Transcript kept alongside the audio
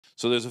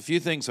So there's a few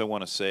things I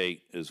want to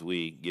say as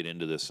we get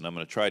into this, and I'm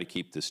going to try to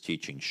keep this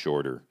teaching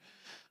shorter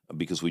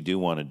because we do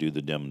want to do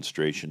the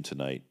demonstration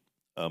tonight.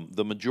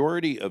 The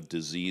majority of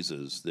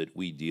diseases that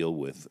we deal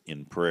with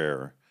in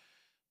prayer,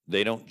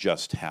 they don't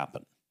just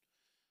happen.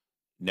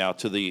 Now,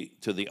 to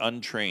the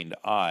untrained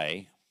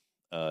eye,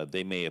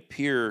 they may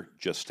appear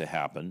just to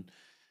happen,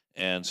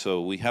 and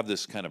so we have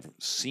this kind of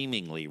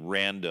seemingly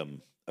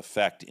random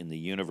effect in the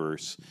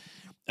universe.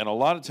 And a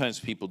lot of times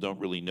people don't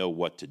really know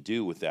what to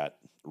do with that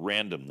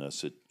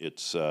randomness.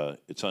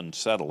 It's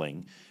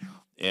unsettling.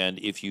 And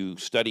if you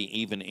study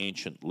even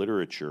ancient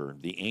literature,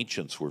 the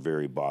ancients were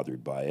very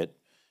bothered by it.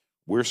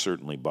 We're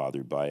certainly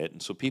bothered by it.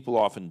 And so people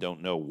often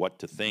don't know what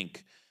to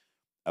think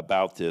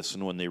about this.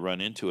 And when they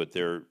run into it,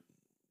 they're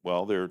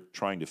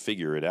trying to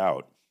figure it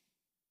out.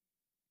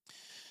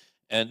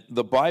 And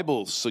the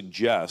Bible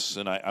suggests,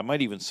 and I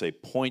might even say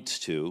points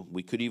to,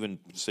 we could even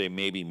say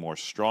maybe more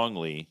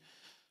strongly,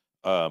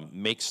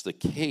 makes the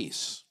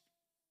case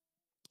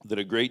that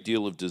a great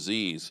deal of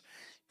disease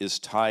is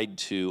tied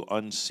to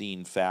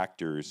unseen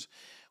factors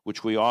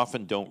which we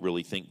often don't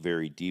really think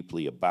very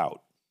deeply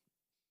about.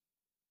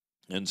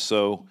 And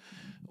so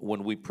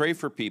when we pray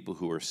for people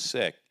who are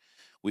sick,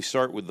 we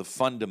start with the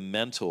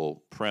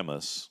fundamental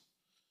premise.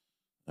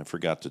 I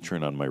forgot to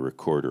turn on my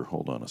recorder.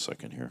 Hold on a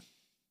second here.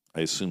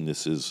 I assume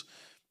this is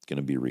going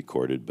to be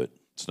recorded, but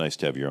it's nice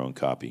to have your own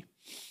copy.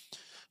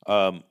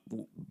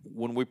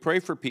 When we pray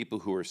for people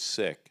who are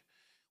sick,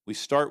 we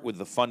start with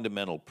the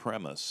fundamental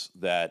premise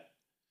that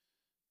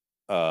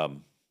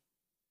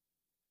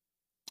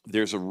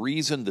there's a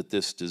reason that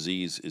this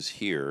disease is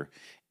here,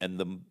 and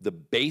the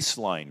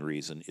baseline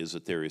reason is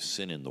that there is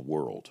sin in the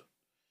world.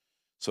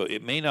 So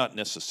it may not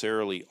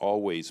necessarily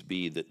always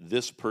be that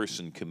this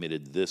person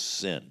committed this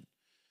sin,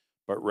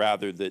 but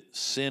rather that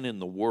sin in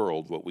the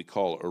world, what we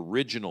call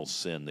original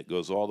sin that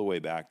goes all the way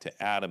back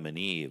to Adam and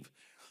Eve,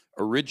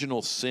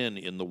 original sin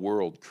in the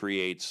world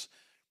creates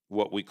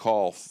what we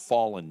call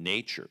fallen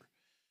nature.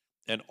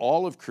 And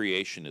all of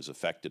creation is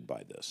affected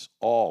by this.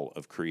 All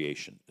of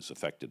creation is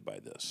affected by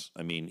this.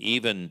 I mean,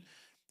 even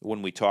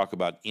when we talk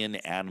about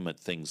inanimate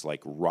things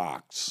like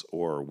rocks,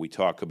 or we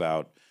talk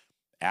about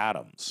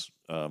atoms,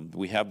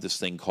 we have this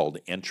thing called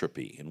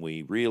entropy, and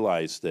we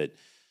realize that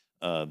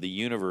the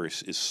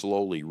universe is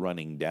slowly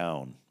running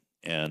down,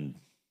 and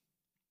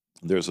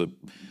there's a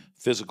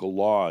physical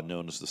law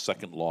known as the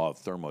second law of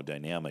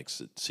thermodynamics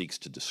that seeks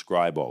to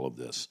describe all of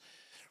this.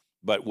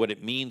 But what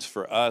it means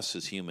for us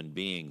as human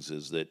beings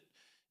is that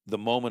the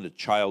moment a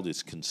child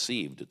is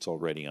conceived, it's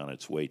already on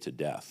its way to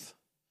death.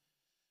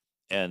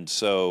 And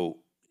so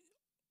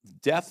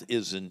death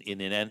is an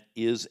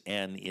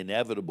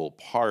inevitable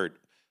part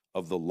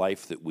of the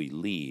life that we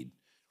lead.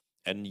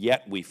 And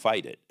yet we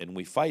fight it. And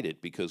we fight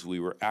it because we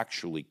were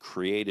actually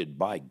created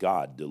by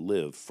God to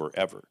live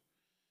forever.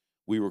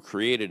 We were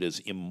created as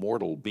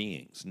immortal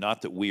beings.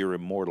 Not that we are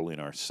immortal in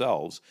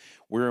ourselves.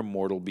 We're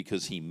immortal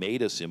because He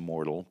made us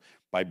immortal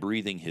by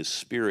breathing His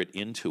Spirit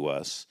into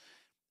us.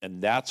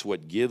 And that's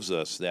what gives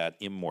us that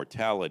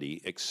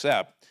immortality,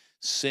 except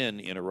sin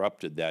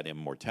interrupted that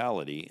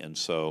immortality. And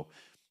so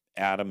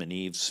Adam and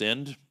Eve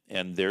sinned,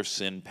 and their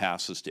sin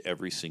passes to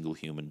every single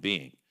human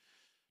being.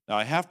 Now,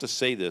 I have to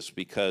say this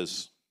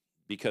because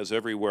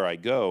everywhere I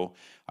go,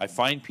 I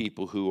find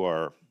people who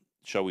are,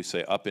 shall we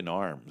say, up in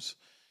arms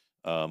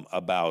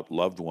about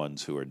loved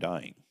ones who are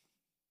dying.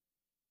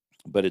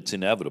 But it's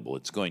inevitable.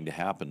 It's going to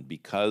happen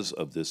because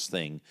of this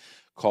thing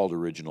called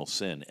original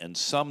sin. And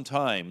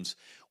sometimes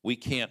we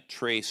can't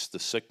trace the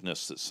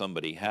sickness that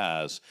somebody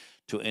has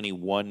to any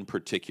one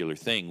particular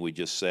thing. We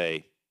just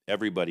say,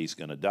 everybody's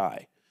going to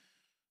die.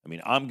 I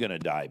mean, I'm going to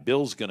die.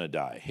 Bill's going to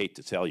die. I hate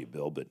to tell you,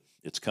 Bill, but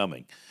it's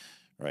coming.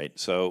 Right,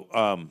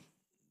 so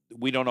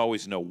we don't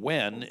always know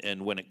when,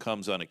 and when it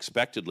comes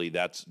unexpectedly,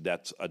 that's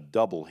a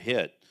double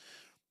hit.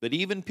 But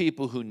even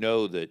people who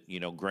know that,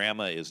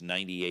 grandma is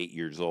 98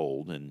 years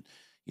old and,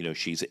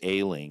 she's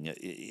ailing,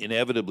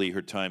 inevitably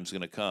her time's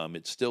going to come.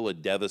 It's still a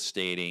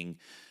devastating,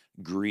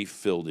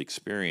 grief-filled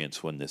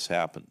experience when this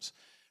happens.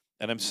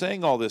 And I'm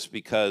saying all this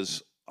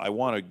because I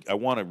want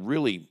to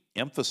really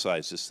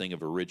emphasize this thing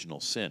of original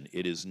sin.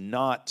 It is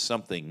not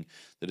something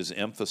that is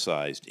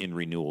emphasized in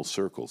renewal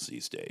circles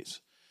these days.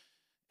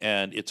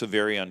 And it's a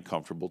very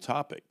uncomfortable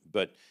topic.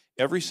 But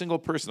every single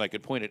person, I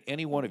could point at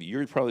any one of you.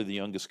 You're probably the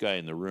youngest guy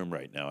in the room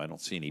right now. I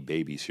don't see any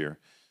babies here.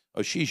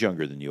 Oh, she's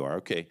younger than you are.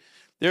 Okay.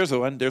 There's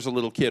one. There's a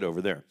little kid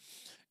over there.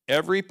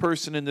 Every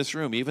person in this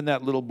room, even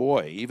that little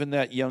boy, even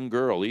that young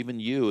girl, even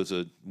you as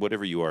a,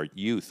 whatever you are,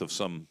 youth of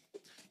some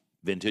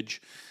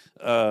vintage,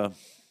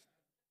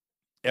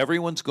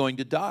 everyone's going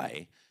to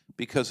die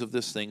because of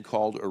this thing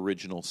called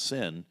original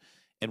sin.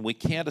 And we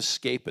can't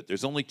escape it.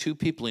 There's only two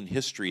people in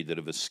history that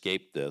have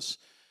escaped this.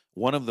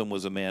 One of them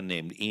was a man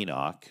named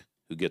Enoch,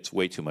 who gets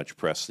way too much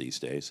press these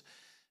days.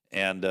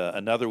 And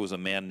another was a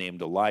man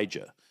named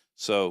Elijah.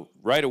 So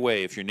right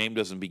away, if your name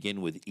doesn't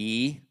begin with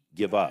E,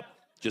 give up.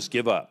 Just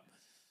give up.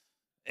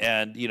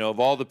 And,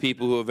 of all the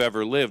people who have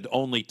ever lived,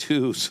 only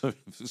two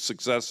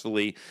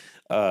successfully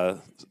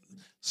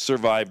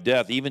survive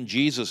death. Even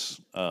Jesus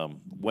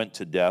went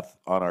to death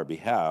on our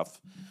behalf.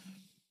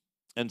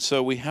 And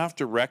so we have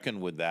to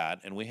reckon with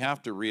that, and we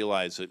have to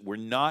realize that we're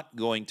not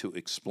going to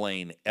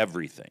explain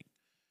everything,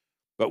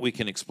 but we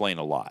can explain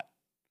a lot.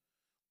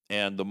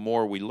 And the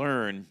more we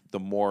learn, the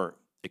more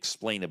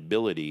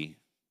explainability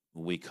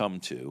we come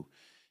to.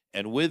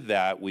 And with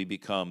that, we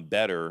become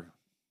better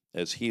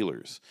as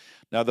healers.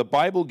 Now, the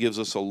Bible gives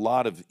us a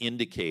lot of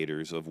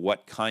indicators of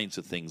what kinds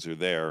of things are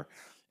there.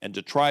 And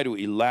to try to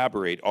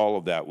elaborate all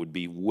of that would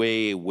be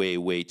way, way,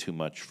 way too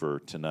much for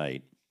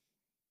tonight.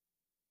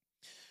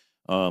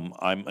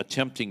 I'm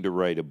attempting to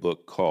write a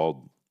book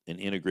called An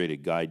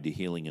Integrated Guide to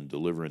Healing and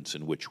Deliverance,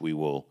 in which we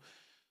will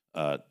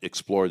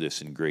explore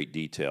this in great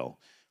detail.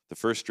 The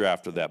first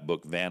draft of that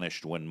book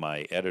vanished when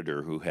my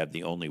editor, who had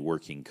the only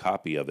working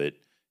copy of it,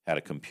 had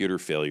a computer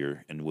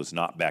failure and was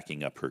not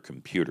backing up her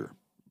computer.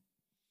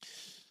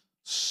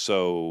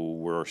 So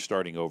we're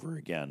starting over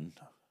again,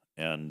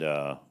 and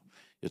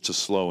it's a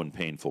slow and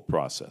painful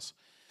process.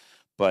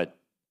 But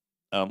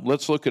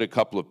let's look at a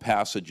couple of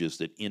passages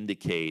that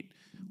indicate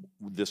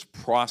this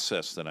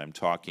process that I'm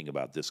talking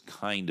about, this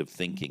kind of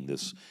thinking,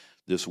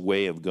 this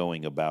way of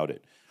going about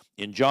it.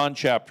 In John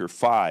chapter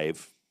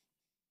 5,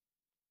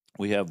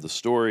 we have the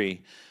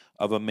story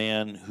of a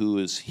man who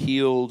is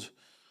healed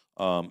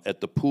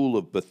at the pool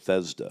of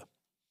Bethesda.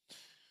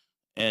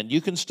 And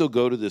you can still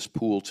go to this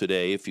pool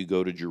today if you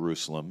go to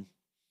Jerusalem.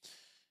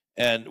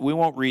 And we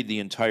won't read the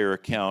entire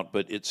account,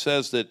 but it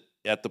says that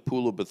at the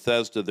pool of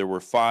Bethesda there were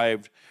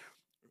five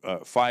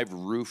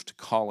roofed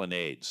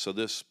colonnades. So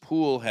this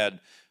pool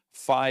had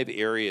 5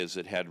 areas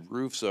that had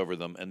roofs over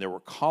them, and there were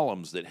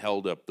columns that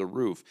held up the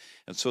roof.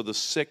 And so the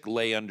sick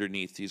lay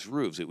underneath these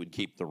roofs. It would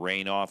keep the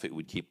rain off, it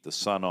would keep the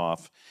sun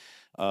off.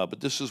 But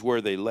this is where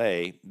they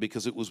lay,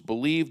 because it was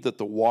believed that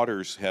the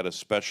waters had a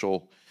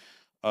special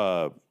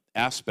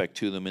aspect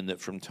to them, in that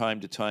from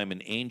time to time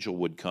an angel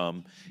would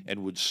come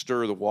and would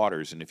stir the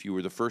waters. And if you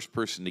were the first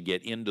person to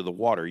get into the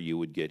water, you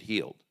would get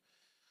healed.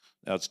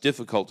 Now, it's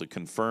difficult to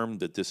confirm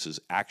that this is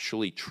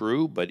actually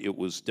true, but it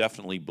was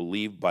definitely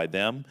believed by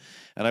them.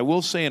 And I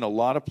will say, in a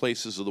lot of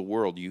places of the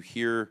world, you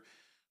hear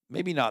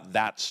maybe not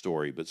that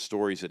story, but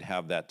stories that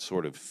have that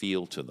sort of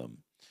feel to them.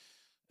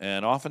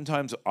 And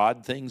oftentimes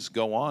odd things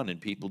go on,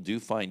 and people do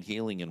find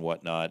healing and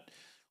whatnot,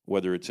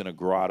 whether it's in a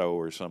grotto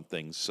or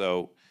something.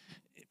 So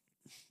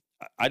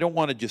I don't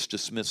want to just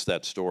dismiss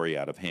that story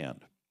out of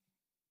hand.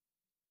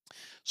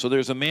 So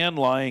there's a man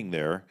lying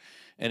there,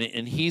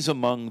 and he's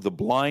among the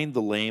blind,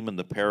 the lame, and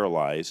the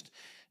paralyzed,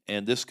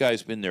 and this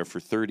guy's been there for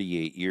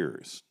 38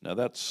 years. Now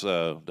that's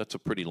a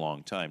pretty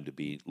long time to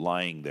be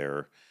lying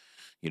there,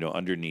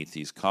 underneath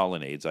these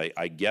colonnades.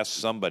 I guess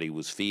somebody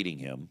was feeding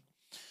him.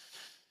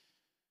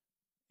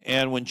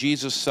 And when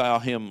Jesus saw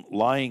him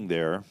lying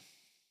there,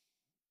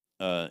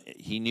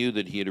 he knew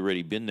that he had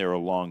already been there a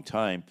long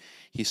time.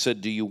 He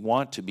said, "Do you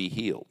want to be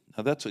healed?"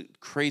 Now that's a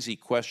crazy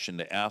question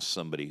to ask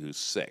somebody who's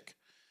sick,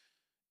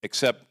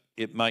 except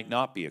it might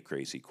not be a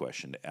crazy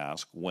question to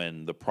ask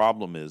when the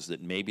problem is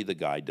that maybe the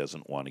guy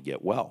doesn't want to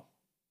get well.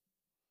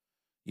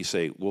 You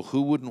say, well,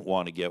 who wouldn't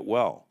want to get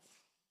well?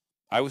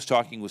 I was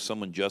talking with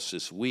someone just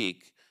this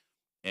week,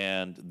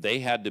 and they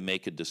had to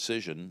make a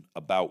decision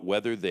about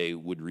whether they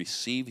would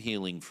receive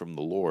healing from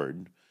the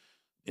Lord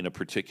in a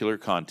particular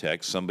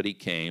context. Somebody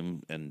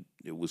came, and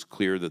it was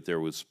clear that there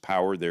was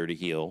power there to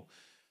heal.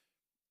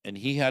 And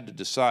he had to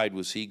decide,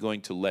 was he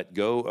going to let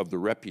go of the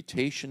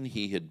reputation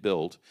he had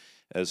built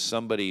as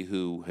somebody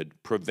who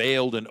had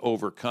prevailed and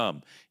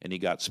overcome, and he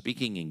got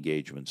speaking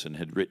engagements and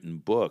had written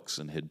books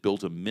and had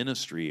built a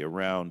ministry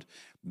around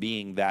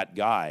being that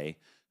guy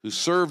who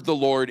served the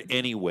Lord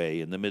anyway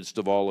in the midst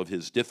of all of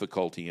his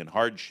difficulty and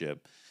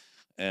hardship.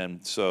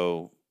 And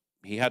so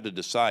he had to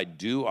decide,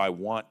 do I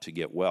want to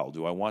get well?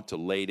 Do I want to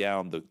lay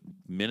down the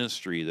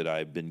ministry that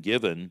I've been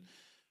given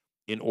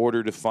in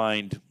order to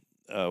find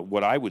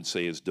what I would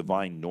say is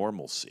divine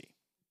normalcy?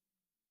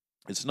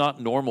 It's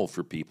not normal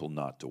for people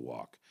not to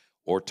walk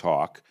or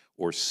talk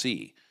or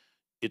see.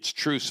 It's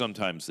true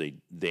sometimes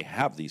they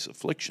have these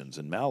afflictions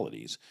and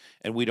maladies,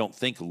 and we don't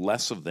think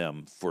less of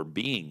them for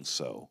being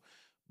so.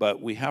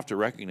 But we have to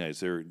recognize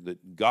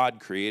that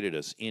God created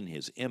us in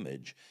his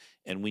image,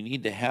 and we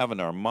need to have in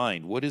our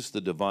mind, what is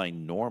the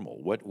divine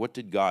normal? What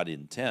did God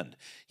intend?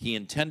 He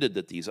intended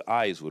that these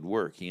eyes would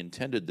work. He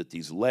intended that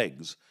these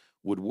legs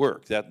would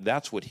work.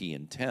 That's what he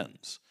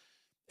intends.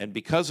 And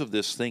because of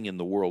this thing in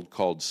the world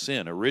called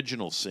sin,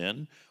 original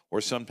sin, or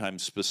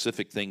sometimes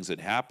specific things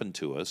that happen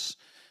to us,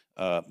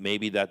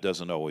 maybe that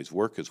doesn't always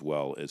work as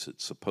well as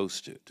it's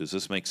supposed to. Does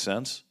this make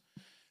sense?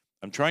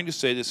 I'm trying to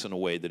say this in a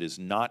way that is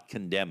not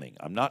condemning.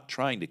 I'm not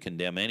trying to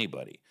condemn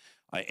anybody.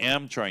 I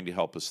am trying to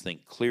help us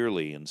think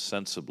clearly and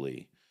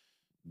sensibly,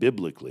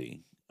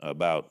 biblically,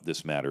 about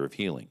this matter of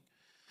healing.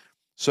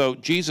 So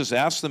Jesus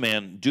asked the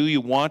man, "Do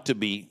you want to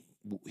be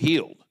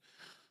healed?"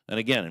 And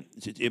again,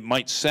 it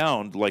might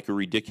sound like a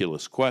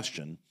ridiculous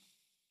question.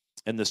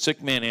 And the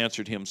sick man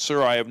answered him,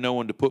 "Sir, I have no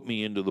one to put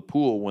me into the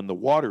pool when the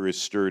water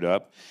is stirred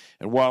up,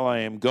 and while I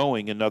am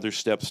going, another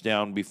steps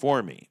down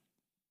before me."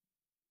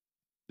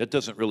 That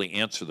doesn't really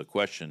answer the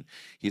question.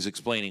 He's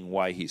explaining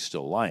why he's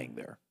still lying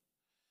there.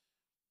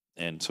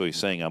 And so he's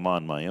saying, I'm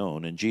on my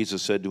own. And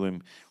Jesus said to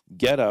him,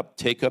 get up,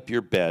 take up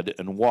your bed,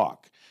 and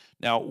walk.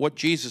 Now, what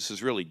Jesus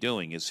is really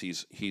doing is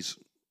he's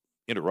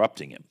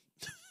interrupting him.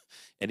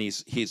 And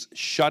he's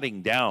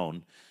shutting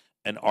down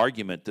an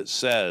argument that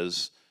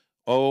says,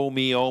 oh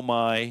me, oh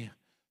my,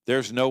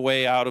 there's no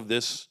way out of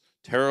this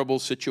terrible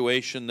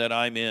situation that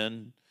I'm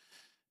in.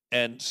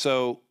 And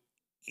so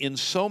in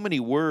so many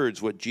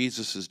words, what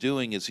Jesus is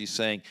doing is he's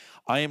saying,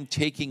 I am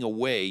taking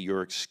away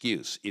your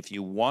excuse. If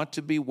you want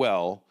to be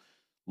well,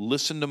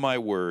 listen to my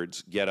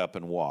words, get up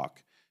and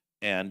walk.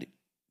 And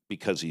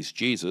because he's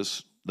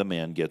Jesus, the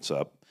man gets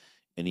up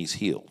and he's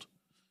healed.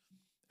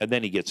 And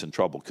then he gets in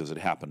trouble because it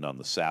happened on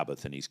the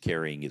Sabbath and he's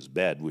carrying his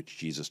bed, which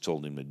Jesus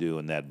told him to do,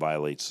 and that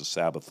violates the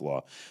Sabbath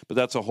law. But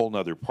that's a whole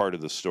other part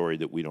of the story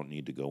that we don't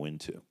need to go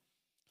into.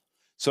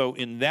 So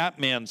in that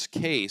man's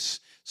case,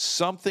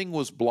 something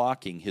was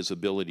blocking his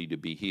ability to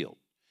be healed.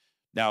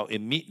 Now,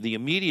 the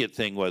immediate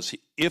thing was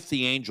if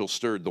the angel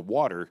stirred the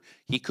water,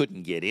 he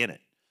couldn't get in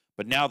it.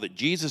 But now that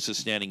Jesus is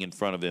standing in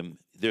front of him,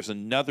 there's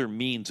another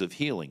means of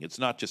healing. It's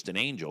not just an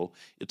angel,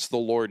 it's the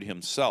Lord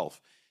himself.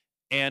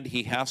 And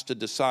he has to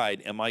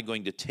decide, am I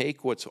going to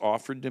take what's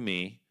offered to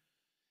me?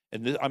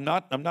 And I'm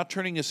not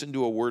turning this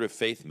into a word of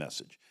faith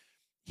message.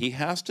 He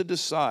has to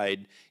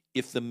decide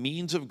if the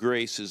means of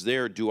grace is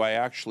there, do I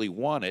actually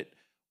want it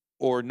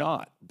or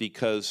not?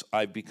 Because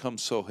I've become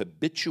so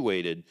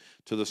habituated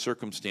to the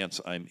circumstance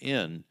I'm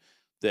in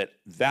that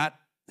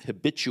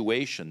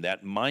habituation,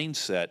 that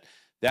mindset,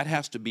 that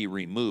has to be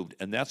removed.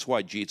 And that's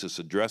why Jesus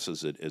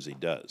addresses it as he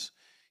does.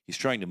 He's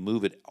trying to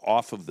move it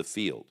off of the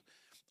field.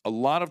 A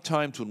lot of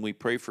times when we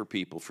pray for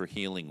people for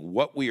healing,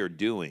 what we are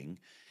doing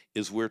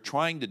is we're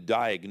trying to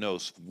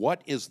diagnose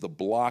what is the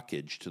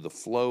blockage to the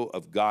flow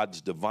of God's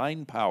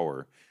divine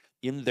power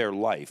in their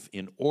life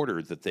in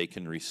order that they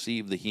can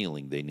receive the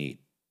healing they need.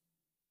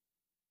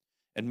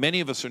 And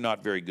many of us are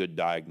not very good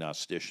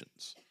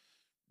diagnosticians,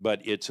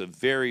 but it's a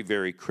very,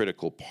 very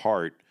critical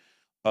part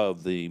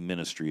of the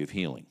ministry of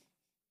healing.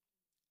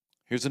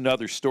 Here's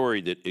another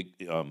story that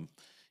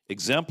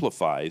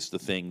exemplifies the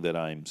thing that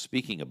I'm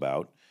speaking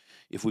about.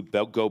 If we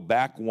go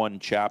back one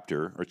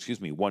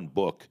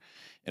book,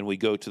 and we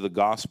go to the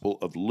Gospel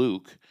of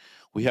Luke,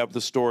 we have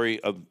the story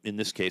of, in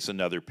this case,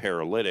 another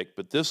paralytic,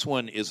 but this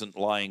one isn't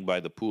lying by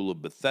the pool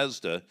of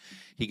Bethesda.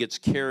 He gets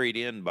carried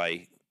in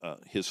by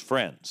his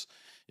friends.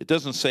 It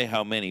doesn't say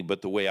how many,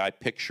 but the way I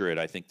picture it,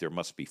 I think there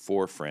must be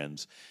 4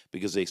 friends,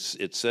 because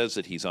it says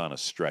that he's on a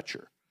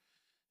stretcher.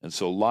 And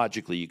so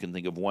logically, you can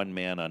think of one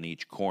man on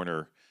each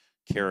corner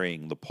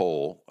carrying the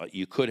pole.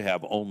 You could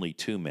have only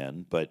 2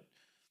 men, but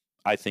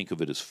I think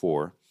of it as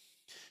 4.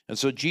 And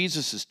so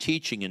Jesus is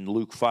teaching in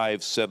Luke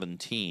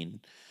 5:17,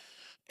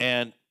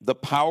 and the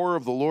power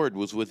of the Lord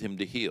was with him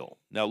to heal.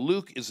 Now,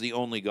 Luke is the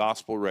only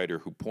gospel writer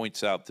who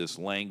points out this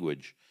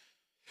language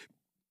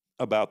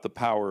about the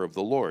power of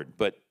the Lord,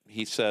 but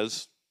he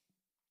says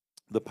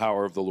the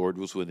power of the Lord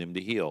was with him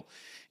to heal.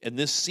 And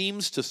this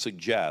seems to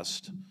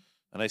suggest,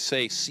 and I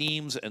say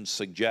seems and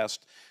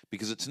suggest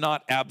because it's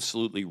not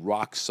absolutely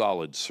rock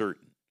solid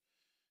certain.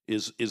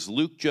 Is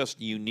Luke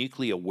just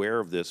uniquely aware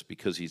of this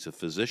because he's a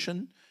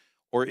physician?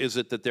 Or is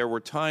it that there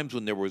were times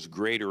when there was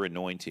greater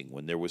anointing,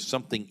 when there was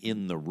something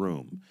in the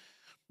room?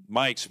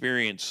 My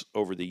experience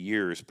over the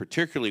years,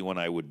 particularly when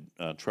I would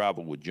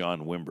travel with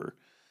John Wimber,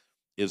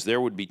 is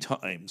there would be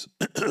times,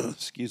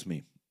 excuse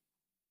me,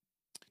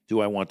 do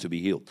I want to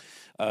be healed?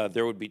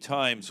 There would be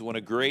times when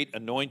a great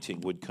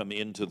anointing would come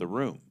into the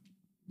room.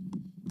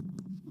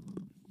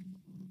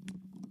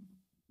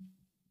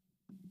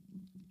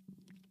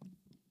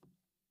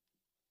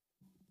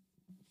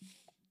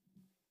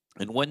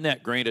 And when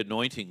that great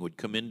anointing would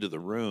come into the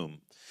room,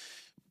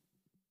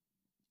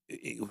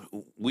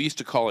 we used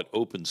to call it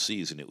open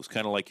season. It was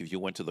kind of like if you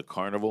went to the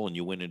carnival and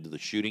you went into the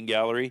shooting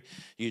gallery,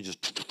 you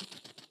just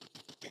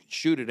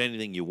shoot at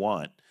anything you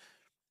want,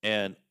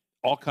 and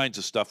all kinds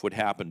of stuff would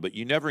happen. But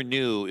you never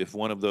knew if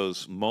one of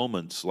those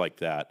moments like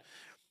that,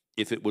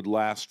 if it would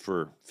last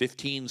for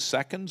 15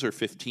 seconds or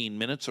 15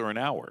 minutes or an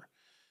hour.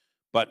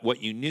 But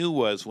what you knew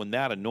was when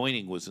that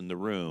anointing was in the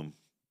room,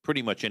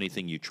 pretty much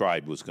anything you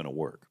tried was going to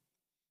work.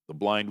 The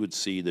blind would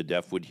see, the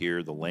deaf would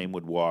hear, the lame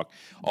would walk.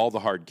 All the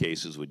hard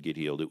cases would get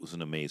healed. It was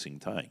an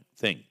amazing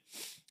thing.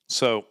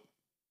 So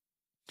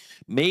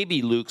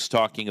maybe Luke's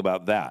talking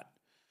about that.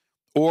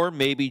 Or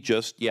maybe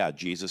just,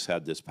 Jesus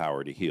had this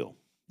power to heal.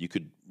 You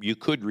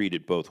could read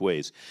it both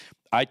ways.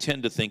 I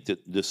tend to think that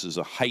this is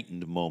a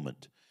heightened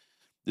moment.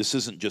 This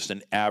isn't just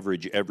an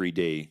average,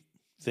 everyday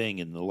thing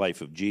in the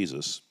life of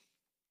Jesus.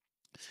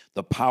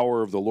 The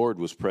power of the Lord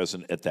was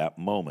present at that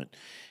moment.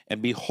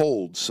 And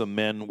behold, some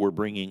men were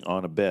bringing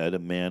on a bed a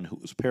man who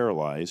was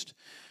paralyzed,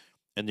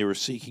 and they were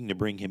seeking to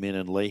bring him in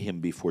and lay him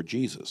before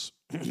Jesus.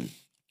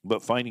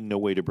 But finding no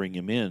way to bring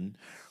him in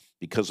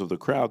because of the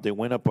crowd, they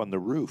went up on the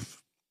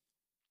roof,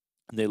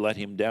 and they let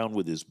him down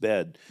with his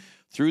bed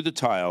through the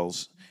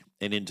tiles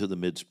and into the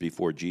midst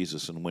before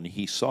Jesus. And when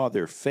he saw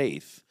their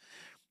faith,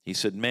 He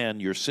said, man,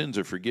 your sins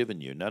are forgiven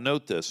you. Now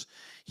note this.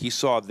 He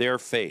saw their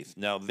faith.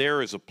 Now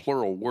there is a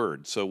plural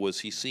word. So was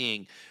he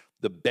seeing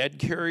the bed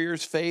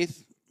carrier's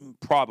faith?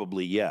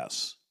 Probably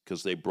yes,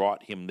 because they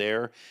brought him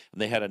there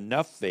and they had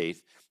enough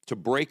faith to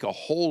break a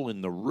hole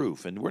in the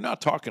roof. And we're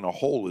not talking a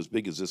hole as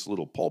big as this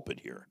little pulpit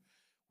here.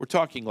 We're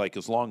talking like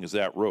as long as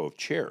that row of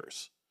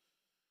chairs.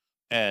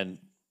 And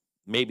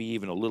maybe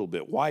even a little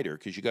bit wider,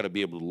 because you got to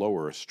be able to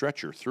lower a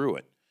stretcher through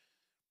it.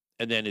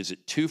 And then is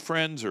it 2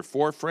 friends or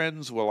 4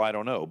 friends? Well, I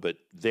don't know, but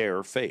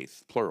their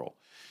faith, plural.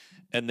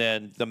 And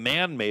then the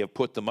man may have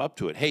put them up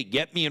to it. Hey,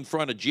 get me in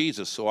front of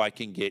Jesus so I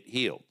can get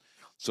healed.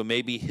 So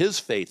maybe his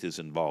faith is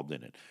involved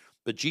in it.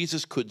 But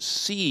Jesus could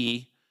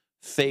see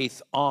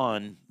faith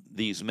on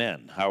these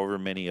men, however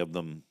many of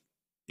them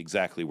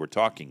exactly we're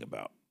talking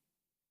about.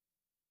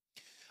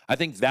 I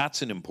think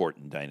that's an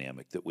important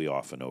dynamic that we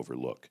often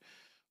overlook.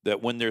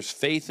 That when there's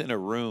faith in a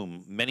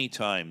room, many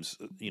times,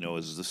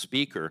 as the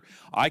speaker,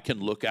 I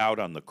can look out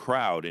on the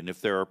crowd, and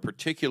if there are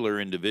particular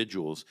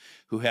individuals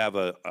who have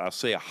I'll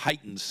say a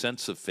heightened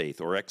sense of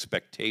faith or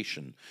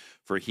expectation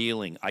for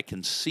healing, I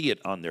can see it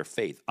on their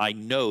faith. I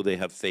know they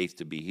have faith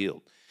to be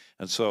healed.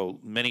 And so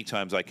many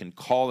times I can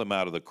call them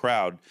out of the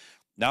crowd,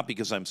 not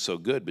because I'm so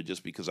good, but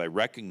just because I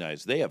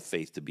recognize they have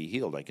faith to be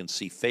healed. I can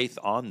see faith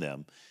on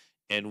them.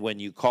 And when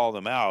you call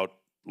them out,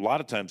 a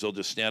lot of times they'll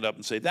just stand up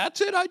and say, "That's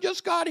it, I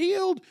just got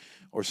healed,"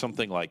 or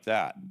something like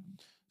that.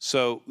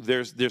 So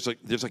there's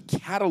a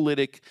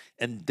catalytic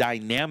and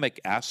dynamic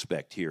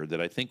aspect here that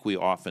I think we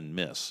often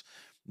miss.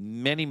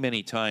 Many,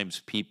 many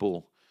times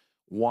people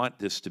want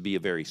this to be a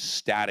very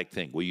static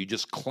thing. Well, you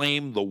just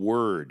claim the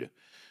word.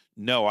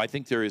 No, I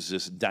think there is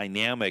this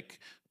dynamic,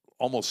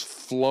 almost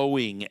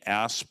flowing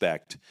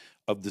aspect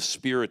of the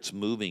Spirit's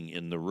moving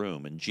in the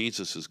room, and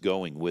Jesus is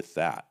going with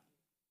that.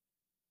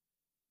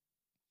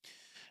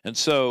 And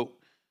so,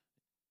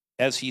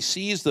 as he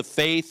sees the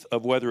faith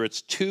of whether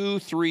it's 2,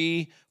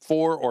 3,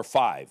 4, or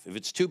 5, if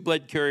it's 2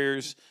 bed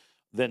carriers,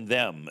 then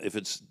them. If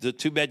it's the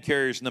 2 bed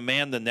carriers and the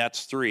man, then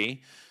that's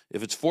 3.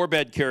 If it's 4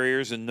 bed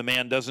carriers and the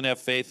man doesn't have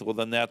faith, well,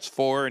 then that's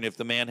 4. And if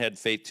the man had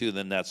faith too,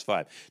 then that's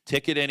 5.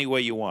 Take it any way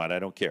you want. I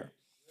don't care.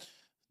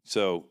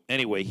 So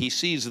anyway, he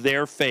sees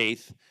their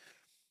faith.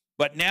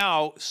 But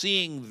now,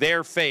 seeing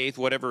their faith,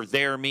 whatever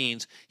their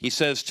means, he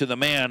says to the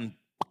man,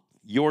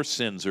 your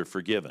sins are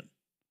forgiven.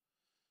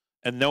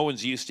 And no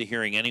one's used to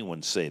hearing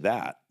anyone say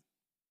that.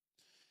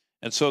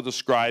 And so the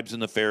scribes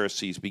and the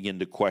Pharisees begin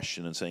to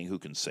question and saying, who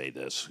can say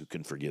this? Who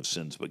can forgive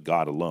sins but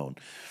God alone?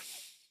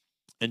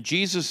 And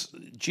Jesus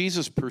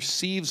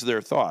perceives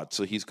their thoughts.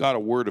 So he's got a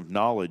word of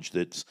knowledge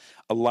that's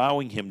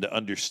allowing him to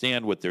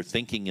understand what they're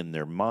thinking in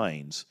their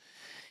minds.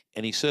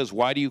 And he says,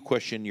 why do you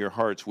question your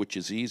hearts, which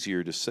is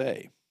easier to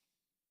say?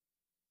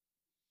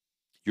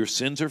 Your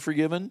sins are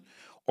forgiven?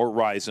 Or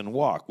rise and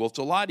walk. Well, it's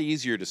a lot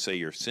easier to say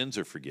your sins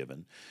are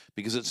forgiven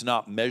because it's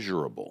not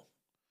measurable.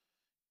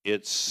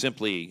 It's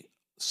simply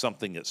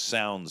something that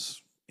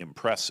sounds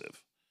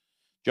impressive.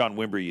 John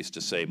Wimber used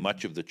to say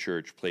much of the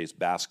church plays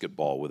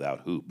basketball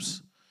without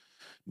hoops,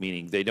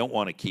 meaning they don't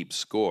want to keep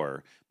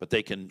score, but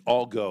they can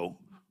all go,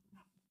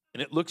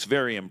 and it looks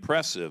very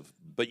impressive,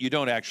 but you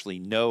don't actually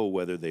know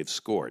whether they've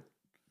scored.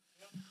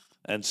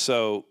 And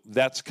so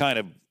that's kind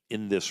of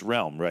in this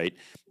realm, right?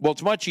 Well,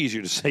 it's much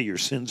easier to say your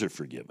sins are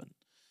forgiven.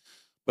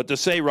 But to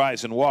say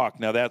rise and walk,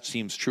 now that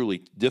seems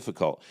truly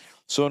difficult.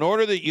 So in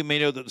order that you may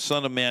know that the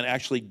Son of Man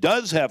actually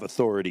does have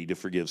authority to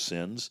forgive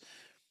sins,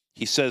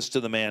 he says to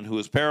the man who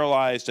is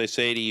paralyzed, I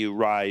say to you,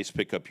 rise,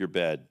 pick up your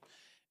bed,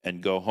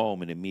 and go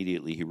home. And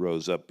immediately he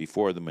rose up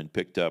before them and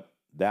picked up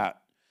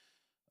that,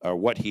 or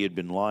what he had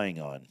been lying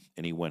on.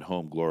 And he went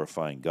home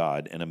glorifying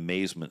God. And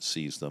amazement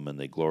seized them, and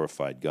they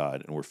glorified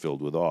God and were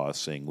filled with awe,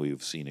 saying, we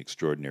have seen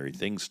extraordinary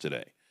things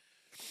today.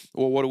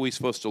 Well, what are we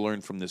supposed to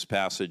learn from this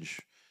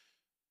passage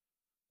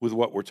with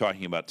what we're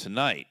talking about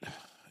tonight?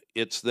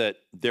 It's that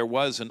there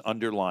was an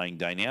underlying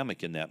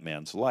dynamic in that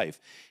man's life.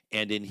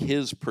 And in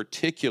his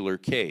particular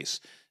case,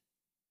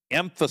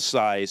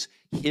 emphasize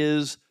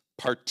his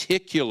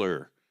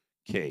particular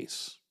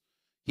case.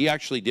 He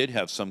actually did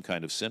have some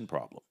kind of sin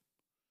problem.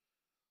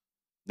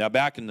 Now,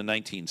 back in the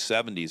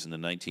 1970s and the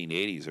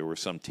 1980s, there were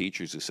some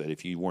teachers who said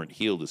if you weren't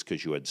healed, it's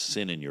because you had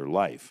sin in your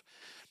life.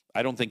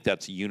 I don't think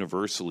that's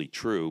universally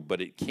true,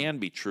 but it can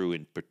be true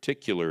in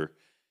particular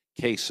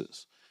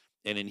cases.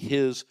 And in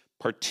his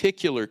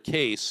particular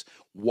case,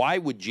 why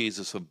would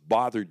Jesus have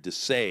bothered to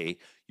say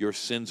your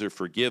sins are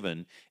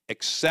forgiven,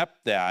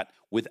 except that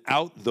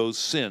without those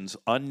sins,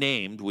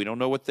 unnamed, we don't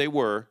know what they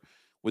were,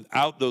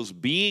 without those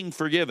being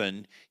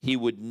forgiven, he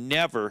would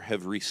never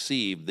have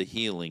received the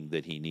healing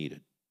that he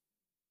needed.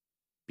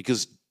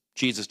 Because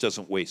Jesus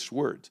doesn't waste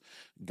words.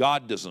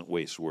 God doesn't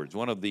waste words.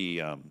 One of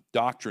the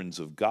doctrines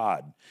of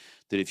God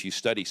that if you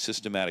study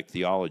systematic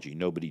theology,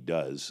 nobody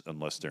does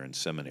unless they're in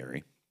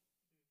seminary.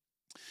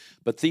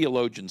 But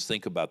theologians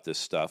think about this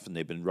stuff, and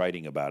they've been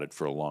writing about it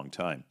for a long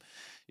time.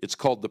 It's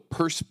called the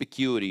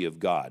perspicuity of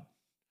God.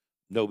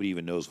 Nobody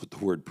even knows what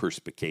the word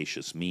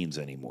perspicacious means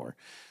anymore.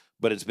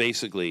 But it's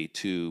basically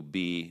to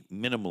be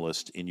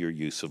minimalist in your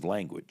use of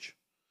language.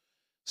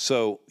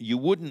 So you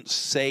wouldn't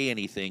say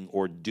anything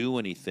or do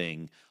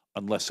anything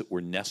unless it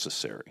were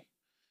necessary.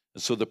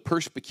 And so the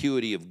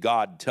perspicuity of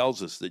God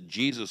tells us that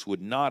Jesus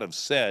would not have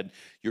said,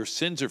 your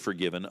sins are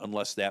forgiven,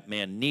 unless that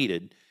man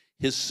needed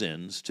his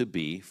sins to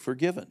be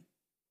forgiven.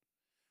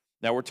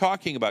 Now, we're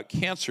talking about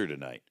cancer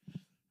tonight.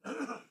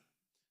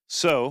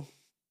 So,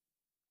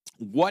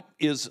 what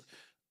is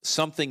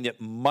something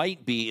that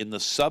might be in the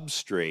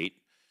substrate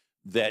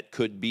that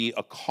could be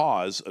a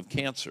cause of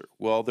cancer?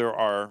 Well, there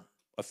are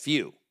a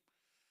few.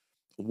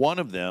 One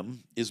of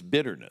them is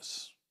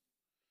bitterness.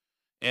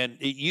 And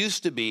it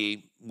used to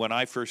be, when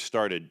I first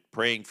started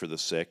praying for the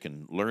sick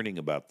and learning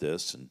about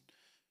this and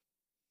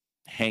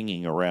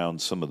hanging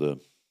around some of the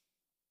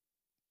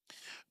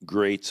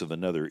greats of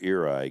another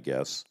era, I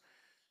guess,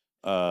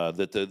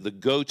 that the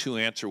go-to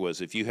answer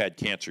was, if you had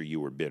cancer, you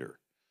were bitter.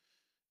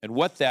 And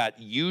what that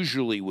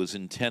usually was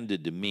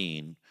intended to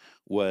mean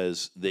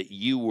was that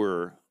you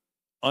were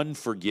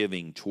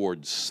unforgiving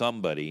towards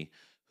somebody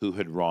who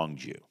had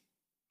wronged you.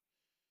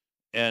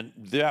 And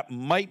that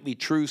might be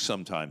true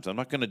sometimes. I'm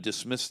not going to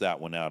dismiss that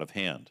one out of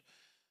hand.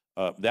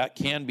 That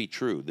can be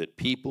true, that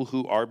people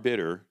who are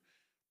bitter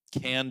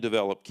can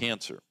develop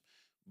cancer.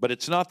 But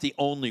it's not the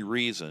only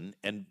reason,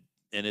 and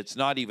it's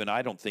not even,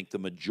 I don't think, the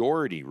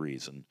majority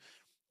reason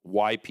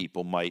why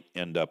people might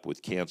end up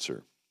with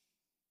cancer.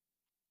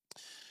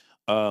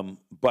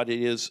 But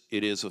it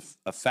is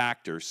a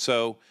factor.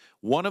 So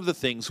one of the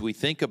things we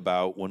think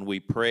about when we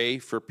pray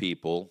for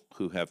people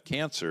who have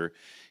cancer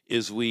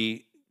is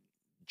we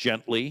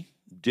gently,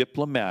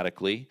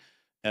 diplomatically,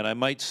 and I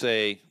might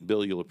say,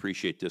 Bill, you'll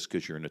appreciate this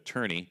because you're an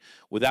attorney,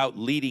 without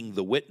leading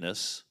the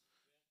witness,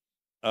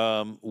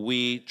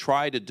 we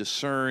try to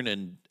discern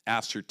and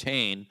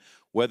ascertain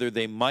whether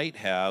they might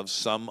have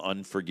some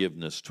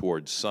unforgiveness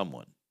towards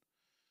someone.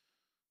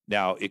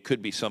 Now, it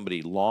could be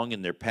somebody long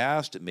in their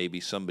past. It may be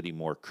somebody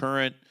more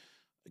current.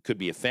 It could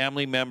be a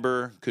family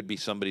member. It could be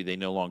somebody they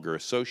no longer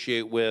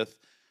associate with.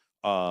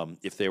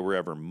 If they were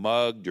ever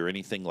mugged or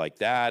anything like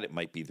that, it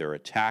might be their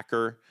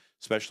attacker,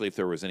 especially if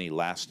there was any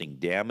lasting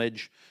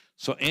damage.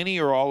 So any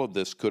or all of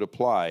this could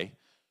apply,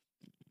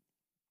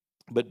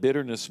 but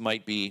bitterness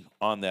might be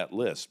on that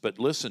list. But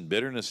listen,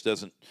 bitterness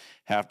doesn't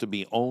have to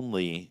be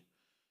only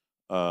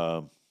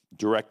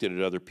directed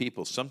at other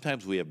people.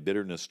 Sometimes we have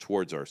bitterness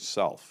towards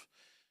ourselves.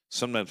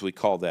 Sometimes we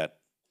call that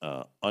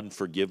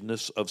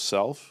unforgiveness of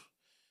self,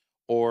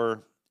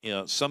 or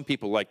some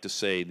people like to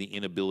say the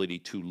inability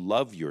to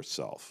love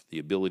yourself, the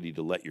ability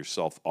to let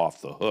yourself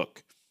off the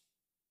hook,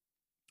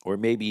 or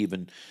maybe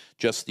even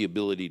just the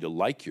ability to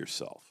like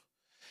yourself.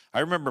 I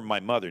remember my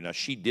mother. Now,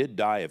 she did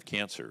die of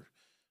cancer.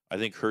 I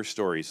think her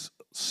story's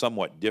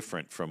somewhat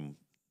different from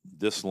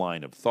this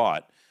line of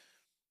thought.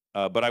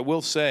 But I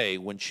will say,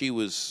 when she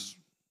was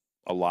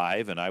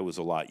alive and I was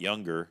a lot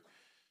younger,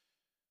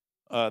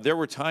 there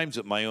were times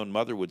that my own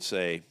mother would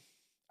say,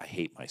 I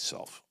hate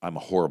myself. I'm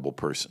a horrible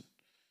person.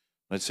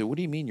 And I'd say, what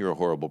do you mean you're a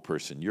horrible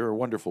person? You're a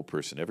wonderful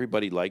person.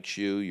 Everybody likes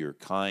you. You're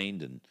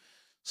kind and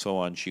so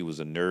on. She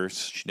was a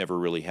nurse. She never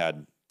really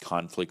had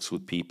conflicts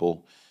with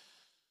people.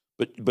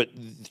 But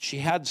she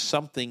had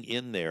something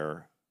in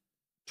there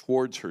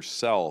towards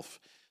herself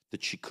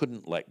that she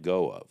couldn't let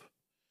go of.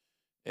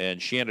 And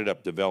she ended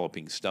up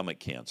developing stomach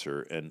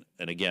cancer. And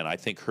again, I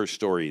think her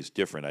story is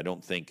different. I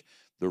don't think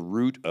the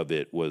root of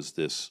it was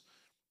this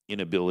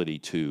inability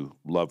to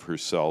love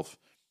herself.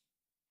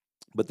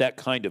 But that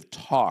kind of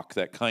talk,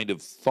 that kind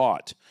of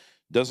thought,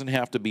 doesn't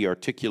have to be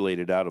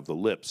articulated out of the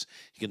lips.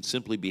 It can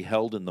simply be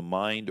held in the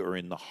mind or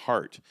in the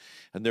heart.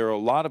 And there are a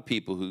lot of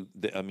people who,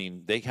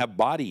 they have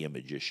body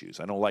image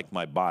issues. I don't like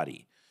my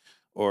body.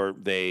 Or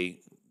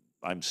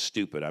I'm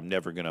stupid. I'm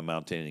never going to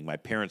amount to anything. My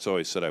parents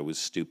always said I was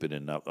stupid,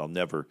 and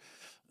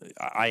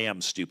I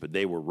am stupid.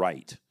 They were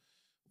right.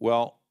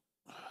 Well,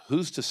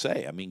 who's to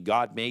say?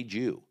 God made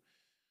you.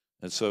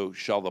 And so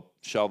shall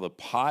the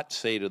pot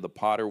say to the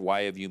potter,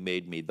 why have you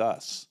made me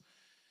thus?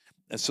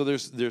 And so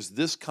there's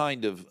this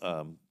kind of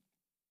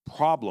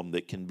problem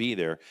that can be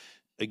there.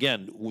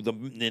 Again,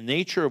 the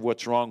nature of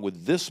what's wrong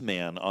with this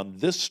man on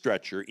this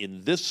stretcher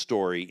in this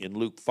story in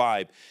Luke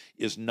 5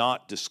 is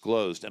not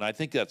disclosed. And I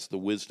think that's the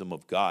wisdom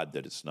of God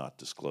that it's not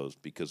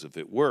disclosed, because if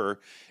it were,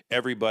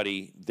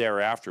 everybody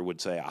thereafter would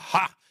say,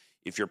 aha,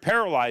 if you're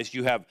paralyzed,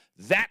 you have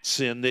that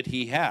sin that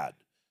he had.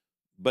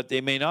 But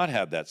they may not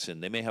have that sin.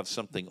 They may have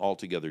something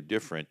altogether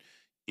different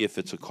if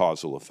it's a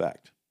causal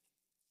effect.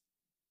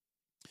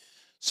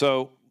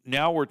 So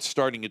now we're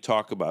starting to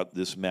talk about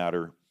this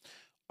matter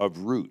of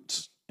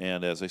roots.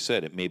 And as I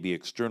said, it may be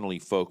externally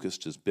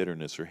focused as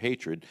bitterness or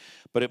hatred,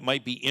 but it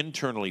might be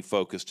internally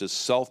focused as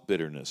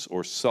self-bitterness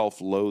or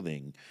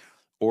self-loathing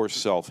or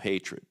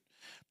self-hatred.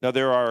 Now,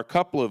 there are a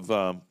couple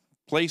of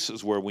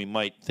places where we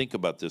might think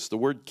about this. The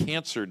word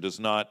cancer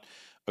does not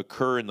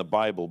occur in the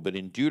Bible, but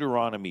in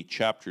Deuteronomy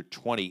chapter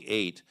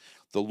 28,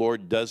 the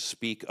Lord does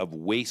speak of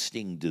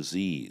wasting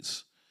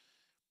disease.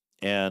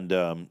 And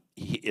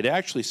it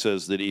actually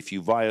says that if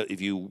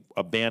you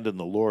abandon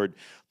the Lord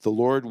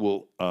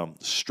will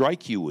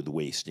strike you with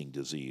wasting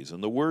disease.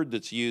 And the word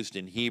that's used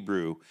in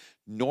Hebrew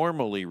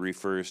normally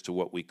refers to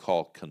what we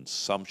call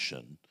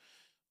consumption,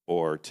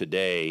 or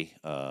today,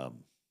 the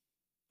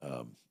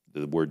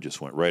word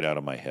just went right out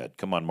of my head.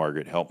 Come on,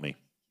 Margaret, help me.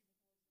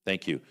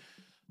 Thank you.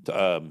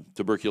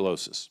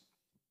 Tuberculosis.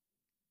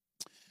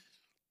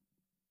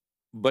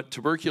 But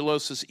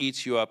tuberculosis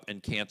eats you up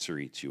and cancer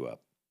eats you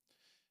up.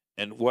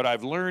 And what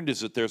I've learned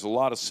is that there's a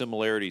lot of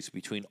similarities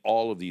between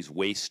all of these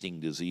wasting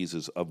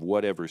diseases of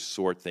whatever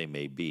sort they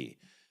may be,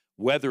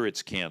 whether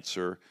it's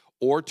cancer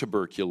or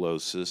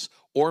tuberculosis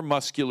or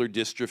muscular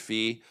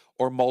dystrophy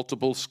or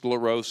multiple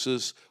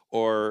sclerosis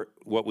or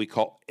what we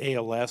call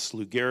ALS,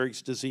 Lou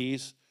Gehrig's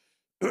disease.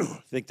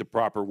 I think the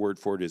proper word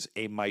for it is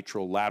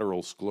amitral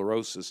lateral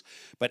sclerosis.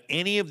 But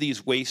any of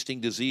these wasting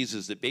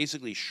diseases that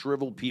basically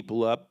shrivel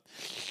people up,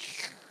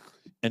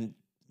 and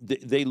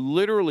they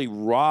literally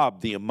rob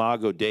the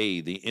imago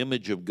Dei, the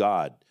image of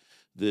God,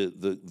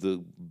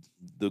 the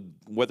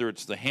whether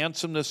it's the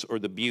handsomeness or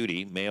the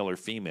beauty, male or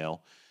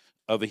female,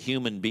 of a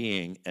human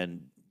being,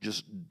 and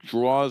just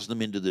draws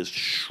them into this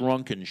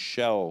shrunken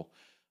shell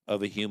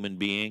of a human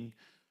being.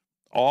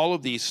 All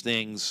of these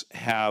things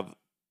have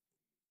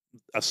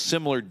a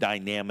similar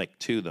dynamic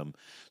to them.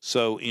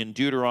 So in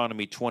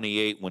Deuteronomy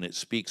 28, when it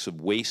speaks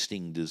of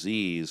wasting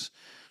disease,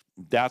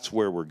 that's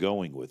where we're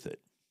going with it.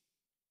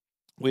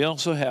 We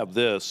also have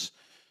this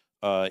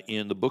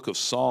in the book of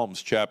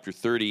Psalms, chapter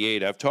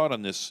 38. I've taught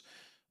on this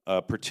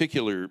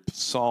particular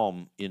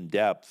psalm in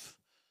depth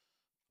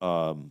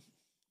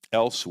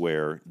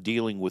elsewhere,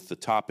 dealing with the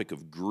topic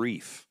of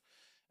grief.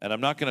 And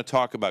I'm not going to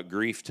talk about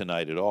grief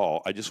tonight at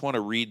all. I just want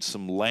to read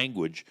some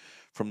language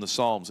from the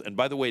Psalms. And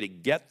by the way, to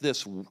get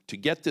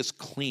this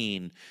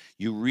clean,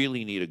 you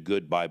really need a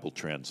good Bible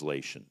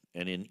translation.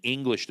 And in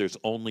English, there's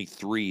only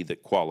 3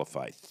 that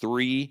qualify.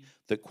 3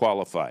 that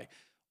qualify.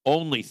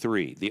 Only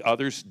 3. The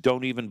others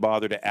don't even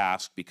bother to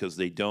ask because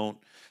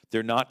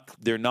they're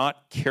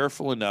not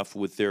careful enough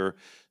with their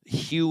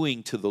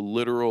hewing to the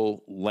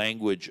literal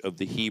language of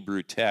the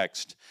Hebrew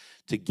text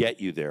to get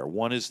you there.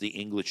 One is the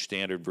English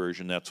Standard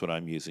Version. That's what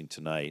I'm using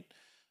tonight.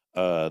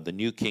 The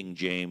New King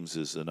James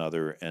is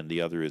another, and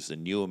the other is the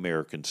New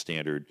American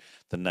Standard,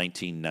 the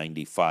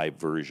 1995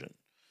 version.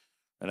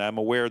 And I'm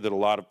aware that a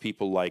lot of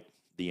people like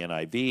the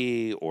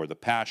NIV or the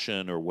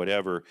Passion or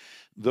whatever.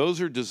 Those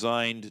are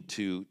designed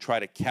to try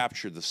to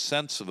capture the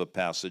sense of a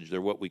passage.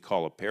 They're what we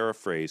call a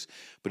paraphrase.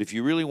 But if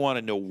you really want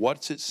to know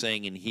what's it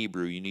saying in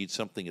Hebrew, you need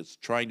something that's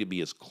trying to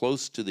be as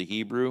close to the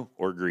Hebrew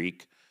or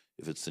Greek,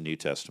 if it's the New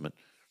Testament,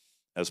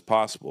 as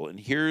possible. And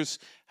here's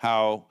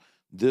how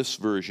this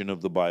version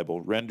of the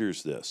Bible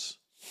renders this.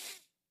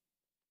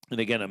 And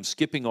again, I'm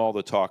skipping all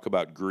the talk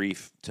about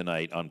grief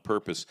tonight on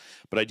purpose,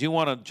 but I do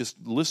want to just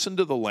listen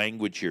to the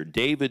language here.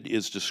 David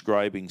is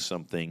describing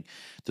something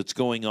that's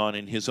going on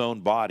in his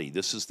own body.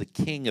 This is the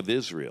king of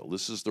Israel.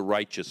 This is the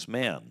righteous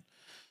man.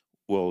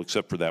 Well,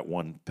 except for that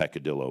one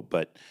peccadillo,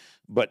 but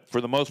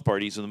for the most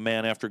part, he's a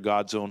man after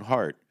God's own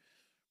heart.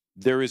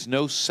 There is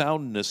no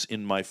soundness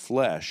in my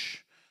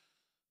flesh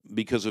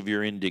because of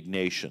your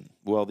indignation.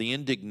 Well, the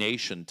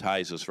indignation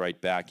ties us right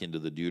back into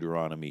the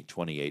Deuteronomy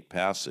 28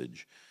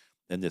 passage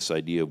and this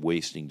idea of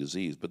wasting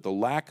disease. But the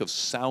lack of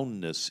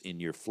soundness in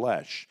your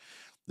flesh,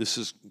 this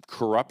is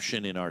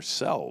corruption in our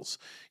cells.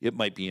 It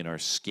might be in our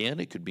skin,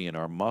 it could be in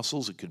our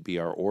muscles, it could be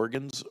our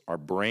organs, our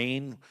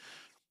brain,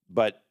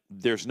 but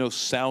there's no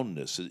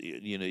soundness.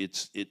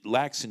 It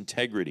lacks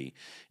integrity.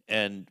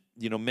 And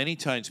many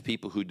times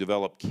people who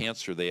develop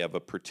cancer, they have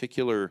a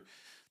particular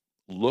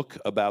look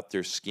about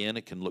their skin.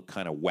 It can look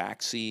kind of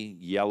waxy,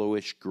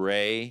 yellowish,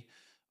 gray.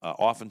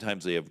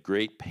 Oftentimes they have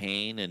great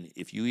pain, and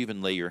if you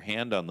even lay your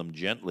hand on them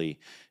gently,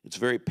 it's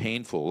very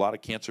painful. A lot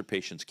of cancer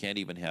patients can't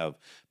even have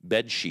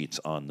bed sheets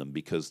on them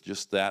because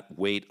just that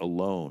weight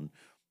alone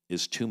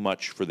is too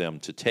much for them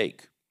to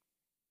take.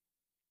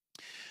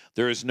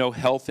 There is no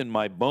health in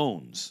my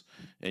bones.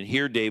 And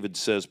here David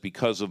says,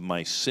 because of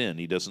my sin.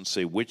 He doesn't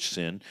say which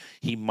sin.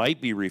 He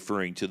might be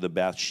referring to the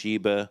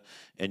Bathsheba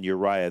and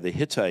Uriah the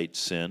Hittite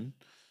sin,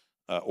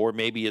 or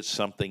maybe it's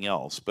something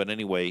else. But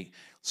anyway,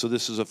 so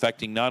this is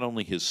affecting not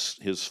only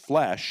his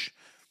flesh,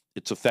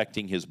 it's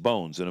affecting his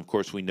bones. And of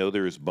course, we know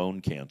there is bone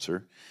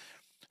cancer.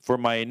 For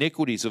my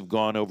iniquities have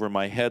gone over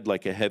my head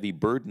like a heavy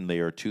burden. They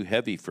are too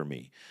heavy for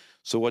me.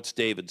 So what's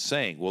David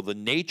saying? Well, the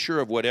nature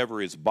of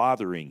whatever is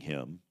bothering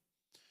him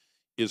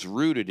is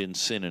rooted in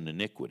sin and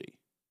iniquity.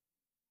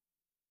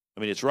 I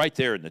mean, it's right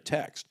there in the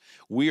text.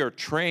 We are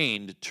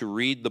trained to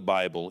read the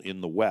Bible in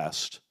the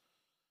West,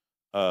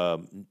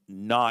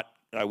 not,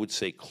 I would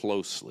say,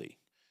 closely.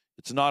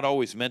 It's not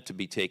always meant to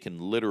be taken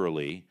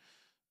literally,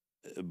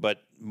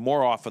 but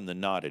more often than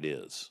not it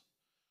is.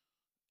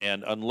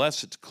 And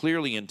unless it's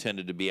clearly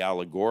intended to be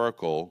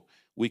allegorical,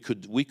 we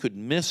could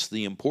miss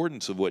the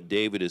importance of what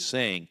David is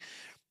saying.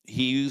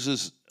 He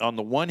uses, on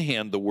the one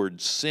hand, the word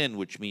sin,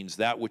 which means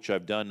that which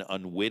I've done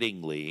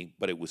unwittingly,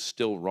 but it was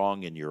still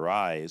wrong in your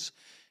eyes,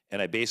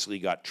 and I basically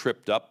got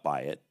tripped up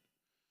by it.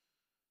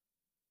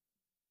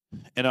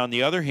 And on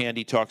the other hand,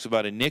 he talks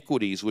about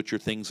iniquities, which are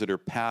things that are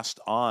passed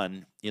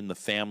on in the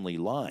family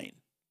line.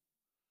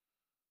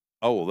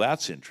 Oh, well,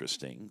 that's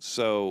interesting.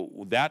 So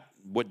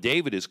what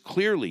David is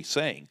clearly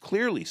saying,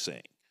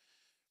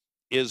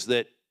 is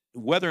that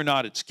whether or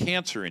not it's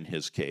cancer in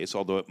his case,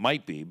 although it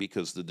might be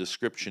because the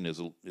description is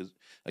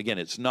again,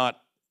 it's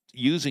not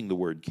using the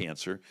word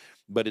cancer,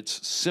 but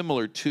it's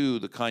similar to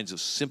the kinds of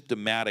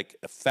symptomatic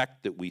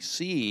effect that we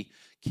see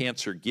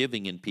cancer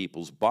giving in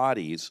people's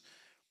bodies.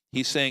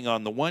 He's saying,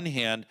 on the one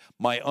hand,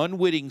 my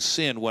unwitting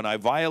sin, when I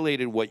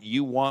violated what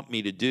you want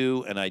me to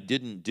do and I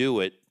didn't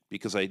do it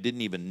because I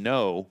didn't even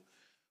know,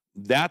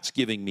 that's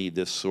giving me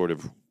this sort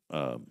of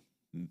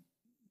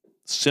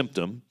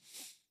symptom.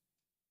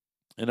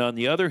 And on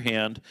the other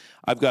hand,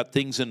 I've got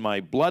things in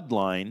my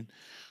bloodline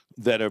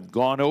that have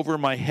gone over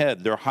my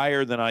head. They're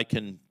higher than I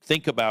can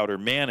think about or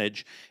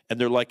manage, and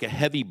they're like a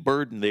heavy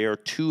burden. They are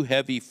too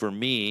heavy for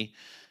me.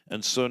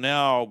 And so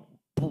now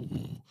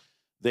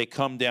they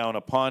come down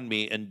upon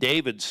me. And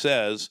David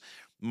says,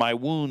 my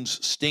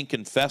wounds stink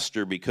and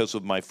fester because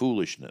of my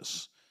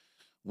foolishness.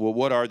 Well,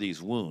 what are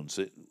these wounds?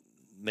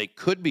 They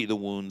could be the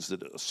wounds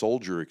that a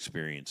soldier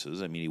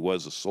experiences. I mean, he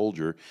was a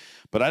soldier,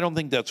 but I don't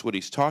think that's what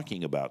he's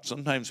talking about.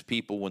 Sometimes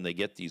people, when they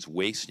get these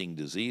wasting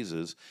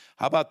diseases,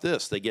 how about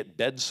this? They get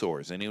bed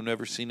sores. Anyone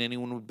ever seen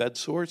anyone with bed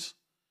sores?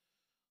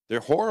 They're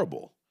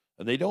horrible,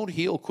 and they don't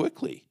heal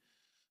quickly.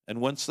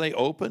 And once they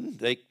open,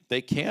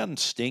 they can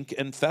stink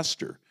and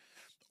fester.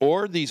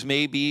 Or these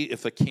may be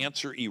if a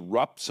cancer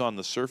erupts on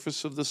the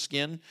surface of the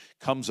skin,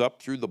 comes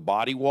up through the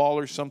body wall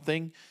or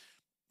something,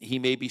 he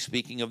may be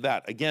speaking of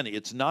that. Again,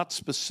 it's not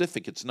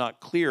specific, it's not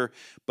clear,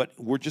 but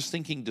we're just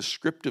thinking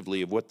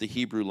descriptively of what the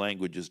Hebrew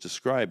language is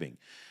describing.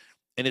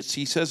 And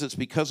he says it's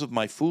because of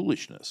my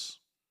foolishness.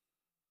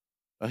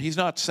 Now, he's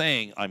not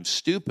saying I'm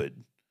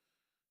stupid.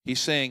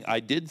 He's saying I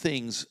did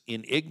things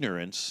in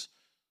ignorance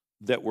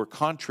that were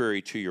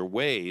contrary to your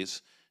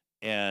ways,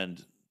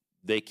 and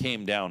they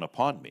came down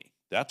upon me.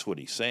 That's what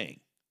he's saying.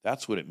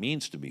 That's what it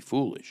means to be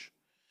foolish.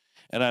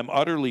 And I'm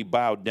utterly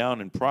bowed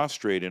down and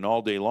prostrate, and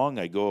all day long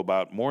I go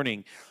about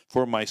mourning,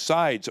 for my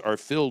sides are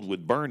filled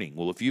with burning.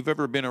 Well, if you've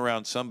ever been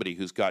around somebody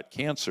who's got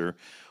cancer,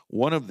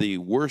 one of the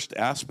worst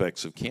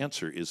aspects of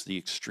cancer is the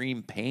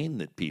extreme pain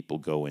that people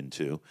go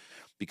into,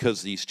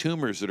 because these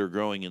tumors that are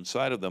growing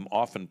inside of them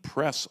often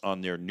press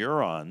on their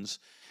neurons,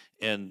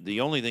 and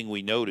the only thing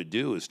we know to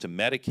do is to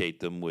medicate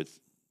them with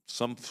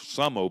some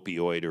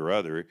opioid or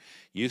other. It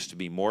used to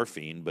be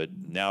morphine, but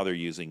now they're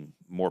using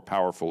more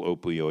powerful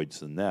opioids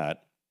than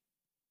that.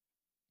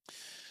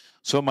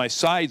 So my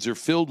sides are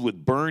filled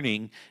with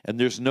burning, and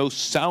there's no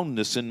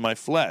soundness in my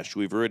flesh.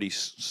 We've already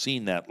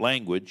seen that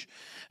language.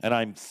 And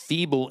I'm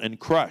feeble and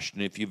crushed.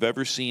 And if you've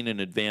ever seen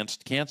an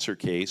advanced cancer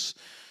case,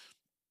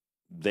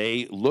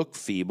 they look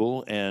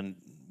feeble and,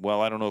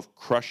 well, I don't know if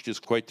crushed is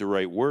quite the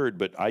right word,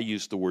 but I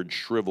used the word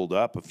shriveled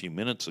up a few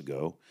minutes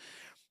ago.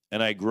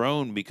 And I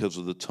groan because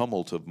of the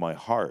tumult of my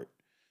heart.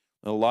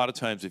 And a lot of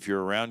times if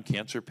you're around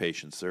cancer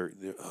patients, they're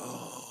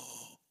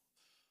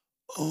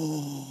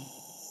oh.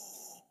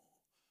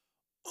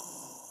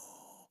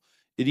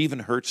 It even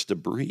hurts to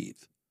breathe.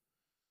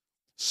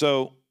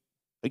 So,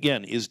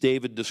 again, is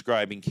David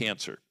describing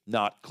cancer?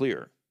 Not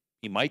clear.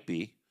 He might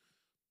be.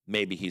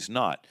 Maybe he's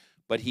not.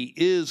 But he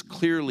is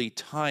clearly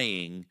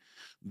tying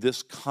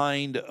this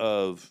kind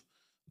of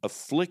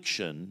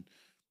affliction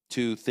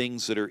to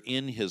things that are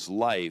in his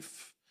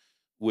life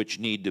which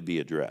need to be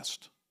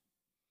addressed.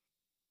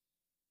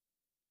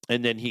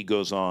 And then he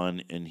goes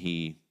on and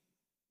he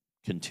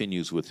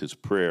continues with his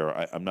prayer.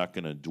 I'm not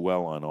going to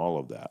dwell on all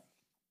of that.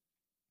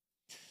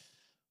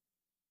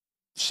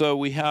 So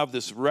we have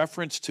this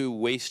reference to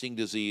wasting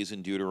disease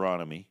in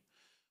Deuteronomy.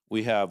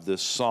 We have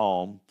this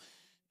psalm,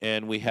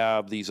 and we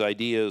have these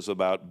ideas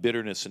about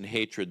bitterness and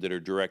hatred that are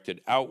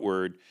directed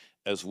outward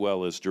as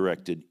well as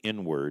directed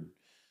inward.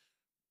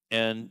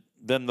 And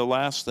then the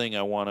last thing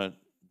I want to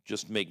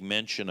just make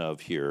mention of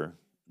here,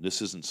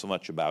 this isn't so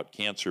much about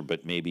cancer,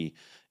 but maybe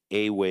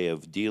a way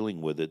of dealing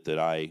with it that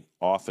I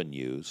often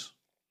use,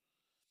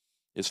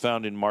 is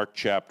found in Mark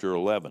chapter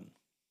 11.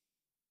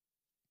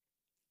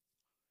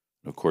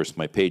 Of course,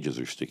 my pages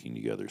are sticking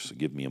together, so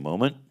give me a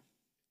moment.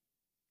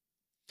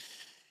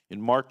 In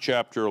Mark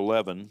chapter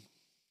 11,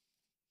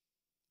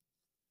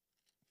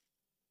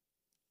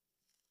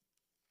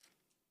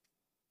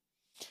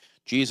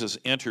 Jesus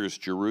enters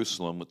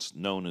Jerusalem, what's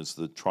known as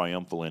the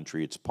triumphal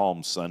entry. It's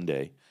Palm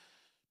Sunday.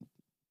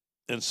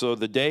 And so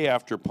the day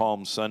after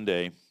Palm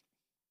Sunday,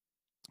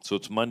 so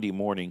it's Monday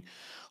morning,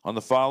 on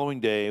the following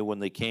day when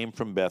they came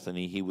from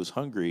Bethany, he was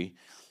hungry,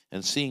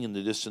 and seeing in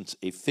the distance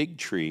a fig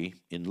tree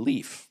in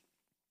leaf,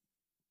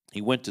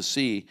 he went to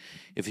see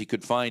if he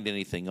could find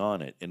anything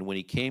on it. And when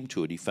he came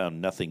to it, he found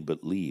nothing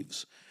but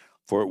leaves,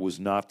 for it was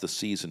not the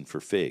season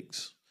for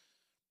figs.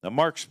 Now,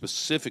 Mark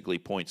specifically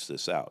points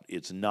this out.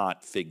 It's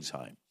not fig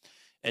time.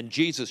 And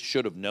Jesus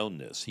should have known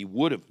this. He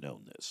would have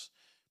known this,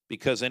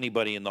 because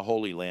anybody in the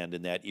Holy Land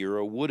in that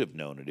era would have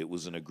known it. It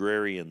was an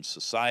agrarian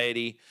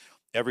society.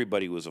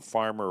 Everybody was a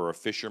farmer or a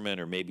fisherman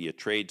or maybe a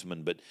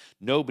tradesman, but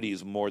nobody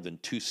is more than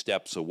 2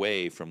 steps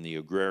away from the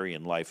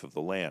agrarian life of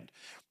the land.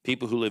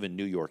 People who live in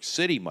New York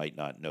City might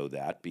not know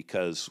that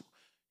because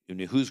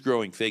who's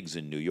growing figs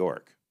in New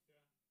York,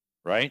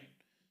 right?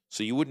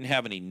 So you wouldn't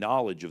have any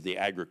knowledge of the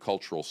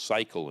agricultural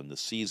cycle and the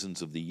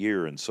seasons of the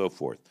year and so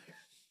forth.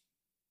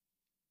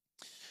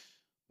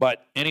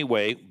 But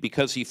anyway,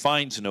 because he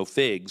finds no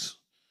figs,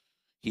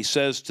 he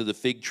says to the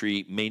fig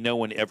tree, "May no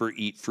one ever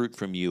eat fruit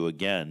from you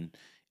again."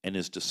 And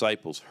his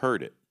disciples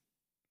heard it.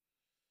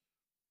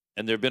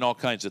 And there have been all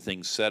kinds of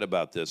things said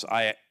about this.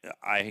 I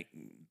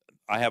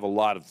have a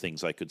lot of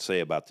things I could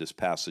say about this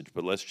passage,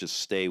 but let's just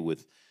stay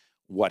with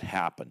what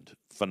happened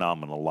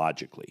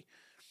phenomenologically.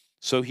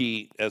 So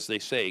he, as they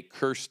say,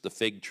 cursed the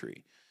fig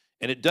tree.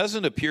 And it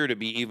doesn't appear to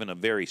be even a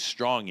very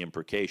strong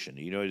imprecation.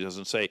 He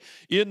doesn't say,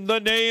 "In the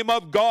name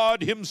of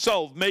God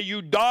himself, may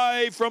you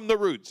die from the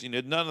roots."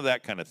 None of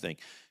that kind of thing.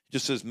 It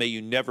just says, "May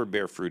you never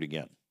bear fruit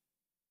again."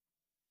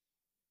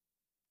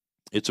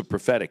 It's a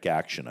prophetic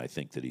action, I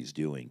think, that he's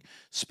doing,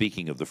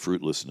 speaking of the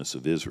fruitlessness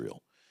of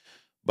Israel.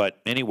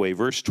 But anyway,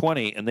 verse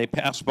 20, and they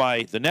passed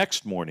by the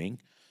next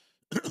morning,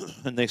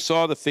 and they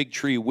saw the fig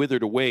tree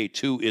withered away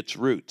to its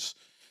roots.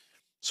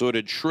 So it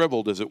had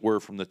shriveled, as it were,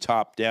 from the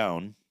top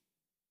down.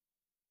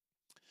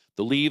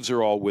 The leaves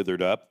are all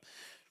withered up.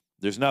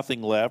 There's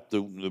nothing left.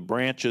 The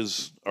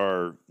branches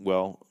are,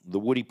 well, the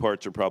woody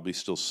parts are probably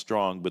still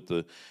strong, but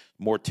the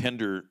more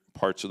tender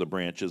parts of the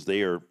branches,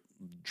 they are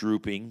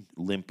drooping,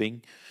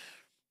 limping.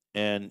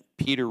 And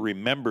Peter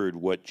remembered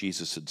what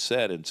Jesus had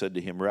said and said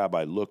to him,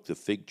 "Rabbi, look, the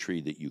fig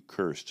tree that you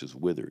cursed is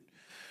withered."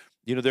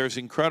 There's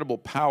incredible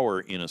power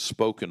in a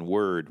spoken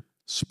word,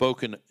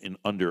 spoken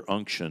under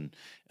unction,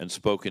 and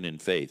spoken in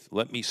faith.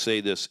 Let me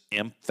say this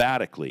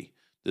emphatically.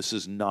 This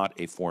is not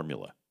a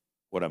formula,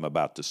 what I'm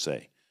about to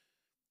say.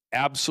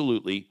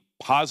 Absolutely,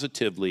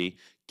 positively,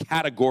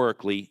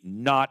 categorically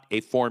not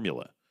a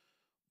formula.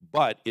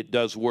 But it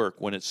does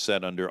work when it's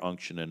said under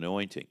unction and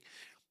anointing.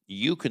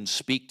 You can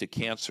speak to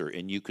cancer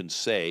and you can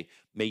say,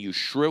 "May you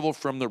shrivel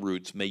from the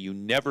roots, may you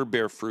never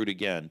bear fruit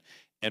again."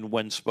 And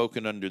when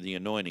spoken under the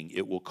anointing,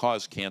 it will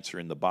cause cancer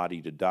in the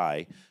body to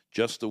die,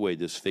 just the way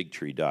this fig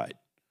tree died.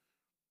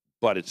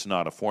 But it's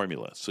not a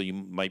formula. So you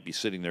might be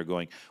sitting there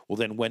going, "Well,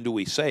 then when do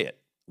we say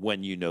it?"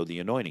 When you know the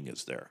anointing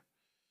is there.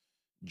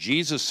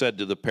 Jesus said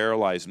to the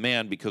paralyzed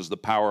man, because the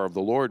power of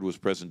the Lord was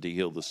present to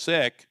heal the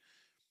sick,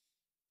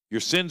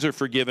 "Your sins are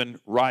forgiven,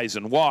 rise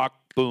and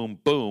walk." Boom,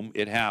 boom,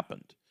 it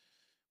happened.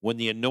 When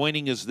the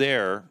anointing is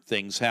there,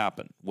 things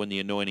happen. When the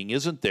anointing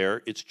isn't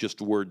there, it's just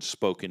words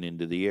spoken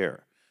into the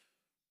air.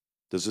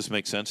 Does this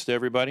make sense to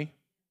everybody?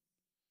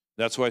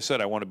 That's why I said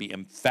I want to be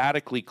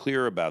emphatically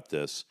clear about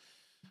this,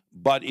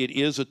 but it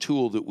is a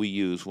tool that we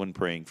use when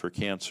praying for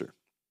cancer.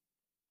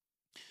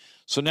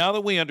 So now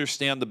that we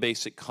understand the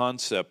basic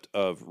concept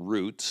of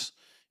roots,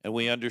 and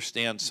we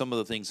understand some of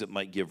the things that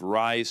might give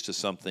rise to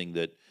something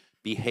that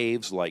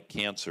behaves like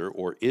cancer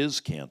or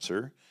is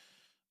cancer,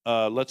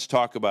 let's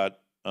talk about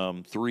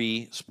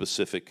 3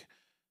 specific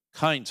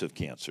kinds of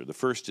cancer. The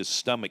first is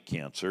stomach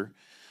cancer.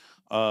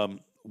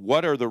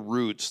 What are the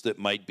roots that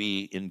might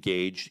be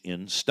engaged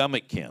in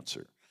stomach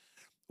cancer?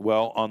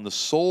 Well, on the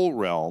soul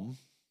realm,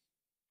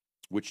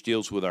 which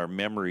deals with our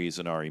memories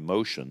and our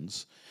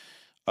emotions,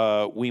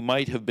 we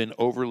might have been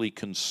overly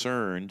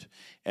concerned,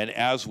 and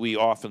as we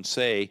often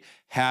say,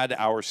 had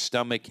our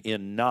stomach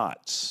in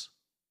knots,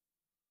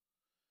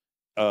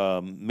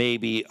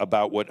 maybe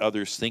about what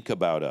others think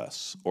about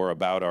us or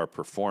about our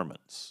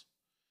performance.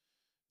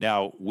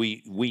 Now,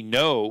 we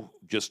know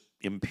just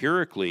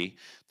empirically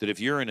that if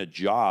you're in a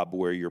job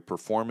where your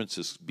performance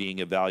is being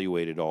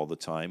evaluated all the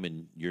time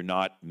and you're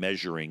not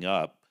measuring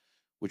up,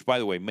 which, by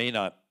the way, may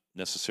not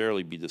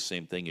necessarily be the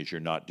same thing as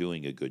you're not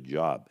doing a good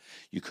job.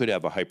 You could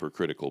have a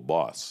hypercritical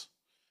boss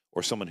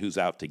or someone who's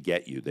out to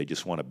get you. They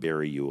just want to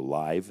bury you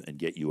alive and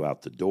get you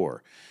out the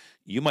door.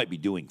 You might be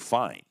doing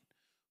fine.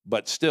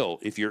 But still,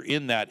 if you're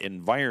in that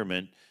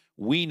environment,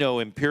 we know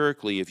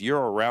empirically if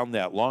you're around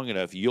that long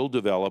enough, you'll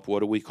develop,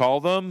 what do we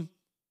call them?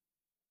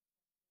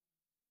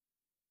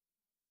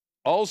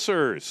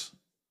 Ulcers.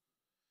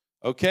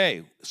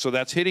 Okay, so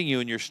that's hitting you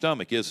in your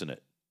stomach, isn't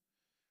it?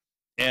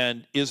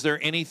 And is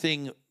there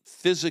anything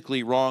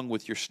physically wrong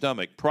with your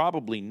stomach?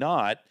 Probably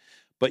not,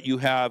 but you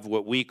have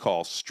what we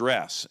call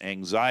stress,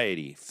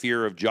 anxiety,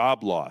 fear of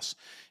job loss.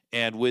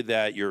 And with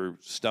that, your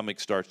stomach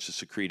starts to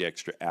secrete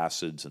extra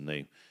acids and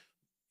they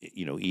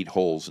eat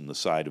holes in the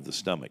side of the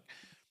stomach.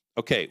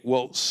 Okay,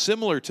 well,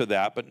 similar to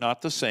that, but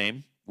not the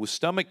same, with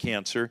stomach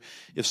cancer,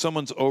 if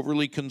someone's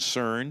overly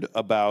concerned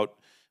about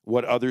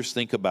what others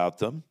think about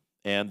them,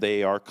 and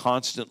they are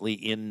constantly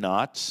in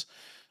knots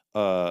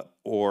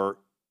or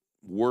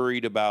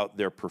worried about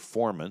their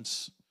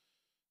performance,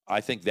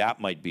 I think that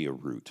might be a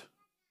root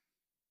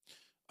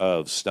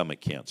of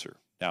stomach cancer.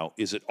 Now,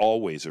 is it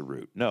always a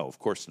root? No, of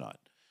course not.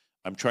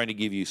 I'm trying to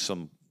give you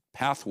some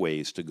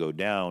pathways to go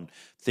down,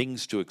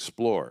 things to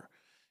explore.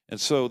 And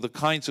so the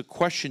kinds of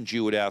questions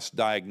you would ask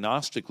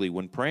diagnostically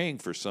when praying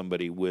for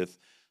somebody with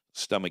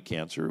stomach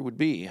cancer would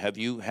be, have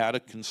you had a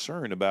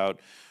concern about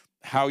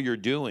how you're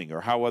doing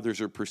or how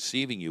others are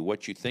perceiving you,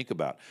 what you think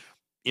about?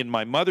 In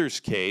my mother's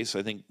case,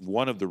 I think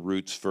one of the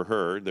roots for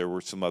her, there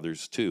were some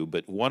others too,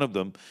 but one of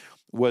them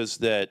was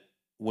that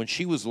when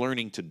she was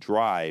learning to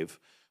drive,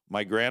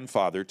 my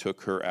grandfather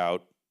took her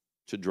out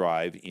to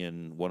drive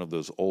in one of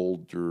those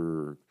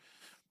older,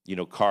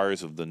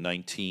 cars of the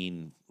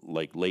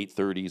late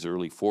 30s,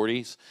 early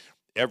 40s.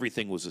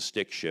 Everything was a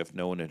stick shift.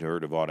 No one had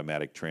heard of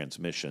automatic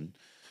transmission.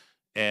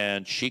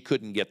 And she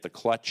couldn't get the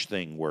clutch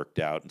thing worked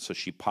out. And so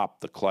she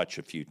popped the clutch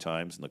a few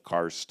times and the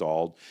car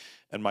stalled.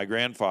 And my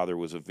grandfather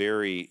was a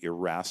very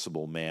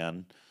irascible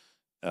man,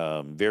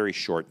 very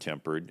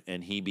short-tempered,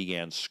 and he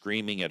began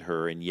screaming at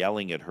her and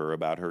yelling at her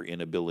about her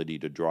inability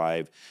to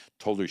drive,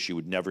 told her she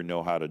would never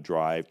know how to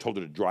drive, told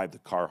her to drive the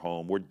car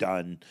home, we're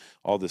done,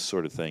 all this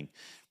sort of thing.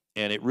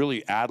 And it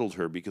really addled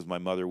her because my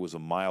mother was a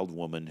mild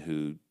woman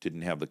who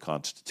didn't have the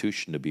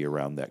constitution to be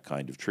around that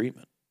kind of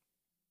treatment.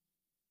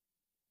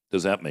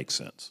 Does that make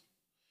sense?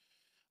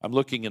 I'm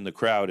looking in the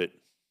crowd at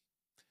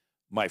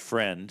my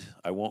friend.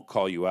 I won't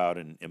call you out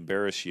and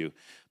embarrass you,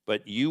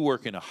 but you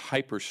work in a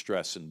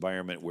hyper-stress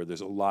environment where there's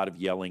a lot of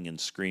yelling and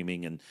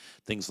screaming and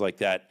things like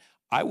that.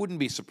 I wouldn't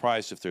be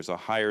surprised if there's a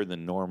higher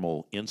than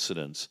normal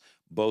incidence,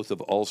 both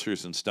of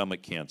ulcers and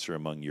stomach cancer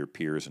among your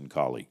peers and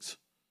colleagues.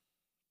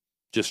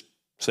 Just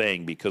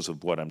saying because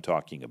of what I'm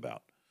talking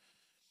about.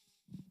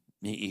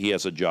 He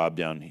has a job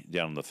down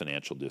in the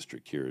financial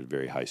district here, a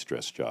very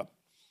high-stress job.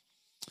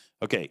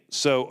 Okay,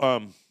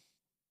 so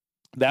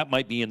that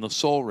might be in the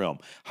soul realm.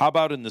 How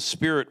about in the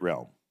spirit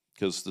realm?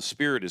 Because the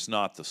spirit is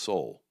not the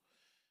soul.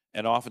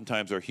 And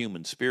oftentimes our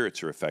human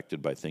spirits are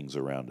affected by things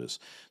around us.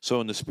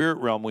 So in the spirit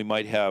realm, we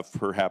might have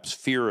perhaps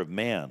fear of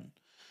man.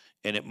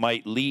 And it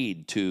might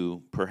lead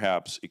to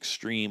perhaps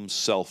extreme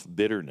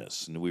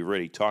self-bitterness. And we've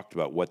already talked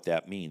about what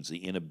that means,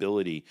 the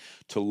inability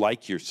to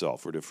like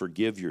yourself or to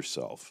forgive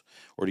yourself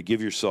or to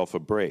give yourself a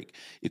break.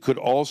 It could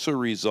also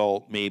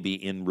result maybe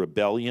in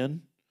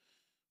rebellion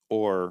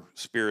or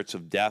spirits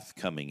of death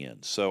coming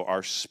in. So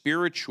our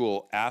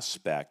spiritual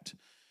aspect,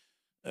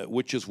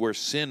 which is where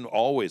sin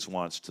always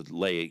wants to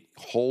lay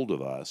hold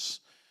of us,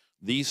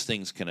 these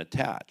things can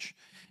attach.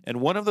 And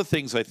one of the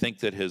things I think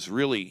that has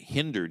really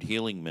hindered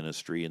healing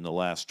ministry in the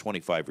last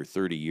 25 or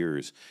 30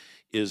 years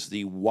is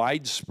the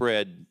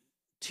widespread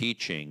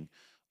teaching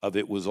of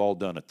it was all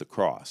done at the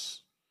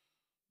cross.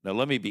 Now,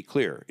 let me be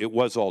clear. It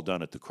was all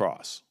done at the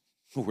cross.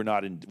 We're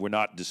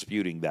not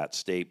disputing that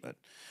statement.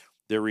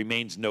 There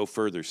remains no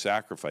further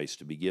sacrifice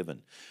to be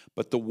given.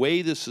 But the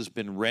way this has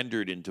been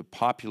rendered into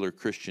popular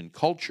Christian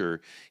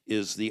culture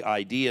is the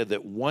idea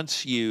that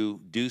once you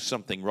do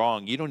something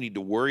wrong, you don't need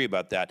to worry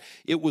about that.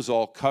 It was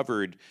all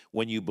covered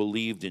when you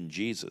believed in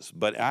Jesus.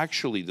 But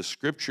actually, the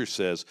scripture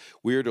says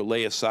we are to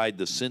lay aside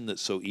the sin that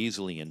so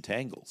easily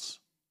entangles.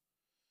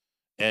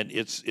 And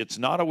it's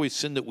not always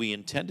sin that we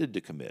intended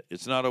to commit.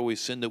 It's not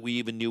always sin that we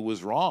even knew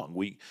was wrong.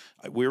 We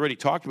already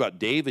talked about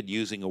David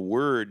using a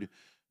word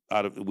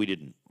we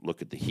didn't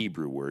look at the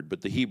Hebrew word, but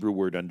the Hebrew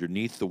word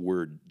underneath the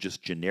word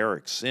just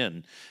generic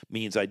sin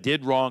means I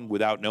did wrong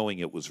without knowing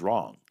it was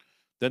wrong.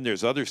 Then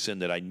there's other sin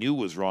that I knew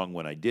was wrong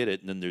when I did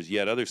it, and then there's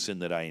yet other sin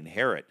that I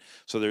inherit.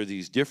 So there are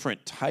these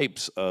different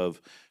types of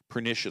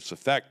pernicious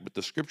effect, but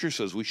the scripture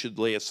says we should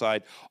lay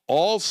aside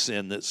all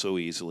sin that so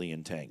easily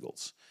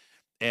entangles.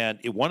 And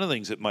one of the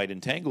things it might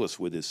entangle us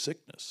with is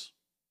sickness.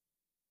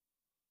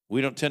 We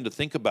don't tend to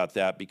think about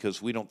that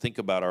because we don't think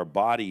about our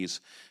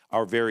bodies,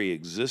 our very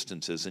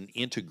existence as an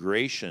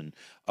integration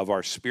of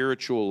our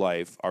spiritual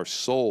life, our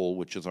soul,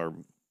 which is our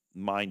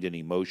mind and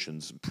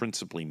emotions,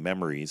 principally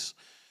memories,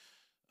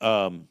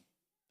 and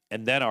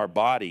then our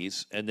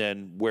bodies, and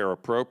then where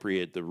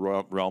appropriate, the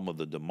realm of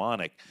the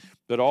demonic.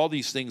 But all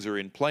these things are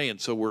in play, and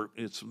so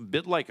it's a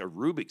bit like a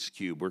Rubik's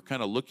Cube. We're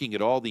kind of looking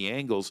at all the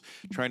angles,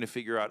 trying to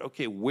figure out,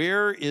 okay,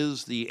 where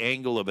is the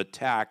angle of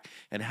attack,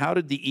 and how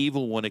did the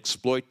evil one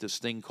exploit this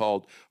thing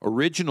called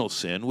original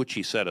sin, which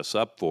he set us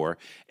up for,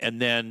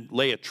 and then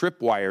lay a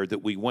tripwire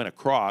that we went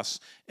across,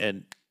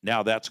 and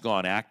now that's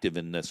gone active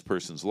in this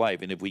person's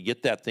life. And if we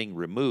get that thing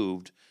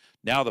removed,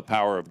 now the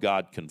power of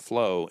God can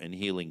flow and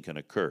healing can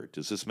occur.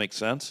 Does this make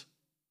sense?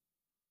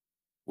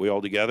 We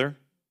all together?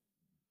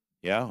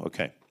 Yeah?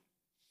 Okay.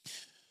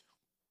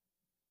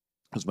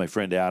 As my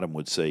friend Adam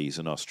would say, he's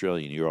an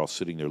Australian, you're all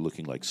sitting there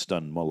looking like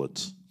stunned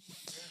mullets.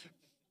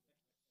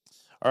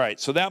 All right,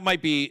 so that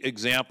might be an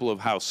example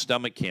of how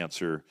stomach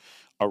cancer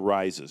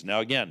arises. Now,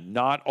 again,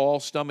 not all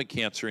stomach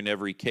cancer in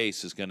every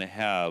case is going to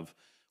have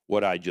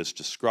what I just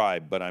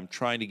described, but I'm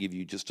trying to give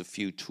you just a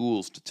few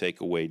tools to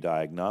take away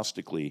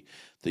diagnostically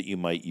that you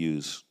might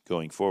use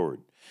going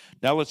forward.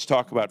 Now let's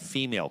talk about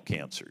female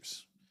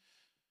cancers.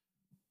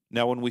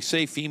 Now, when we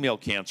say female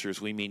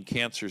cancers, we mean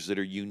cancers that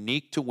are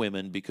unique to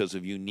women because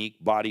of unique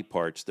body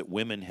parts that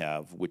women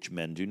have, which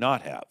men do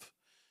not have.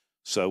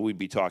 So we'd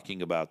be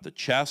talking about the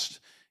chest,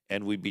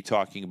 and we'd be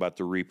talking about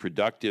the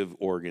reproductive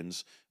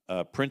organs,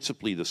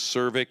 principally the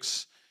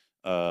cervix,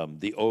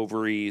 the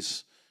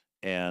ovaries,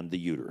 and the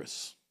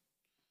uterus.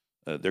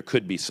 There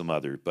could be some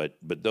other, but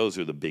those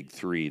are the big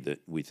three that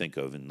we think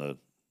of in the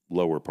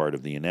lower part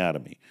of the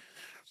anatomy.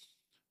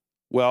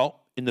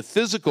 Well, in the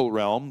physical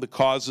realm, the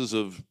causes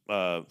of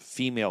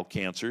female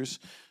cancers,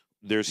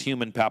 there's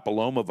human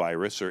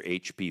papillomavirus, or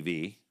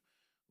HPV,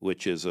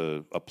 which is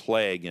a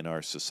plague in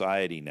our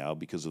society now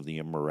because of the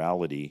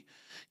immorality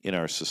in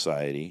our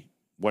society.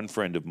 One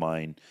friend of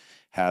mine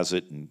has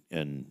it,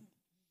 and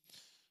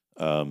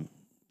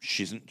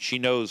she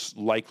knows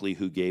likely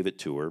who gave it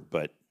to her,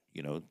 but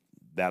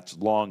that's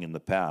long in the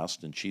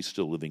past, and she's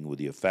still living with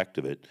the effect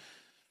of it.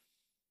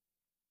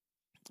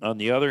 On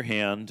the other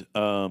hand,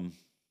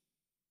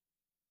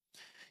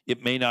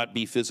 it may not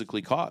be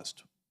physically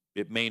caused.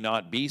 It may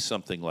not be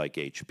something like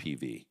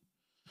HPV.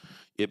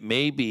 It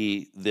may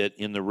be that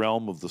in the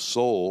realm of the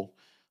soul,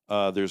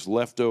 there's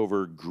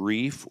leftover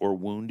grief or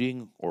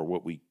wounding, or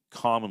what we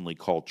commonly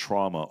call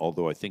trauma,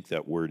 although I think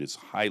that word is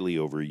highly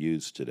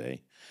overused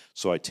today,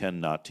 so I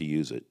tend not to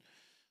use it.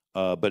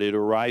 But it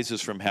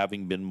arises from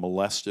having been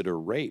molested or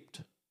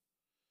raped.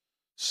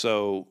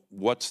 So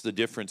what's the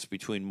difference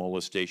between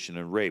molestation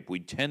and rape? We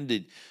tend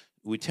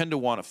to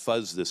want to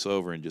fuzz this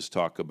over and just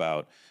talk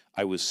about,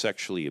 I was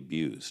sexually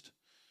abused.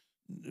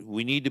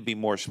 We need to be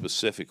more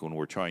specific when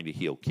we're trying to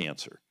heal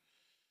cancer.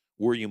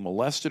 Were you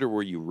molested or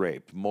were you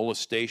raped?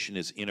 Molestation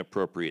is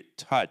inappropriate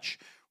touch.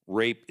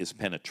 Rape is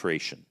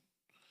penetration.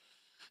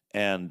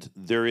 And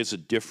there is a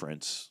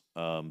difference,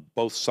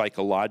 both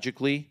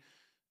psychologically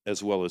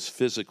as well as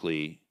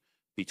physically,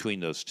 between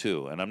those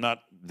two. And I'm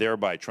not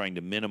thereby trying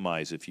to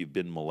minimize if you've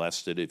been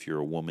molested, if you're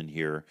a woman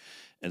here,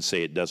 and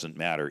say it doesn't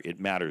matter. It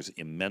matters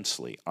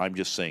immensely. I'm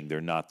just saying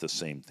they're not the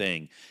same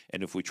thing.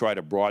 And if we try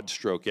to broad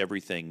stroke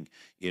everything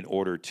in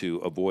order to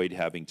avoid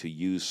having to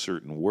use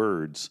certain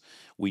words,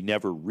 we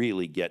never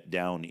really get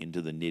down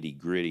into the nitty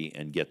gritty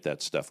and get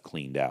that stuff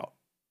cleaned out.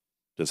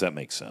 Does that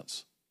make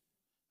sense?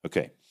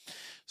 Okay.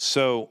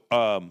 So,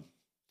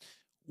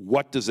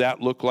 what does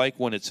that look like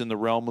when it's in the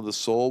realm of the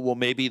soul? Well,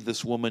 maybe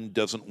this woman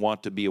doesn't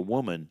want to be a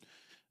woman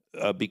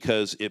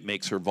because it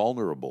makes her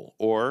vulnerable.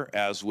 Or,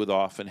 as with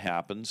often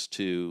happens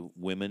to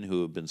women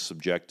who have been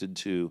subjected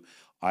to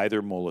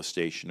either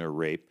molestation or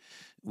rape,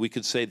 we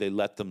could say they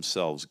let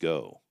themselves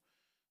go.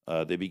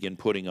 They begin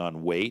putting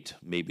on weight.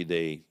 Maybe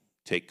they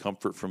take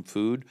comfort from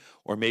food,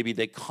 or maybe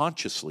they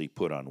consciously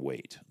put on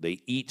weight.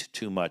 They eat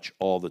too much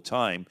all the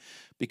time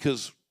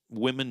because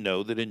women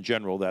know that in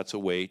general that's a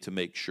way to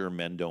make sure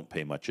men don't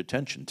pay much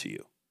attention to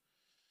you.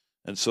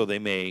 And so they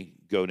may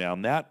go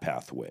down that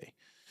pathway.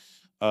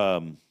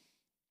 But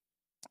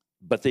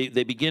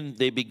they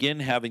begin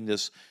having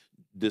this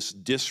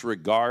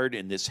disregard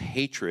and this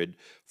hatred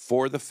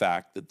for the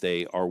fact that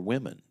they are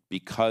women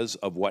because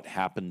of what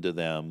happened to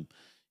them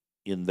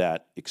in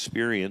that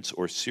experience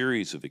or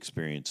series of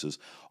experiences.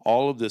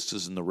 All of this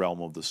is in the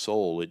realm of the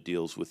soul. It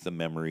deals with the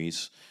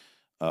memories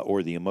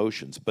or the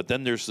emotions. But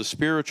then there's the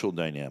spiritual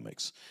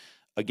dynamics.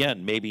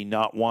 Again, maybe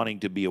not wanting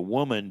to be a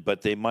woman,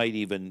 but they might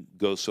even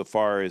go so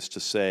far as to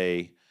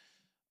say,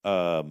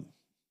 so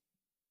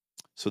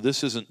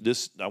this isn't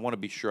this. I want to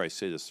be sure I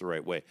say this the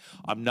right way.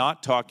 I'm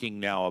not talking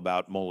now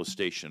about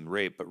molestation and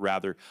rape, but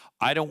rather,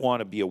 I don't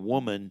want to be a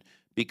woman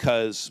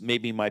because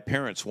maybe my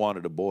parents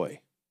wanted a boy,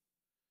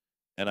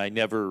 and I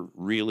never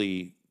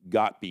really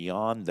got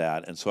beyond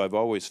that, and so I've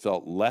always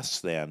felt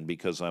less than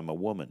because I'm a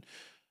woman.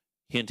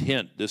 Hint,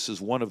 hint, this is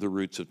one of the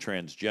roots of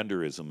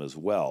transgenderism as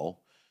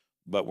well,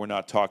 but we're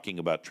not talking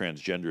about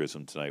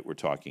transgenderism tonight. We're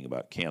talking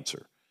about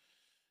cancer.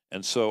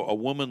 And so a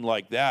woman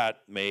like that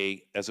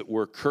may, as it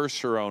were,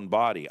 curse her own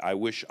body. I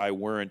wish I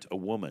weren't a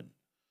woman.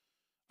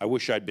 I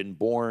wish I'd been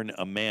born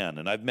a man.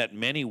 And I've met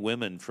many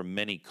women from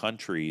many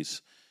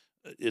countries.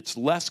 It's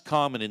less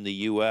common in the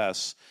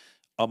U.S.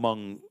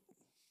 among,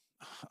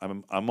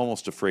 I'm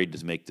almost afraid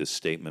to make this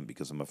statement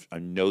because I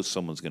know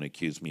someone's going to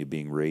accuse me of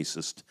being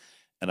racist,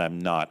 and I'm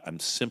not. I'm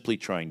simply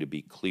trying to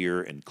be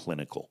clear and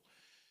clinical.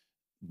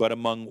 But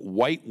among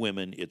white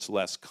women, it's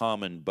less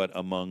common, but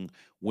among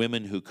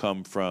women who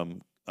come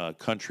from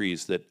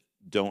countries that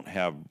don't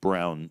have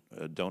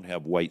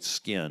white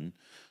skin,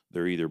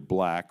 they're either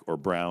black or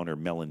brown or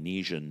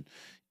Melanesian,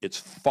 it's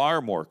far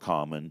more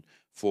common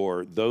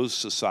for those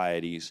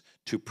societies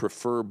to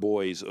prefer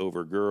boys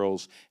over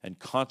girls, and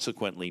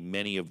consequently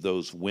many of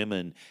those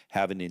women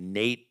have an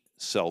innate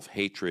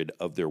self-hatred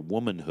of their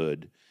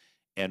womanhood,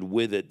 and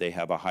with it they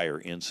have a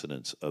higher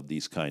incidence of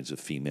these kinds of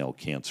female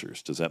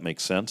cancers. Does that make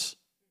sense?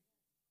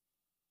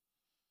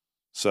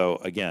 So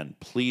again,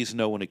 please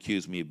no one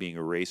accuse me of being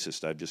a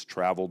racist. I've just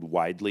traveled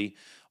widely.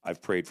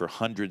 I've prayed for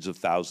hundreds of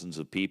thousands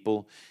of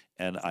people,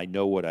 and I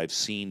know what I've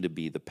seen to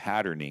be the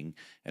patterning,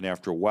 and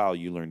after a while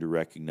you learn to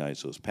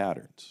recognize those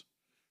patterns.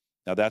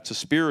 Now that's a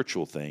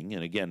spiritual thing,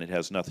 and again, it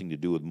has nothing to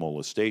do with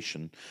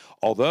molestation,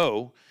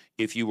 although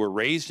if you were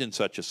raised in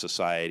such a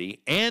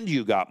society and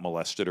you got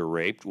molested or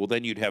raped, well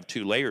then you'd have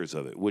two layers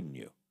of it, wouldn't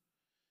you?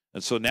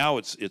 And so now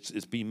it's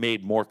being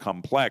made more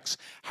complex.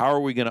 How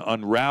are we going to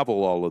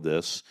unravel all of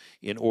this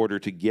in order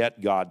to get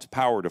God's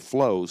power to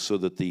flow so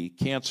that the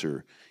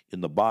cancer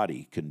in the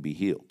body can be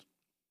healed?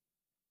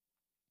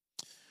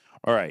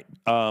 All right.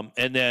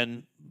 And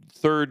then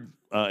third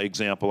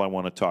example I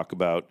want to talk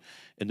about,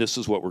 and this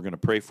is what we're going to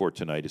pray for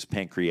tonight, is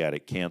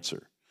pancreatic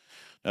cancer.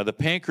 Now, the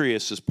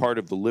pancreas is part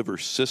of the liver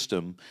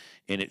system,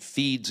 and it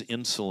feeds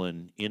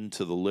insulin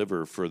into the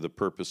liver for the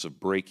purpose of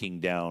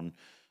breaking down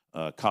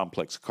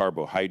complex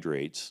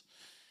carbohydrates.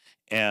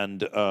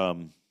 And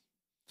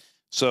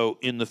so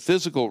in the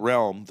physical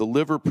realm, the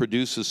liver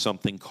produces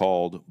something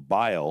called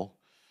bile,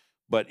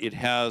 but it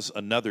has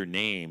another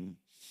name,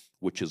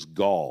 which is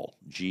gall,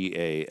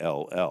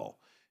 G-A-L-L.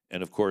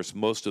 And of course,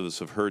 most of us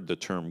have heard the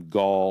term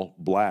gall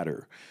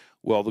bladder.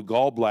 Well, the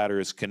gallbladder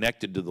is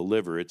connected to the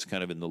liver. It's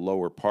kind of in the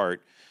lower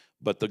part.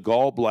 But the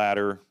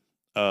gallbladder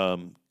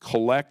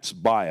collects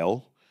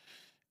bile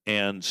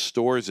and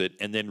stores it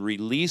and then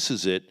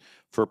releases it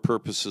for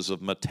purposes of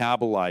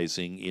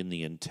metabolizing in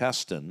the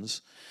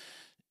intestines.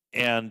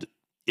 And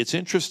it's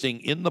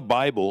interesting, in the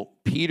Bible,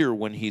 Peter,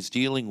 when he's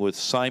dealing with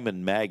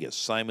Simon Magus,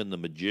 Simon the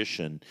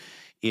magician,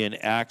 in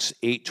Acts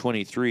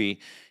 8:23,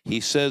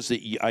 he says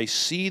that I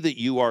see that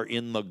you are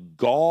in the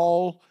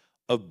gall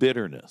of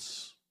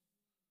bitterness.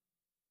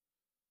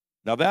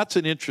 Now, that's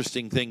an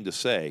interesting thing to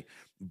say.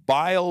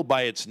 Bile,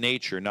 by its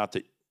nature, not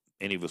that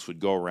any of us would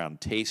go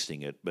around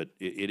tasting it, but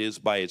it is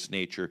by its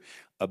nature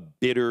a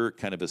bitter,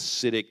 kind of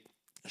acidic,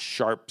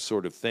 sharp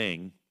sort of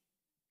thing.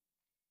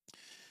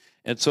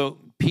 And so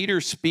Peter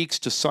speaks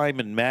to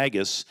Simon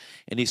Magus,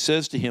 and he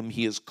says to him,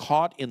 he is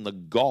caught in the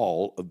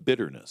gall of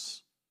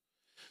bitterness.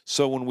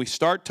 So when we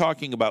start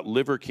talking about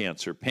liver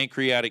cancer,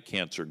 pancreatic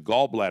cancer,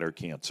 gallbladder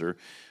cancer,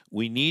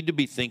 we need to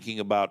be thinking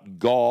about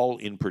gall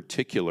in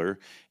particular,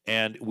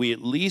 and we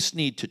at least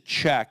need to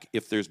check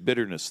if there's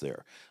bitterness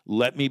there.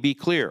 Let me be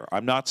clear.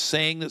 I'm not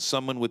saying that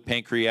someone with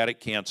pancreatic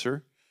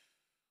cancer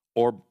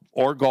or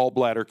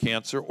gallbladder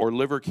cancer or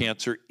liver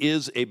cancer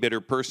is a bitter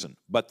person,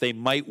 but they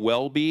might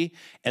well be,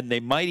 and they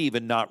might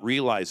even not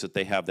realize that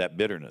they have that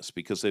bitterness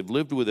because they've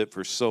lived with it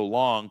for so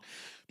long,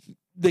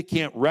 they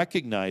can't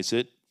recognize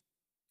it.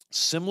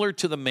 Similar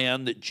to the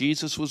man that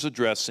Jesus was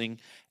addressing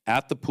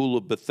at the pool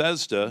of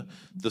Bethesda,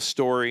 the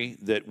story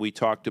that we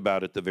talked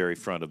about at the very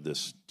front of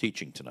this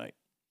teaching tonight.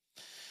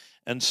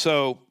 And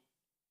so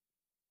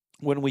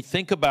when we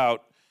think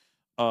about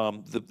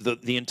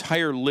the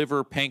entire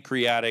liver,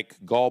 pancreatic,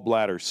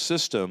 gallbladder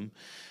system,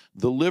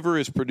 the liver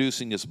is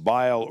producing this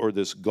bile or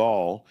this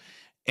gall,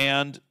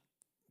 and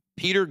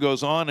Peter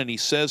goes on and he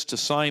says to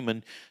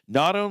Simon,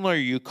 not only are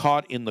you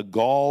caught in the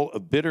gall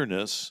of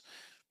bitterness,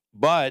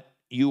 but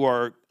you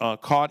are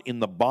caught in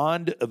the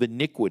bond of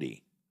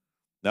iniquity.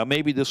 Now,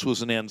 maybe this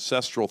was an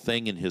ancestral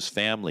thing in his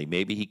family.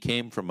 Maybe he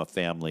came from a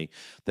family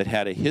that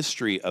had a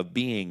history of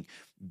being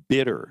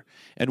bitter.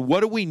 And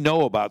what do we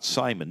know about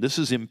Simon? This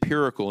is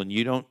empirical, and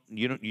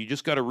you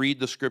just got to read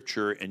the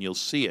scripture and you'll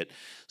see it.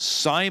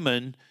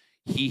 Simon,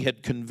 he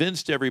had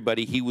convinced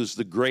everybody he was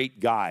the great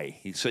guy.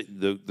 He said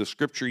the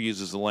scripture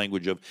uses the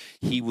language of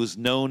he was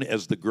known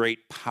as the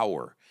great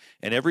power.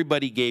 And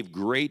everybody gave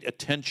great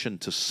attention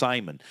to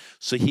Simon.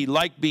 So he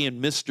liked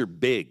being Mr.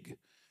 Big.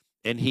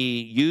 And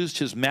he used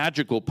his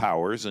magical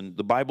powers, and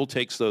the Bible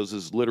takes those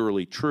as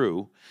literally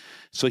true.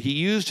 So he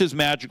used his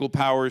magical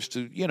powers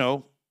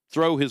to,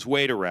 throw his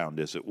weight around,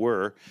 as it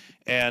were,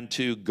 and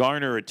to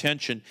garner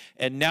attention.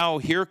 And now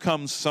here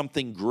comes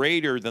something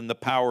greater than the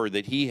power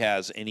that he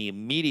has, and he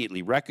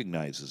immediately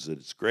recognizes that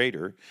it's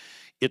greater.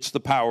 It's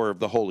the power of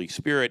the Holy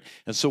Spirit.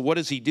 And so what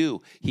does he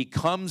do? He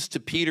comes to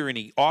Peter and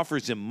he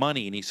offers him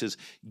money and he says,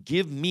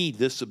 give me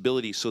this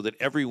ability so that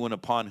everyone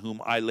upon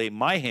whom I lay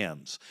my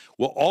hands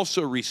will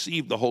also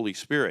receive the Holy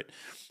Spirit.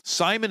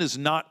 Simon is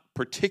not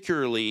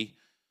particularly,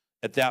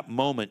 at that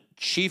moment,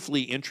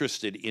 chiefly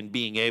interested in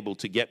being able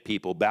to get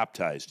people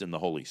baptized in the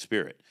Holy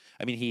Spirit.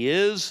 I mean, he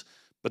is,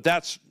 but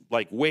that's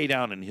like way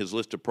down in his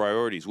list of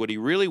priorities. What he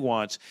really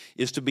wants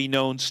is to be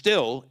known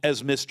still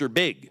as Mr.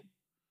 Big.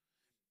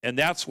 And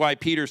that's why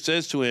Peter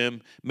says to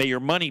him, may your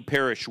money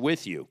perish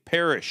with you.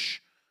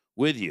 Perish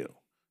with you.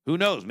 Who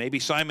knows? Maybe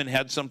Simon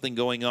had something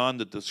going on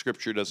that the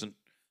scripture doesn't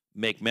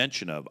make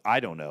mention of. I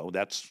don't know.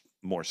 That's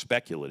more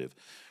speculative.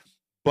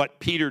 But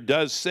Peter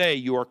does say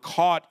you are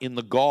caught in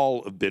the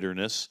gall of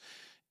bitterness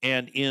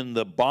and in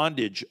the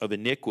bondage of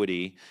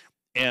iniquity.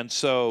 And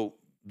so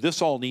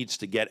this all needs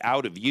to get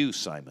out of you,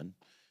 Simon,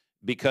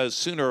 because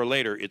sooner or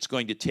later it's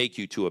going to take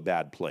you to a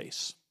bad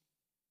place.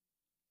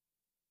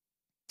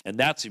 And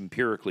that's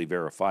empirically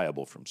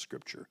verifiable from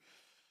Scripture.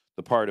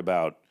 The part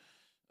about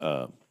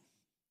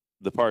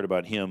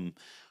him,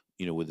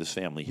 with his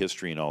family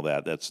history and all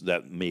that,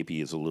 that maybe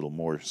is a little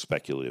more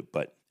speculative.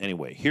 But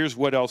anyway, here's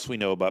what else we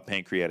know about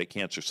pancreatic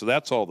cancer. So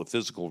that's all the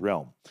physical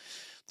realm,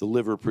 the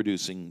liver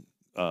producing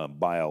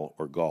bile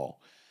or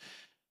gall.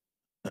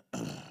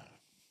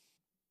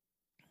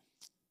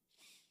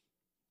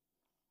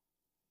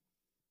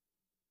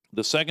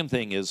 The second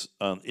thing is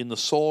in the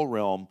soul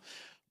realm.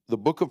 The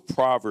book of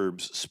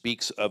Proverbs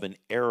speaks of an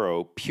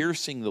arrow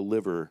piercing the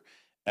liver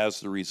as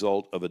the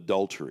result of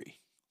adultery,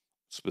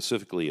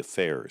 specifically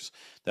affairs.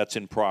 That's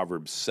in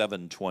Proverbs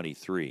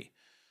 7:23.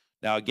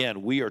 Now,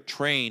 again, we are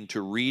trained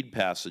to read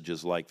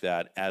passages like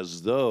that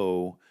as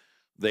though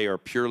they are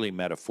purely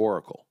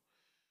metaphorical.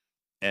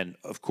 And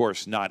of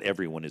course, not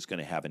everyone is going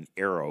to have an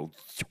arrow,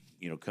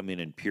 come in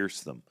and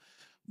pierce them.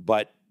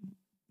 But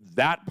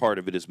that part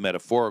of it is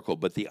metaphorical.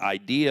 But the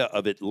idea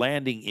of it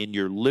landing in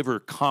your liver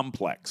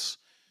complex,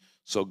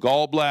 so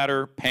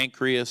gallbladder,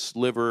 pancreas,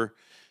 liver,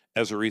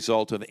 as a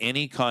result of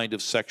any kind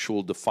of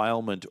sexual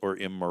defilement or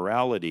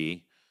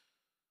immorality,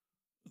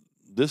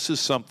 this is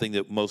something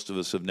that most of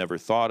us have never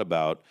thought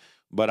about.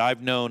 But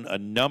I've known a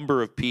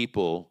number of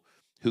people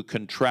who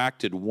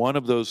contracted one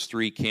of those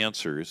three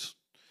cancers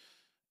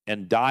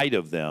and died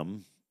of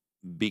them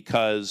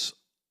because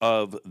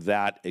of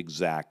that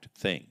exact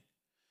thing.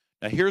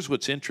 Now, here's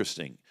what's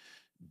interesting.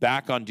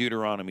 Back on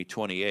Deuteronomy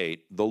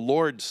 28, the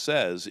Lord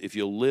says, if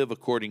you'll live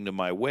according to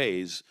my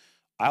ways,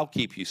 I'll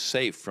keep you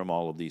safe from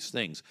all of these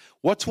things.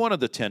 What's one of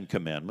the 10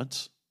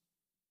 commandments?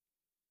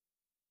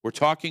 We're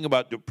talking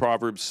about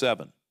Proverbs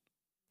 7.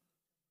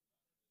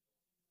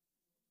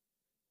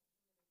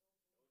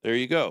 There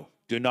you go.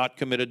 Do not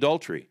commit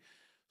adultery.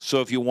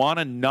 So if you want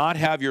to not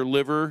have your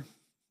liver,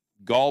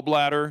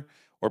 gallbladder,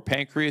 or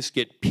pancreas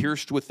get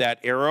pierced with that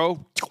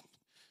arrow,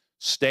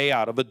 stay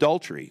out of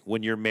adultery.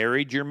 When you're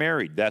married, you're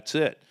married. That's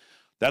it.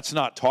 That's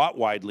not taught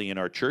widely in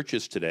our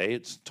churches today.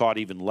 It's taught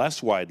even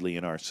less widely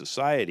in our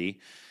society.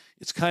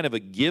 It's kind of a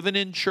given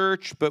in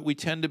church, but we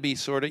tend to be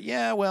sort of,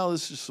 yeah, well,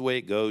 this is just the way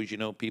it goes.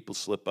 People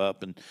slip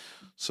up. And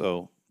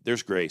so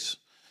there's grace.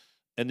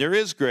 And there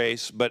is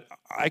grace, but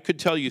I could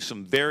tell you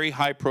some very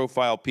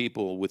high-profile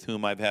people with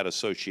whom I've had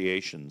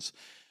associations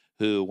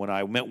who, when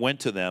I went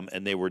to them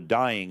and they were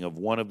dying of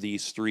one of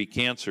these three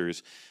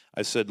cancers,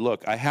 I said,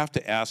 look, I have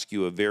to ask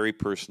you a very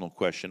personal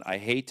question. I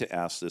hate to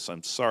ask this.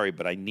 I'm sorry,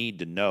 but I need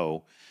to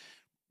know.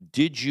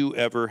 Did you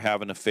ever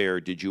have an affair?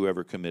 Did you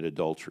ever commit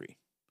adultery?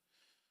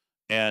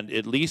 And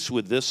at least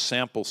with this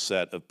sample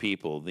set of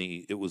people,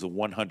 it was a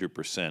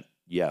 100%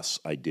 yes,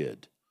 I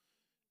did.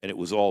 And it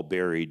was all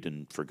buried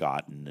and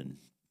forgotten and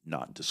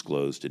not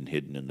disclosed and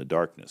hidden in the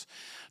darkness.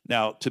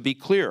 Now, to be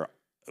clear,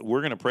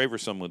 we're going to pray for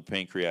someone with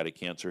pancreatic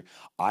cancer.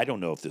 I don't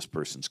know if this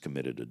person's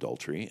committed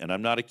adultery, and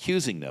I'm not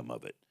accusing them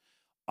of it.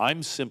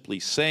 I'm simply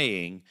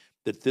saying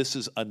that this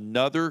is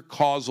another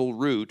causal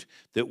root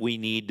that we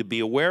need to be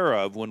aware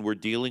of when we're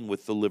dealing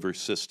with the liver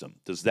system.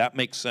 Does that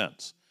make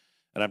sense?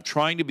 And I'm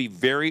trying to be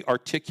very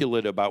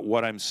articulate about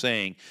what I'm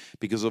saying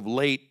because of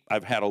late,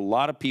 I've had a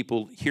lot of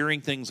people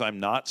hearing things I'm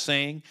not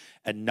saying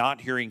and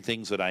not hearing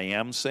things that I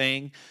am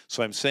saying.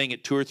 So I'm saying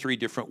it 2 or 3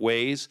 different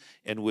ways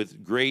and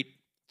with great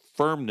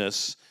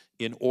firmness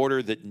in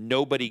order that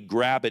nobody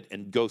grab it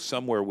and go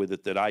somewhere with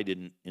it that I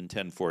didn't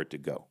intend for it to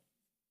go.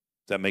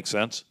 Does that make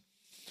sense?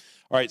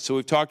 All right, so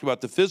we've talked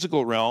about the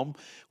physical realm.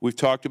 We've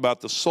talked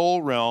about the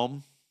soul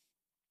realm.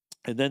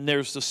 And then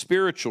there's the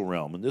spiritual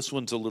realm. And this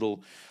one's a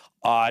little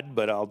odd,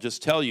 but I'll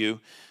just tell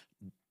you,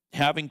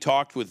 having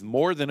talked with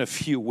more than a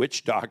few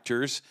witch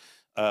doctors,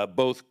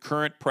 both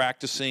current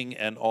practicing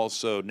and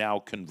also now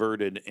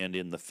converted and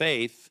in the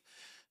faith,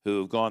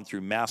 who have gone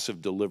through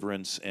massive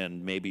deliverance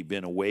and maybe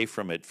been away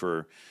from it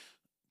for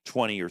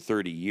 20 or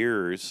 30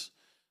 years,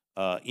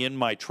 in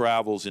my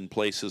travels in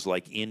places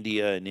like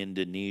India and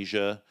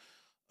Indonesia,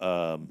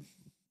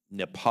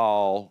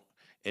 Nepal,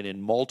 and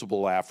in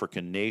multiple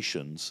African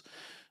nations,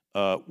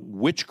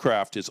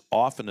 witchcraft is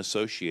often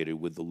associated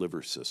with the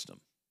liver system.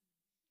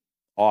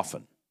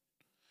 Often.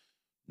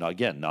 Now,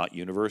 again, not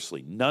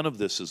universally. None of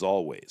this is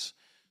always.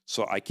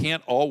 So I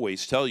can't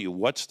always tell you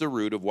what's the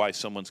root of why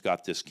someone's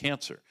got this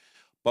cancer.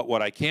 But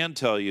what I can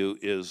tell you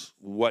is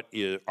what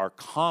are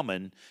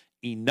common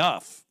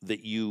enough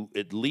that you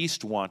at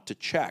least want to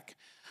check.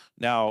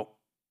 Now,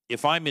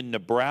 if I'm in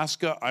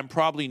Nebraska, I'm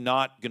probably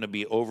not going to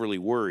be overly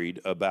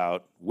worried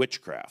about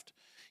witchcraft.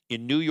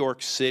 In New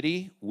York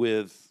City,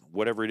 with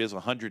whatever it is,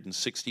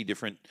 160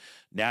 different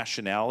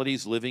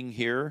nationalities living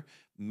here,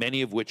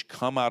 many of which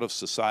come out of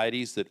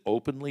societies that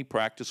openly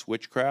practice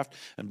witchcraft.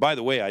 And by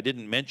the way, I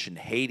didn't mention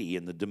Haiti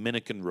and the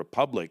Dominican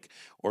Republic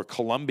or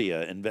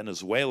Colombia and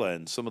Venezuela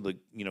and some of the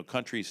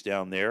countries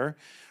down there.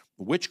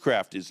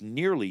 Witchcraft is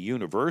nearly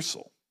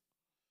universal.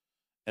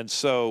 And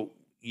so,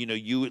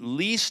 you at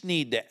least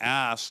need to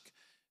ask,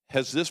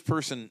 has this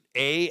person,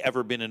 A,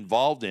 ever been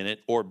involved in it,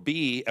 or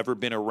B, ever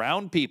been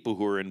around people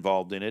who are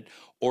involved in it,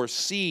 or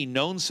C,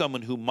 known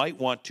someone who might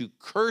want to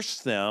curse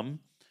them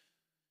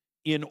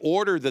in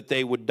order that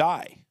they would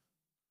die?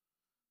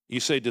 You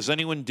say, does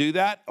anyone do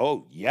that?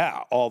 Oh,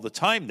 yeah, all the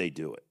time they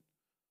do it.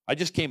 I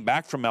just came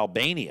back from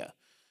Albania,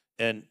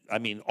 and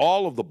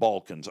all of the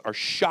Balkans are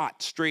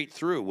shot straight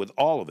through with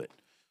all of it.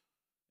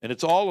 And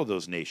it's all of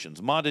those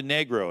nations,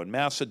 Montenegro and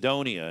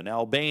Macedonia and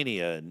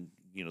Albania and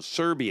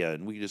Serbia,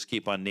 and we just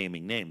keep on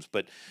naming names,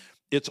 but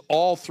it's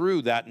all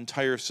through that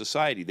entire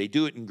society. They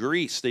do it in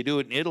Greece. They do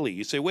it in Italy.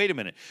 You say, wait a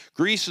minute,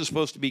 Greece is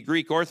supposed to be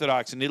Greek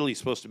Orthodox and Italy is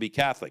supposed to be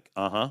Catholic.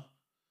 A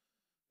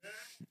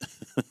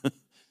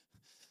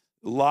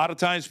lot of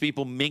times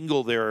people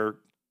mingle their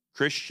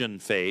Christian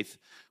faith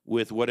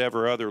with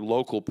whatever other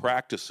local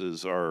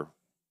practices are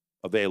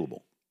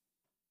available.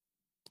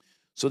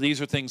 So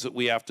these are things that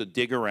we have to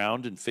dig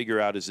around and figure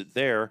out, is it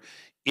there?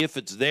 If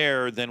it's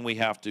there, then we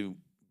have to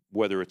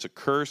Whether it's a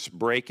curse,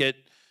 break it.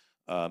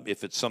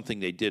 If it's something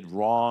they did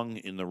wrong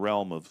in the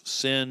realm of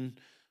sin,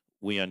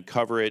 we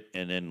uncover it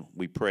and then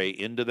we pray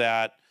into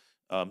that.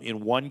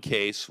 In one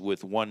case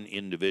with one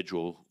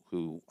individual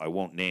who I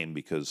won't name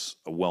because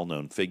a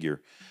well-known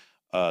figure,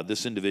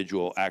 this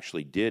individual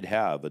actually did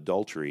have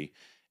adultery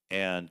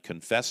and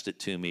confessed it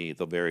to me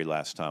the very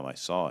last time I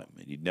saw him.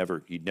 And he'd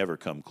never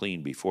come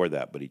clean before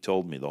that, but he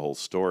told me the whole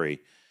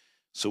story.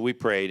 So we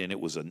prayed, and it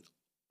was an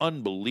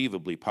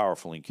unbelievably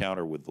powerful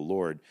encounter with the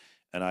Lord.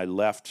 And I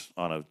left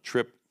on a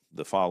trip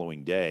the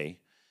following day.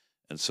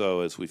 And so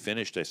as we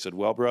finished, I said,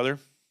 well, brother,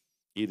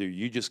 either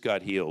you just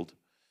got healed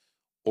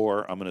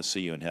or I'm going to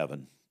see you in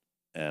heaven.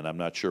 And I'm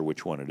not sure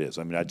which one it is.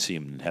 I mean, I'd see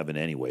him in heaven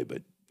anyway,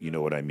 but you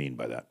know what I mean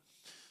by that.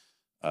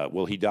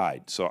 Well, he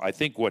died. So I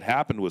think what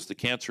happened was the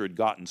cancer had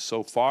gotten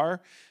so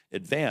far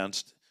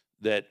advanced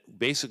that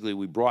basically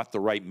we brought the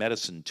right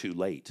medicine too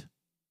late.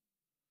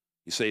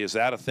 You say, is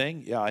that a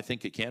thing? Yeah, I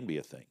think it can be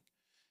a thing.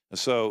 And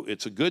so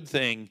it's a good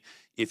thing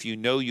if you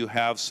know you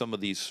have some of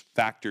these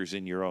factors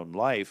in your own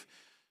life,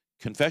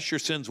 confess your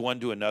sins one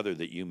to another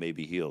that you may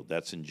be healed.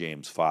 That's in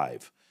James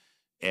 5.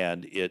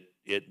 And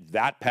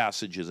that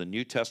passage is a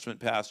New Testament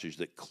passage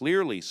that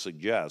clearly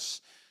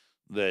suggests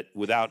that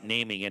without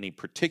naming any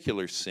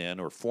particular sin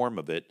or form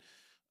of it,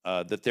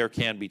 that there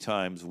can be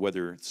times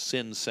whether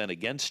sin sent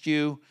against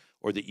you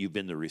or that you've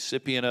been the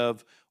recipient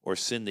of, or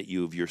sin that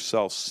you have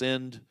yourself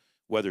sinned,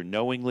 whether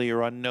knowingly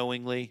or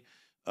unknowingly.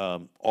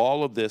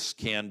 All of this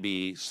can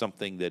be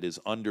something that is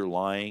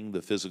underlying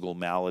the physical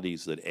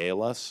maladies that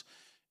ail us.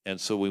 And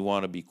so we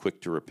want to be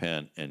quick to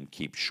repent and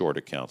keep short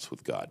accounts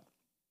with God.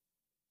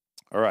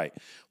 All right.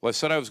 Well, I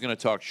said I was going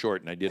to talk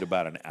short, and I did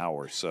about an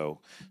hour, so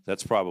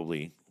that's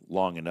probably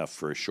long enough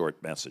for a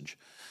short message.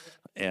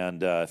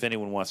 And if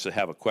anyone wants to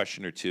have a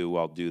question or two,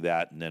 I'll do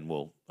that, and then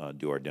we'll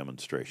do our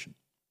demonstration.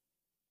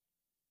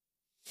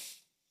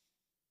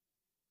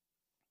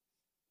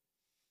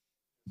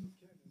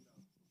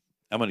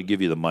 I'm going to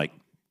give you the mic.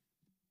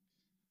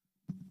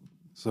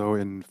 So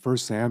in 1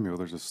 Samuel,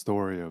 there's a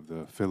story of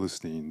the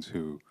Philistines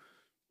who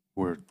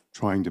were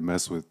trying to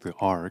mess with the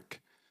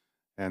ark.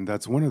 And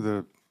that's one of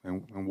the,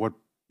 and what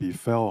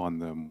befell on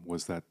them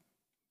was that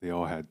they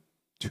all had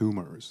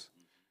tumors.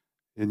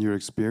 In your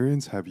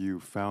experience, have you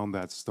found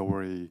that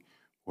story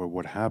or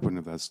what happened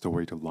to that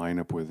story to line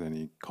up with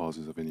any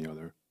causes of any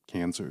other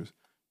cancers?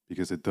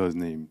 Because it does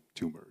name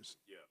tumors.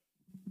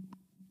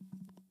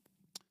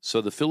 So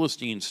the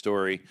Philistine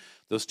story,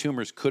 those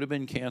tumors could have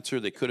been cancer.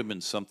 They could have been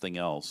something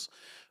else.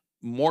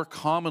 More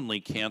commonly,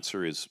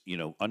 cancer is,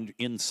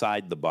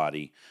 inside the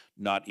body,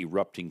 not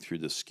erupting through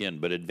the skin.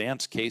 But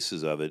advanced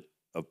cases of it,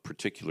 of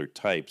particular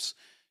types,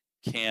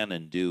 can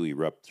and do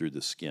erupt through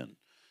the skin.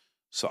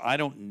 So I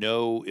don't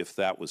know if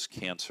that was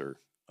cancer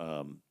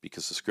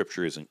because the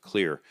scripture isn't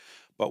clear.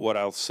 But what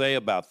I'll say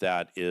about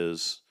that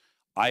is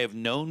I have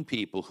known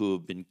people who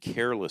have been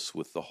careless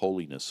with the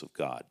holiness of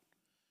God.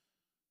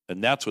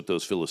 And that's what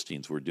those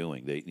Philistines were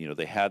doing.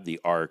 They had the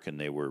ark and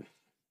they were,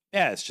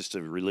 it's just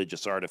a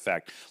religious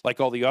artifact, like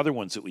all the other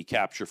ones that we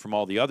capture from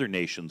all the other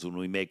nations when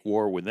we make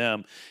war with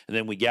them. And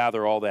then we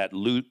gather all that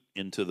loot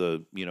into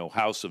the,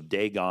 house of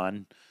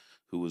Dagon,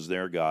 who was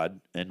their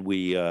god. And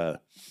we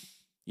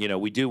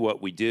do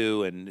what we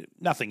do and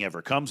nothing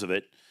ever comes of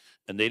it.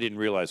 And they didn't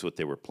realize what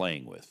they were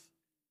playing with.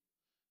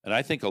 And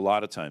I think a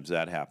lot of times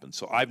that happens.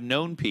 So I've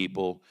known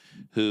people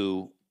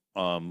who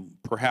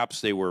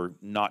perhaps they were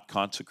not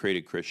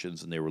consecrated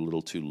Christians and they were a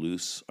little too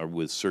loose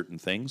with certain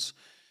things.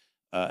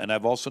 And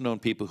I've also known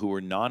people who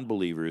were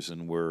non-believers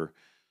and were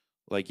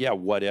like, yeah,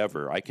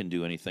 whatever, I can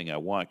do anything I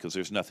want because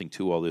there's nothing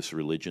to all this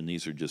religion.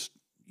 These are just,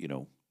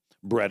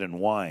 bread and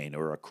wine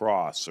or a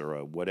cross or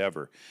a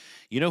whatever.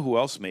 You know who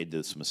else made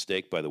this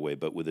mistake, by the way,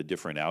 but with a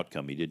different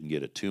outcome? He didn't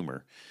get a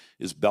tumor,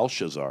 is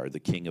Belshazzar, the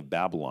king of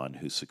Babylon,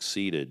 who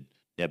succeeded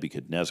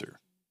Nebuchadnezzar.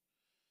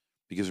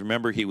 Because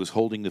remember, he was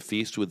holding the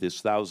feast with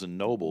his 1,000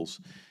 nobles,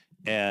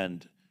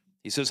 and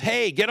he says,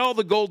 hey, get all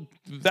the gold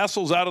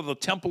vessels out of the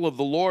temple of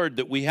the Lord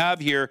that we have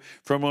here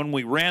from when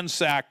we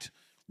ransacked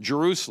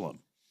Jerusalem.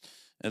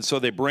 And so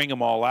they bring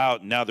them all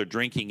out, and now they're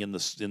drinking in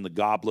the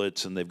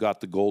goblets, and they've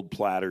got the gold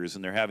platters,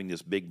 and they're having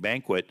this big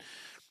banquet.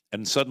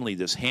 And suddenly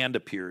this hand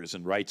appears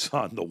and writes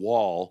on the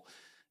wall,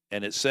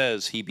 and it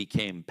says he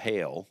became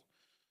pale.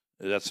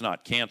 That's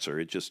not cancer.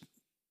 It just,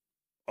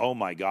 oh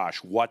my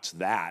gosh, what's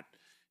that?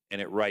 And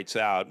it writes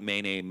out,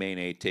 Mene,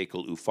 Mene,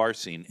 Tekel,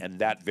 Upharsin, and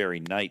that very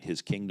night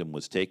his kingdom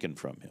was taken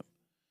from him.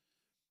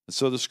 And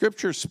so the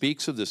scripture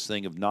speaks of this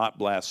thing of not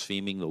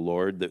blaspheming the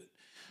Lord,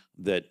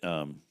 that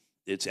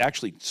it's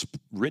actually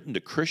written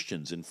to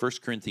Christians in 1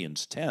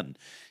 Corinthians 10.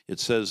 It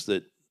says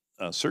that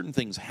certain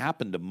things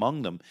happened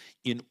among them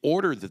in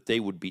order that they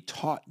would be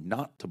taught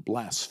not to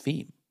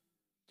blaspheme.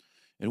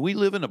 And we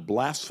live in a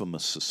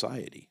blasphemous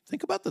society.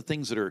 Think about the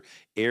things that are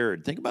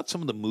aired. Think about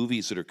some of the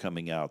movies that are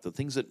coming out, the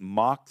things that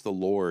mock the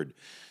Lord,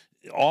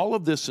 all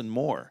of this and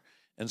more.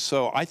 And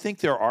so I think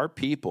there are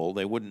people,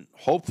 they wouldn't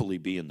hopefully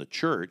be in the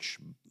church,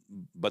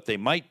 but they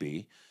might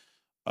be.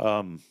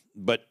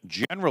 But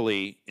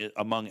generally,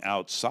 among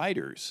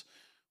outsiders,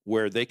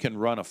 where they can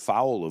run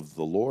afoul of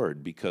the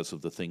Lord because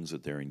of the things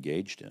that they're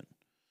engaged in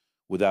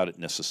without it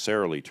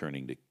necessarily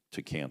turning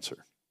to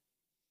cancer.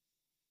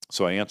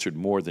 So I answered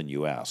more than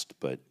you asked,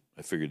 but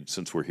I figured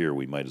since we're here,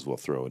 we might as well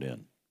throw it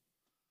in.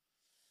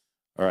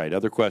 All right,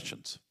 other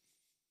questions?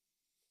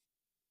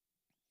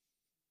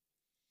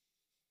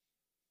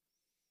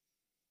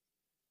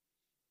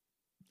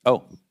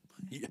 Oh,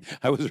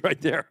 I was right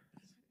there.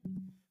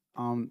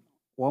 Um,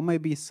 what may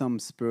be some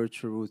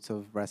spiritual roots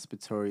of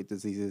respiratory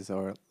diseases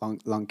or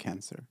lung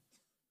cancer?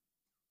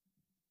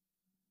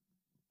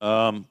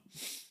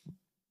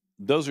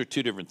 Those are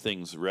two different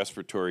things,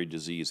 respiratory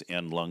disease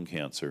and lung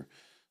cancer.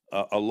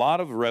 A lot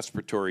of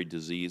respiratory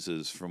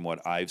diseases, from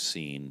what I've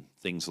seen,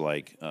 things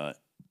like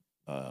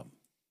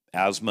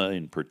asthma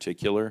in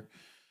particular,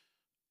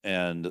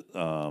 and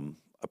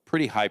a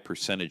pretty high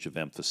percentage of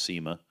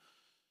emphysema.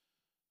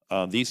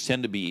 These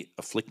tend to be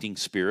afflicting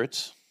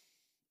spirits.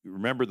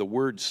 Remember, the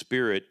word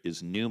spirit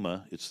is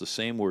pneuma. It's the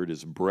same word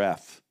as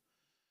breath.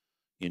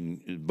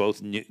 In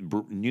both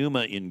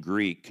pneuma in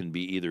Greek can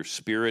be either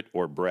spirit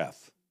or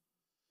breath,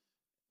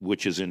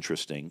 which is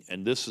interesting.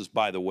 And this is,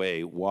 by the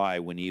way, why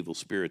when evil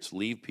spirits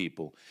leave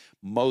people,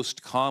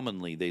 most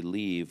commonly they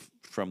leave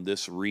from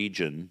this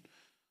region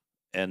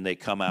and they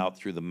come out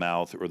through the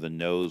mouth or the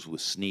nose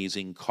with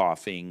sneezing,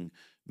 coughing,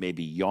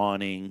 maybe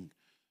yawning,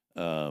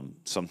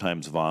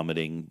 sometimes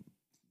vomiting.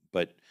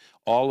 But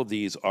all of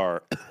these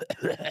are,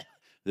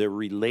 they're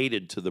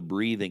related to the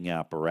breathing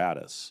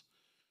apparatus.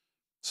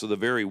 So the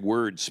very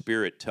word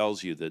spirit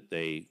tells you that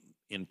they,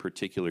 in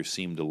particular,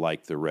 seem to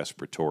like the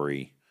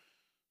respiratory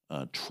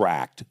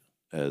tract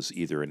as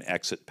either an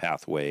exit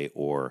pathway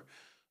or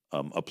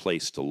a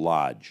place to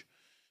lodge.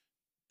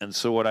 And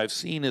so what I've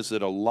seen is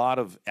that a lot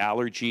of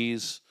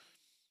allergies,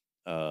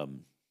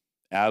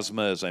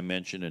 asthma, as I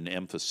mentioned, and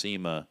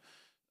emphysema,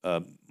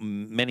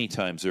 many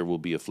times there will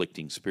be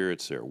afflicting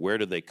spirits there. Where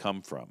do they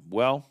come from?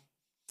 Well,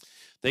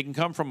 they can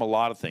come from a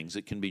lot of things.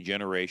 It can be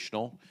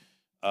generational.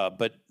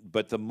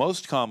 But the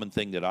most common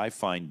thing that I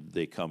find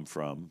they come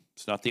from,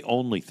 it's not the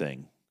only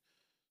thing.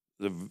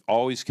 They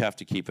always have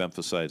to keep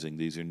emphasizing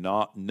these are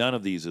not, none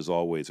of these is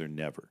always or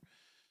never.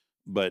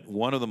 But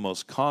one of the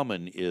most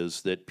common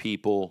is that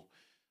people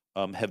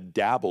have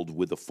dabbled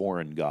with a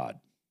foreign god,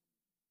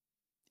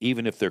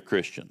 even if they're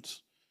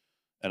Christians.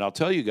 And I'll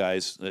tell you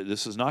guys,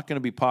 this is not going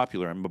to be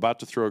popular. I'm about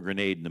to throw a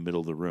grenade in the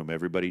middle of the room.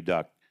 Everybody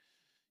duck.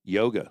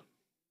 Yoga.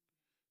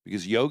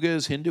 Because yoga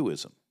is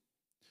Hinduism.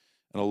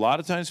 And a lot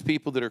of times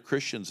people that are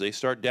Christians, they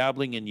start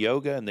dabbling in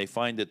yoga and they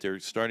find that they're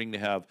starting to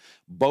have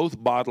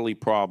both bodily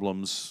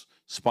problems,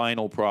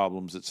 spinal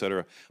problems,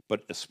 etc.,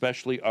 but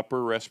especially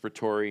upper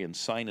respiratory and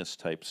sinus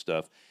type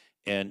stuff.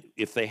 And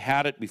if they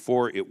had it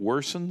before, it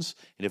worsens.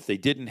 And if they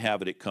didn't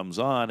have it, it comes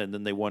on. And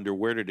then they wonder,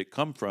 where did it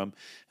come from?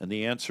 And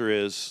the answer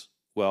is,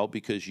 well,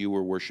 because you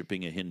were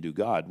worshiping a Hindu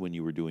god when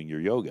you were doing your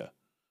yoga,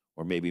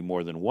 or maybe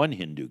more than one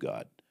Hindu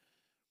god.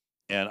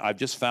 And I've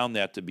just found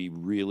that to be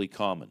really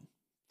common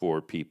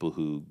for people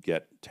who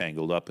get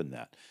tangled up in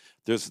that.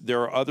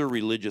 There are other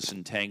religious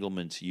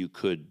entanglements you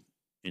could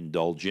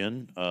indulge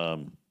in.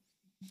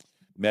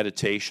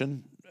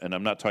 Meditation, and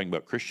I'm not talking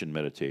about Christian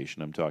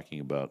meditation. I'm talking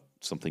about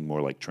something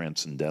more like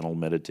transcendental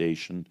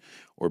meditation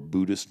or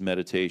Buddhist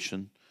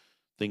meditation,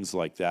 things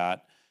like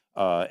that.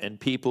 And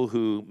people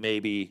who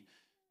maybe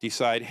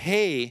decide,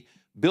 hey,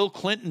 Bill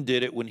Clinton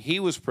did it when he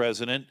was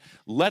president.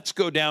 Let's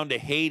go down to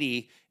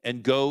Haiti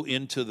and go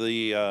into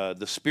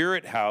the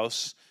spirit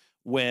house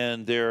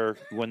when they're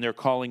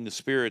calling the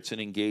spirits and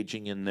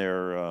engaging in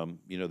their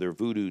their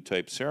voodoo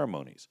type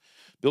ceremonies.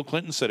 Bill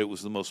Clinton said it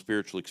was the most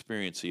spiritual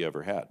experience he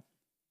ever had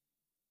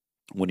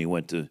when he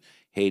went to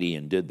Haiti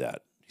and did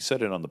that. He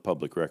said it on the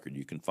public record.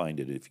 You can find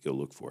it if you go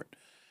look for it.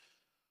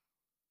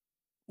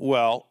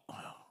 Well,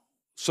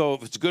 so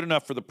if it's good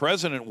enough for the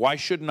president, why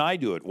shouldn't I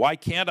do it? Why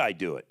can't I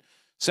do it?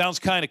 Sounds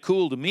kind of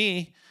cool to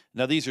me.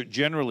 Now, these are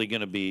generally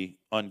going to be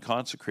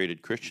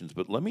unconsecrated Christians,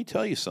 but let me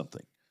tell you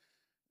something.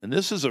 And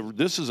this is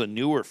a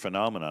newer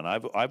phenomenon.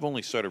 I've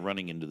only started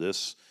running into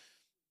this,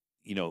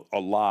 a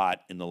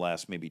lot in the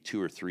last maybe 2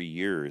 or 3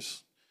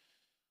 years.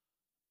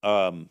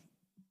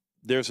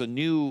 There's a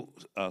new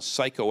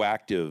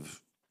psychoactive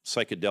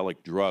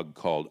psychedelic drug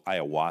called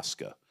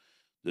ayahuasca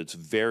that's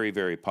very,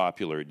 very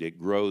popular. It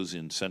grows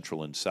in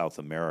Central and South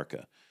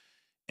America.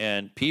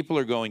 And people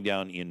are going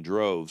down in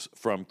droves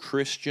from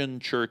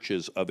Christian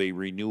churches of a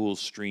renewal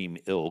stream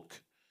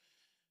ilk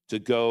to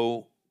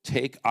go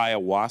take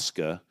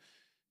ayahuasca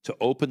to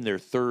open their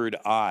third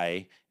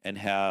eye and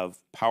have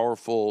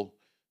powerful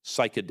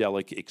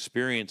psychedelic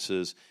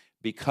experiences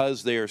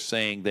because they are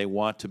saying they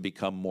want to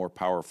become more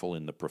powerful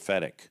in the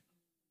prophetic.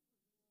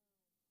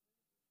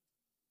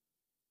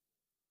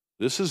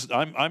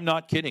 I'm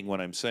not kidding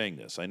when I'm saying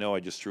this. I know I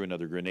just threw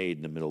another grenade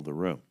in the middle of the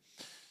room.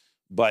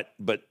 But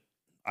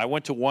I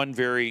went to one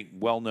very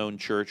well-known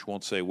church,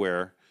 won't say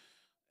where,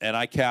 and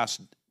I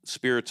cast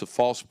spirits of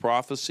false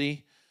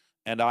prophecy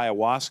and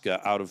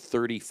ayahuasca out of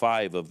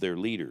 35 of their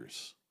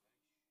leaders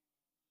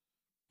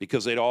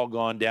because they'd all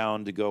gone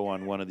down to go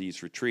on one of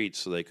these retreats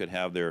so they could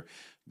have their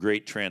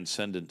great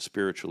transcendent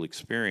spiritual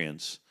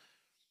experience.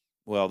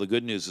 Well, the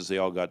good news is they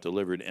all got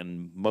delivered,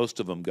 and most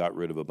of them got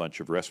rid of a bunch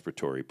of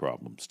respiratory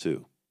problems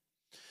too.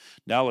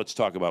 Now let's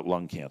talk about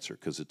lung cancer,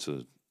 because it's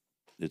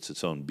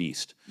its own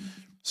beast.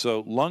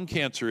 So lung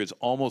cancer is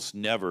almost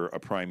never a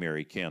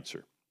primary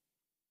cancer.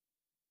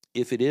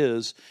 If it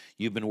is,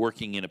 you've been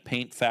working in a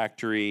paint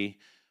factory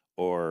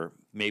or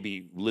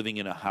maybe living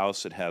in a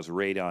house that has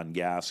radon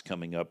gas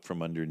coming up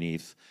from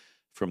underneath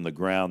from the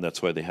ground.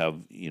 That's why they have,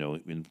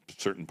 in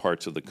certain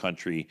parts of the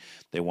country,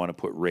 they want to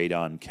put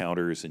radon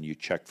counters and you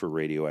check for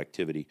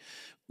radioactivity.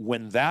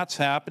 When that's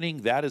happening,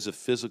 that is a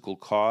physical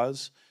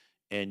cause,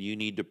 and you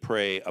need to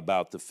pray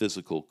about the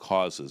physical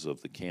causes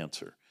of the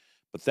cancer.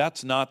 But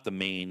that's not the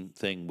main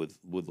thing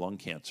with lung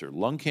cancer.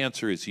 Lung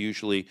cancer is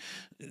usually,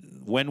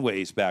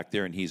 Wenway's back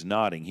there and he's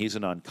nodding. He's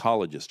an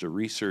oncologist, a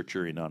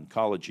researcher in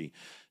oncology.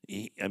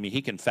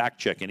 He can fact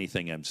check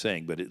anything I'm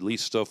saying, but at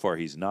least so far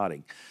he's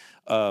nodding.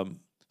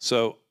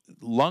 So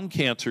lung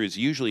cancer is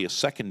usually a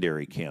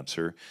secondary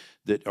cancer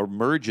that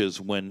emerges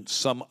when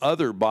some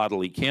other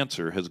bodily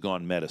cancer has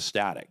gone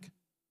metastatic.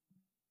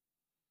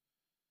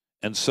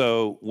 And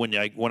so when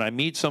I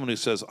meet someone who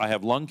says, I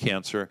have lung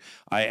cancer,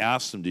 I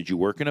ask them, did you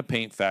work in a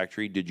paint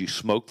factory? Did you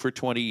smoke for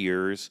 20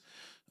 years?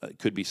 It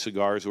could be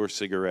cigars or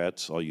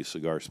cigarettes, all you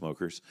cigar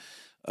smokers.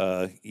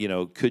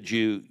 Could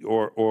you,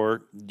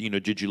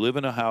 did you live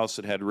in a house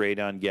that had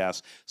radon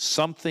gas?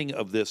 Something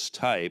of this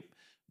type.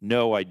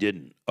 No, I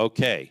didn't.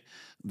 Okay,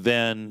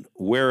 then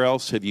where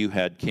else have you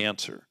had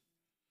cancer?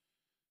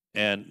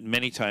 And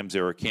many times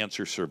they're a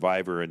cancer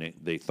survivor and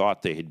they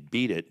thought they had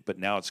beat it, but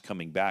now it's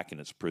coming back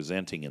and it's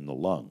presenting in the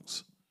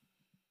lungs.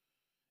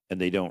 And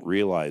they don't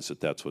realize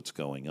that that's what's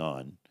going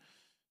on.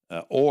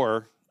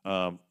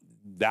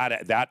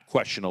 That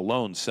question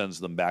alone sends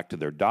them back to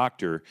their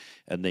doctor,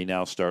 and they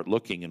now start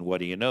looking, and what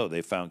do you know?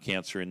 They found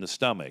cancer in the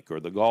stomach or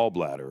the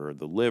gallbladder or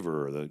the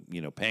liver or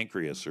the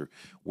pancreas or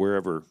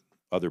wherever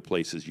other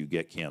places you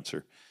get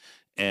cancer.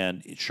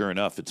 And sure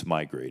enough, it's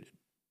migrated.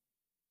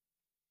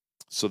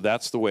 So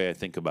that's the way I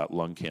think about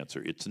lung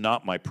cancer. It's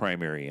not my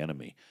primary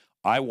enemy.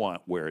 I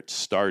want where it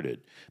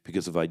started,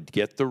 because if I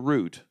get the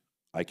root,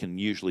 I can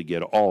usually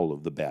get all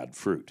of the bad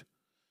fruit.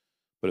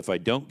 But if I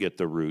don't get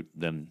the root,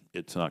 then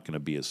it's not going to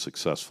be as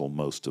successful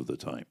most of the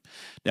time.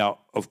 Now,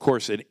 of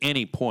course, at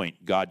any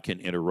point, God can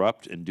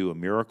interrupt and do a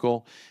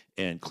miracle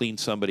and clean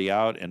somebody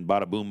out, and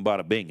bada boom,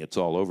 bada bing, it's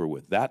all over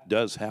with. That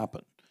does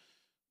happen.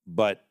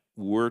 But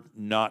we're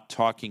not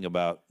talking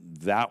about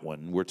that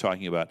one. We're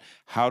talking about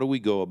how do we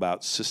go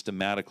about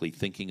systematically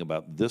thinking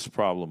about this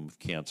problem of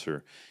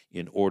cancer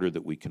in order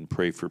that we can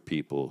pray for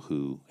people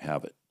who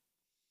have it.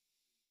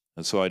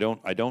 And so I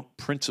don't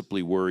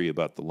principally worry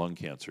about the lung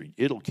cancer.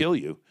 It'll kill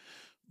you,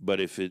 but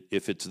if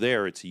it's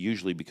there, it's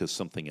usually because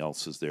something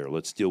else is there.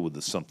 Let's deal with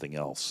the something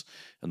else,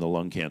 and the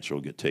lung cancer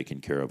will get taken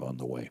care of on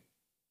the way.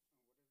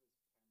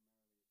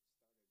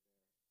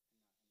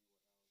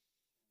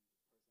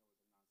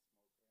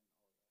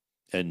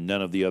 And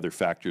none of the other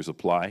factors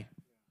apply?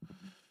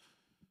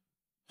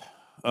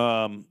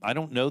 I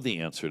don't know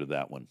the answer to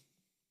that one,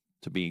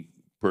 to be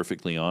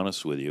perfectly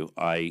honest with you.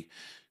 I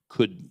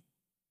could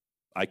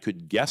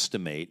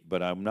guesstimate,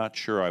 but I'm not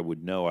sure I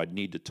would know. I'd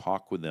need to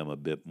talk with them a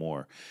bit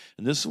more.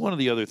 And this is one of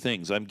the other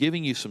things. I'm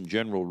giving you some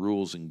general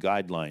rules and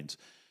guidelines,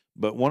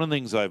 but one of the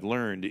things I've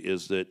learned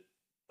is that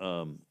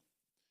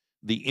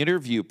the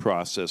interview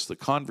process, the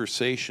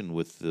conversation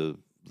with the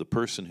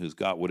person who's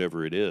got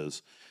whatever it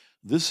is,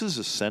 this is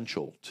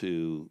essential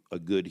to a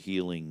good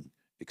healing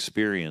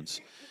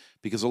experience,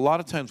 because a lot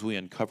of times we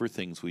uncover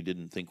things we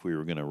didn't think we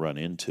were going to run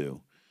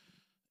into,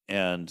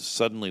 and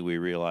suddenly we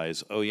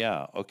realize, oh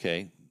yeah,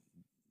 okay,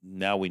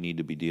 now we need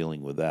to be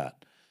dealing with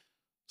that.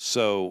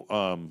 So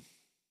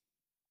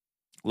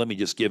let me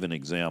just give an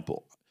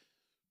example.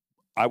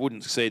 I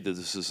wouldn't say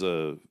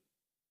that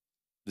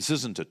this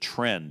isn't a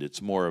trend.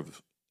 It's more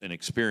of an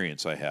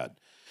experience I had.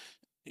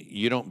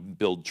 You don't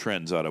build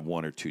trends out of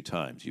one or two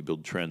times. You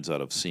build trends out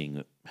of seeing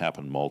it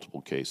happen in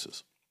multiple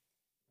cases.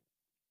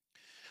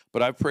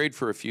 But I've prayed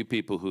for a few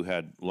people who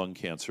had lung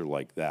cancer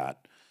like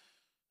that,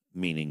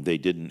 meaning they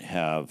didn't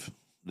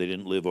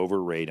live over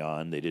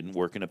radon, they didn't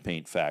work in a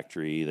paint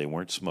factory, they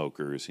weren't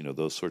smokers,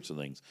 those sorts of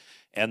things,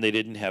 and they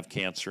didn't have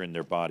cancer in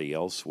their body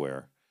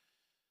elsewhere.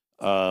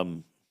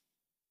 I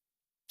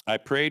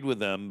prayed with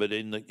them, but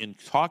in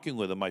talking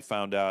with them, I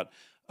found out,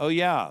 oh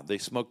yeah, they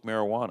smoked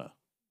marijuana.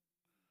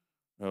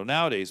 Well,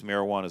 nowadays,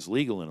 marijuana is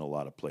legal in a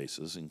lot of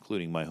places,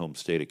 including my home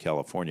state of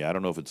California. I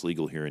don't know if it's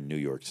legal here in New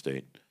York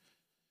State,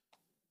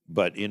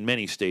 but in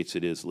many states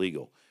it is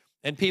legal.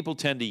 And people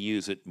tend to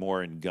use it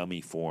more in gummy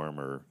form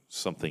or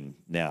something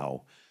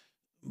now.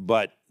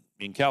 But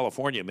in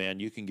California, man,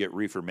 you can get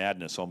reefer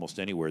madness almost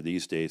anywhere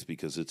these days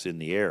because it's in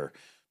the air.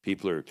 They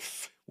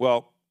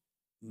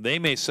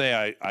may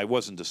say I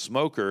wasn't a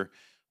smoker,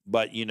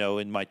 but,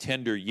 in my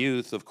tender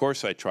youth, of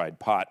course I tried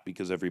pot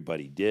because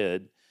everybody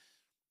did.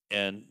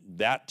 And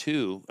that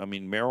too,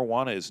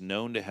 marijuana is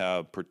known to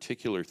have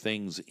particular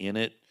things in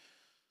it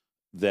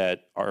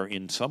that are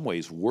in some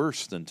ways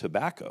worse than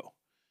tobacco.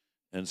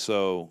 And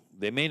so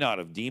they may not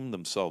have deemed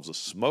themselves a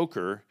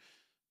smoker,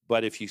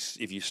 but if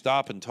you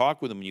stop and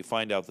talk with them and you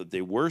find out that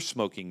they were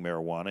smoking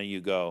marijuana,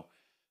 you go,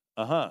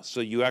 so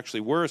you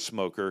actually were a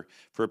smoker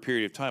for a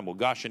period of time. Well,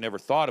 gosh, I never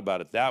thought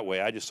about it that way.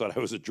 I just thought I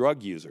was a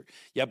drug user.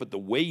 Yeah, but the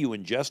way you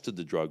ingested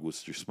the drug was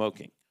through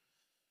smoking.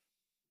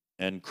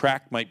 And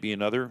crack might be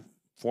another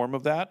form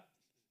of that,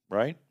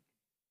 right?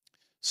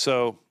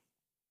 So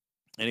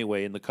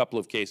anyway, in the couple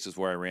of cases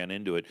where I ran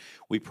into it,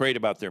 we prayed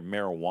about their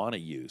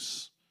marijuana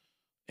use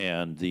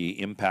and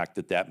the impact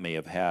that that may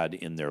have had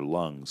in their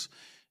lungs.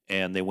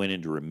 And they went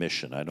into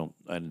remission. I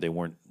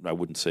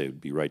wouldn't say it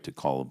would be right to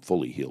call them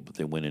fully healed, but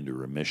they went into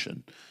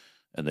remission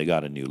and they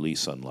got a new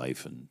lease on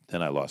life. And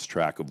then I lost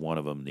track of one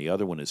of them. The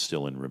other one is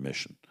still in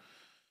remission.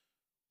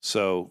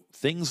 So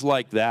things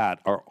like that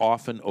are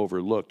often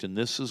overlooked. And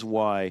this is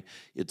why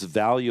it's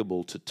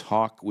valuable to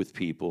talk with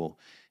people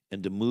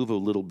and to move a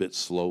little bit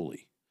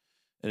slowly.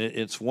 And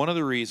it's one of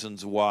the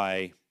reasons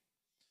why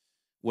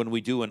when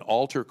we do an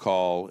altar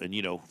call and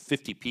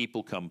 50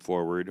 people come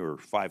forward or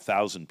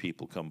 5,000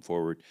 people come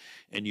forward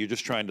and you're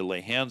just trying to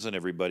lay hands on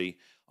everybody,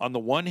 on the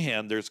one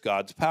hand there's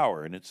God's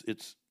power and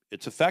it's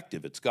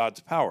effective, it's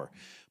God's power.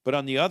 But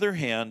on the other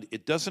hand,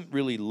 it doesn't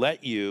really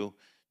let you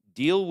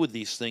deal with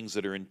these things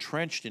that are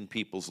entrenched in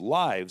people's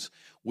lives,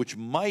 which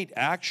might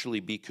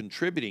actually be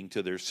contributing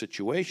to their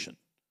situation.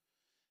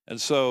 And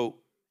so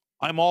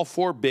I'm all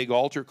for big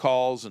altar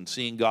calls and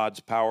seeing God's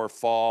power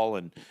fall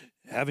and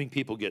having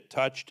people get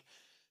touched.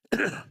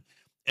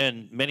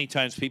 And many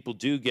times people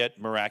do get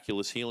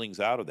miraculous healings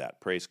out of that,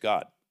 praise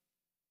God.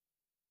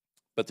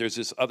 But there's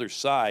this other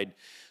side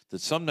that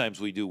sometimes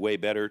we do way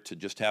better to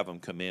just have them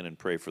come in and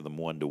pray for them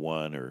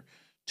 1-to-1 or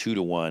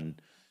 2-to-1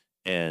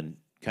 and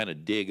kind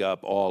of dig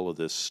up all of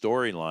this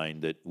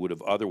storyline that would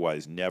have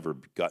otherwise never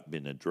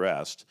been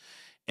addressed.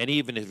 And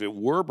even if it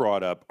were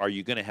brought up, are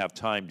you going to have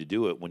time to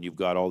do it when you've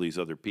got all these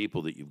other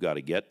people that you've got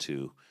to get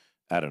to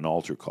at an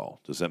altar call?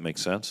 Does that make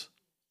sense?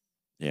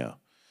 Yeah.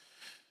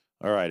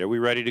 All right, are we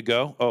ready to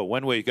go? Oh,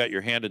 Wenwei, you got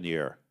your hand in the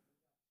air.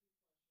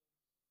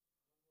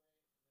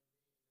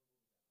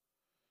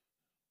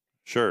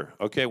 Sure.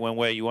 Okay,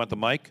 Wenwei, you want the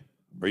mic?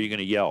 Or are you going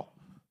to yell?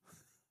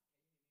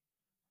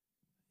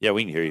 Yeah,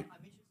 we can hear you.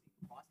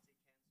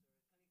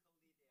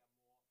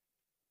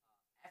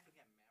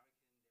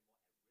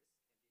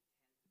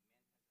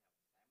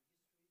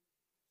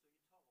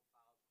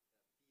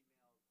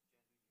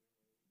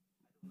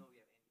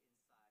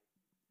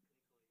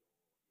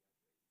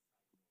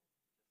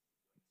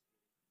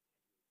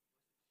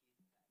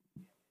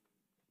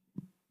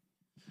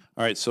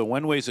 All right, so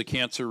Wenwei's a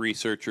cancer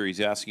researcher. He's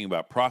asking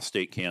about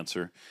prostate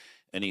cancer,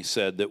 and he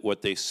said that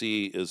what they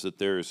see is that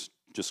there's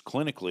just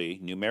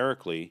clinically,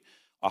 numerically,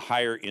 a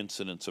higher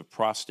incidence of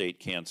prostate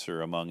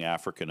cancer among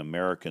African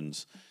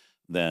Americans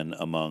than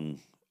among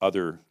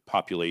other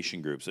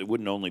population groups. It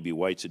wouldn't only be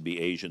whites, it'd be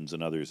Asians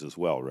and others as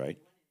well, right?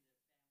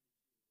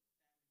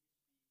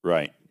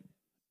 Right,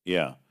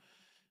 yeah.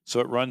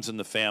 So it runs in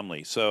the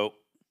family. So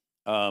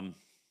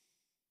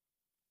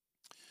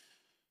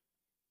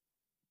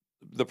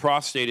the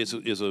prostate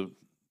is a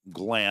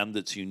gland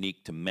that's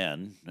unique to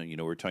men.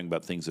 We're talking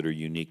about things that are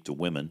unique to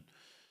women.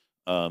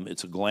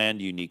 It's a gland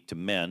unique to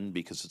men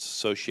because it's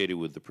associated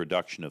with the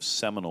production of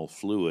seminal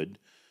fluid,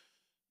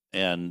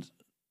 and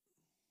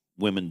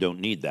women don't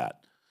need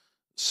that.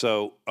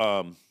 So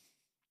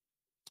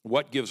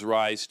what gives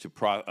rise to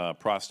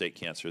prostate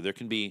cancer? There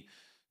can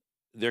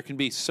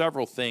be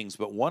several things,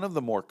 but one of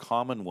the more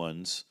common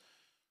ones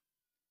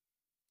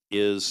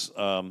is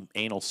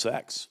anal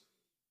sex.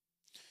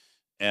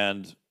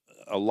 And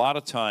a lot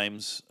of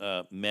times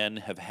men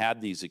have had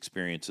these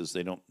experiences.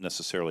 They don't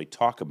necessarily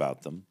talk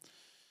about them.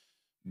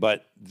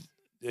 But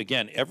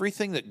again,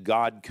 everything that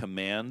God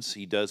commands,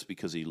 he does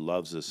because he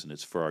loves us and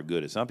it's for our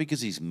good. It's not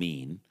because he's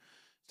mean.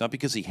 It's not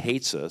because he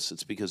hates us.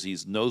 It's because he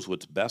knows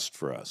what's best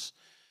for us.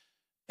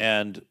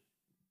 And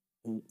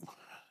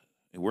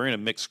we're in a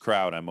mixed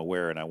crowd, I'm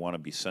aware, and I want to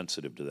be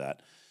sensitive to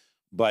that.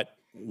 But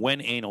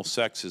when anal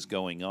sex is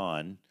going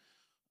on,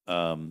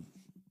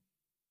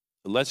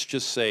 let's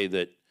just say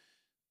that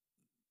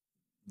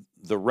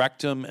the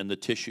rectum and the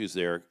tissues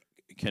there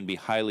can be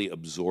highly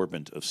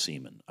absorbent of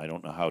semen. I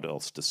don't know how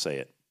else to say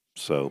it.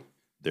 So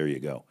there you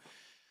go.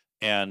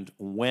 And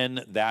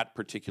when that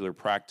particular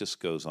practice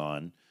goes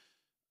on,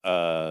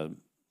 the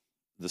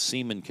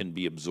semen can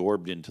be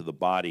absorbed into the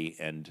body.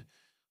 And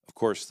of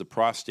course, the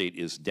prostate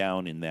is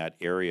down in that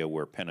area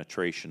where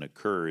penetration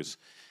occurs.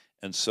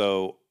 And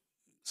so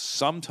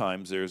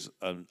sometimes there's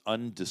an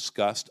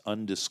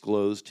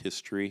undisclosed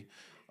history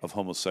of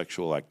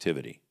homosexual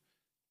activity.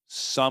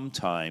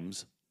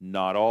 Sometimes,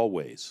 not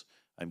always.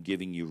 I'm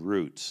giving you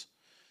roots.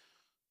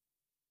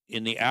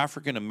 In the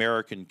African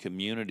American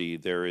community,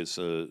 there is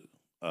a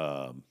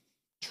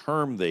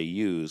term they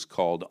use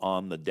called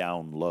on the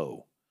down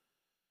low.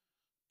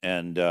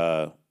 And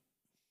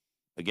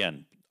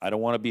again, I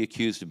don't want to be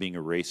accused of being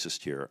a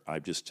racist here. I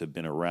just have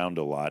been around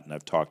a lot and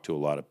I've talked to a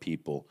lot of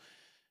people.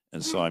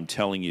 And so I'm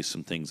telling you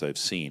some things I've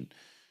seen.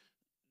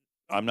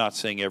 I'm not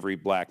saying every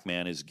black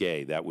man is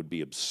gay. That would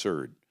be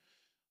absurd.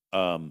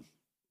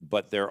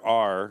 But there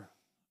are,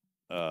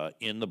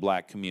 in the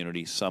black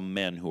community, some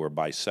men who are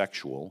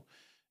bisexual,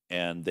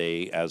 and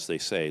they, as they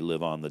say,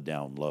 live on the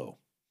down low.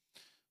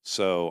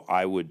 So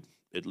I would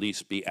at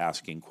least be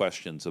asking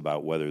questions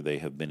about whether they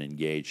have been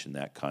engaged in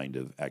that kind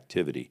of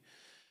activity.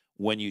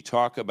 When you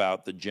talk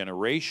about the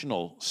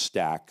generational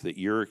stack that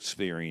you're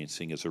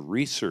experiencing as a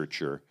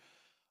researcher,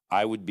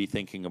 I would be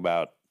thinking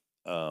about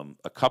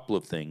a couple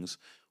of things.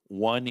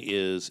 One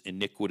is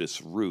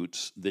iniquitous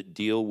roots that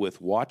deal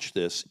with, watch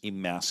this,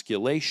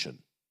 emasculation.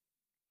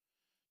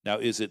 Now,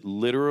 is it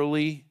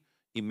literally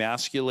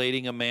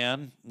emasculating a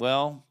man?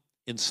 Well,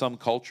 in some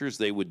cultures,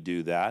 they would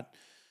do that.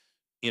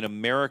 In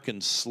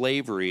American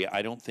slavery,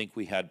 I don't think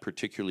we had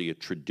particularly a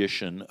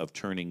tradition of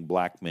turning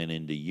black men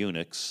into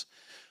eunuchs,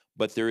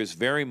 but there is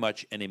very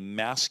much an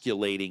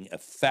emasculating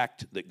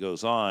effect that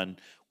goes on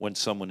when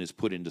someone is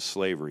put into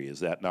slavery. Is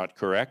that not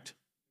correct?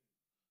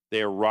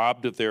 They are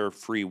robbed of their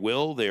free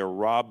will. They are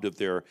robbed of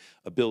their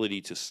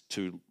ability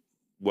to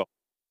well,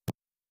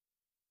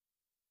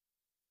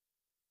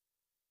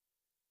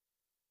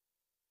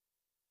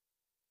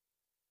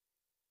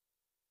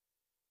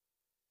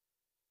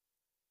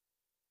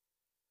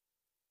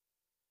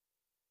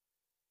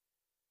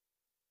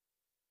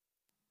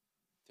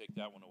 take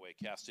that one away,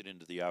 cast it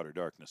into the outer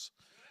darkness.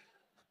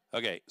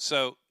 Okay,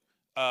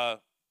 uh,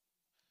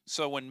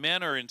 so when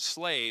men are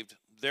enslaved,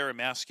 they're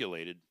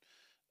emasculated.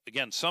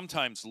 Again,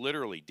 sometimes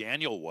literally,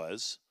 Daniel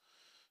was,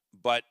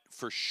 but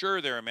for sure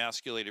they're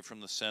emasculated from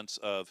the sense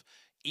of,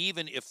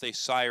 even if they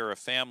sire a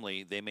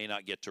family, they may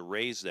not get to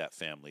raise that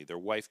family. Their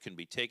wife can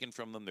be taken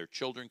from them, their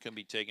children can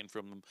be taken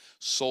from them,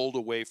 sold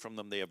away from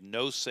them. They have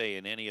no say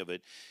in any of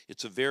it.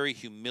 It's a very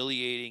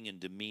humiliating and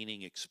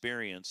demeaning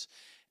experience.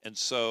 And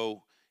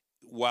so,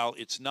 while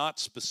it's not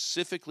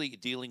specifically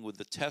dealing with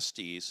the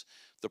testes,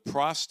 the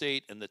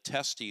prostate and the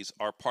testes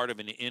are part of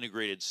an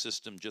integrated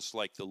system, just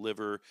like the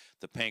liver,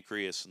 the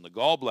pancreas, and the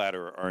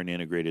gallbladder are an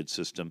integrated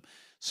system.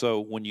 So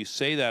when you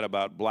say that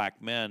about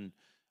black men,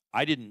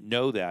 I didn't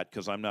know that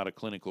because I'm not a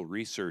clinical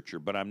researcher,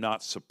 but I'm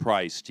not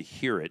surprised to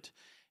hear it.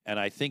 And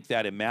I think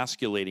that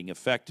emasculating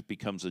effect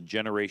becomes a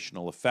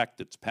generational effect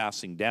that's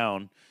passing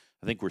down.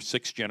 I think we're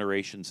 6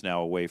 generations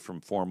now away from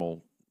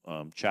formal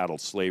chattel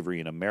slavery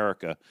in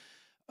America.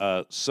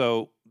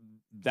 So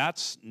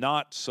that's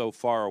not so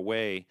far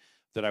away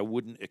that I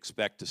wouldn't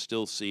expect to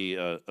still see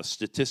a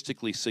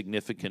statistically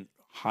significant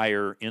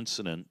higher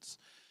incidence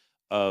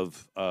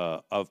of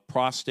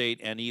prostate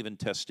and even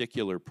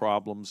testicular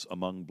problems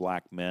among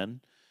black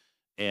men.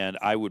 And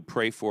I would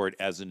pray for it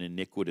as an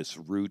iniquitous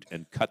root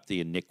and cut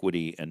the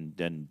iniquity and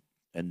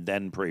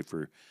then pray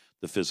for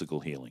the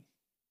physical healing.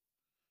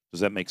 Does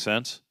that make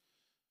sense?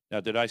 Now,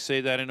 did I say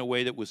that in a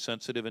way that was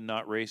sensitive and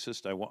not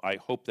racist? I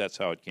hope that's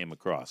how it came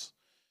across.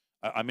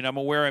 I mean, I'm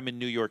aware I'm in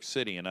New York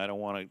City, and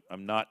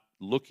I'm not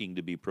looking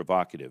to be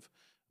provocative.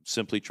 I'm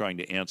simply trying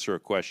to answer a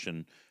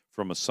question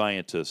from a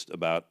scientist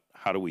about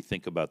how do we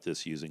think about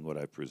this using what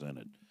I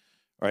presented.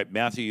 All right,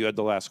 Matthew, you had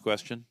the last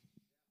question.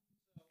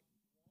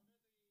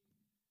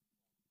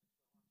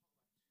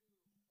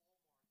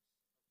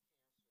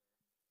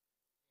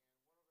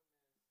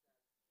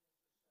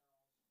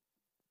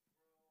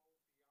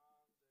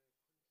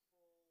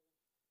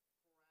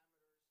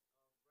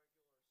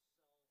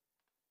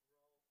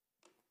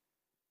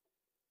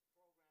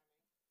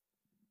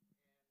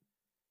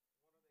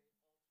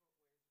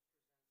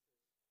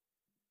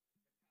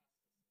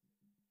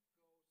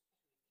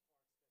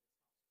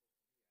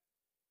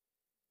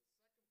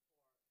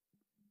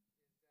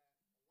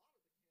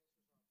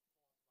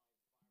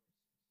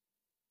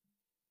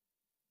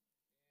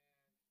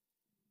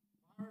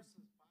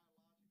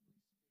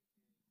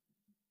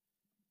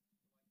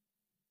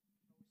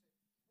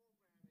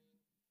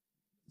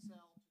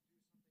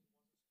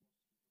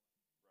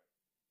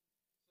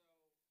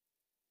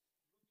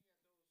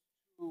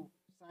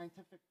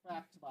 Scientific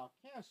facts about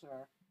cancer,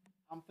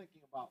 I'm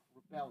thinking about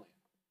rebellion.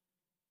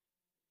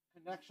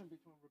 Connection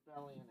between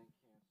rebellion and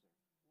cancer.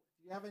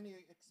 Do you have any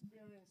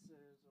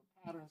experiences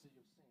or patterns that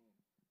you've seen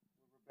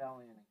with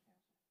rebellion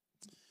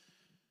and cancer?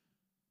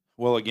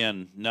 Well,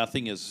 again,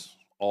 nothing is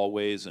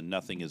always and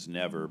nothing is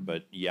never,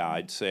 but yeah,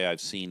 I'd say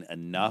I've seen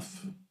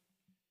enough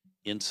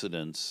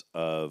incidents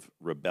of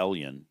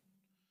rebellion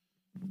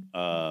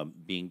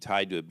being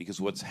tied to it, because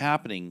what's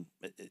happening,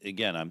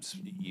 again,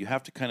 you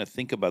have to kind of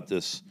think about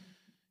this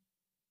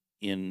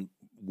in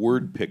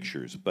word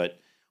pictures, but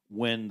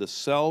when the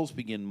cells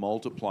begin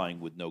multiplying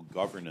with no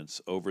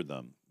governance over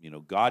them,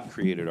 God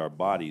created our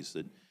bodies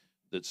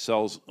that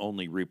cells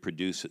only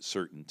reproduce at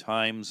certain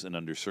times and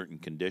under certain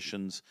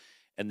conditions,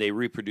 and they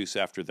reproduce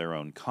after their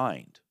own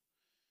kind.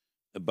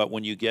 But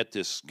when you get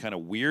this kind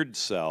of weird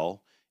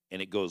cell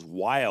and it goes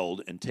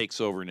wild and takes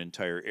over an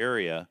entire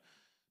area,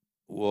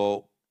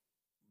 well,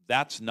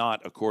 that's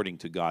not according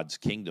to God's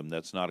kingdom.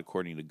 That's not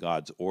according to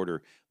God's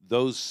order.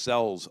 Those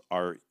cells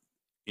are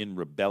in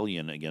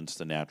rebellion against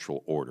the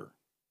natural order.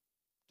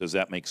 Does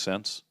that make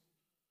sense?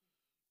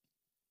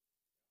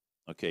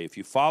 Okay, if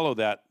you follow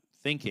that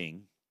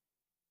thinking,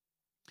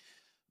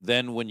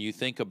 then when you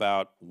think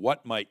about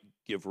what might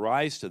give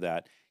rise to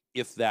that.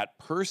 If that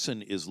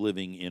person is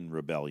living in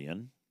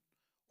rebellion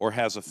or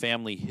has a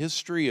family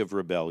history of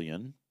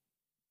rebellion,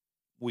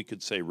 we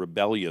could say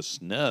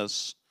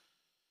rebelliousness,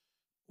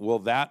 well,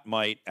 that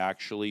might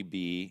actually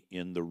be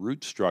in the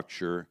root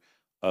structure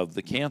of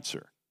the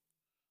cancer.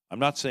 I'm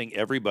not saying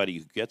everybody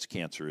who gets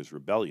cancer is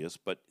rebellious,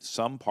 but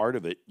some part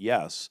of it,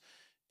 yes.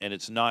 And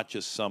it's not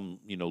just some,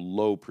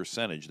 low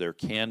percentage. There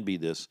can be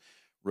this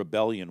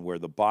rebellion where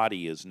the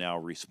body is now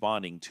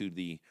responding to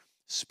the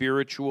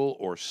spiritual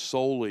or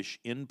soulish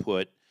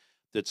input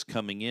that's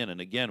coming in. And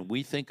again,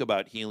 we think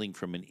about healing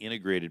from an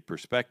integrated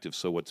perspective.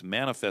 So what's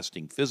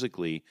manifesting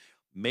physically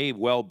may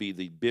well be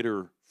the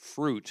bitter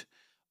fruit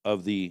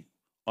of the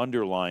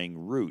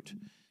underlying root.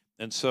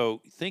 And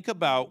so think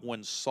about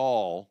when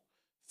Saul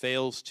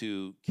fails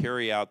to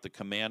carry out the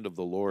command of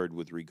the Lord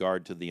with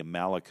regard to the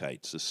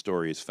Amalekites. This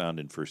story is found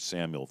in 1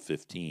 Samuel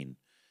 15.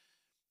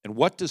 And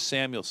what does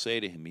Samuel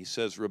say to him? He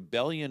says,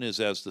 rebellion is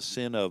as the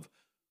sin of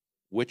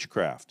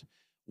witchcraft.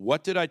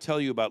 What did I tell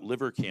you about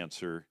liver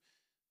cancer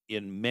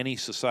in many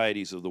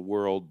societies of the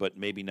world, but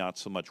maybe not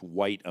so much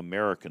white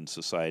American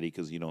society,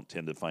 because you don't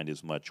tend to find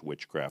as much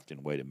witchcraft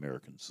in white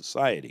American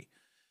society?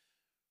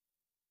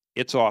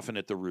 It's often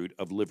at the root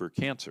of liver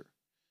cancer.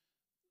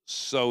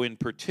 So in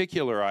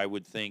particular, I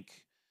would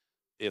think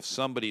if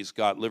somebody's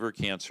got liver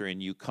cancer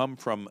and you come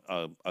from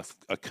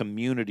a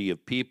community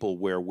of people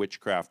where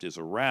witchcraft is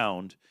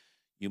around,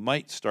 you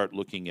might start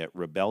looking at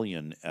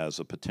rebellion as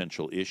a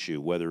potential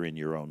issue, whether in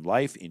your own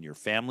life, in your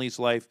family's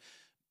life,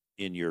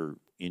 in your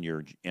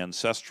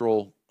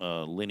ancestral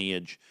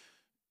lineage.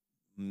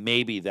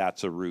 Maybe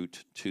that's a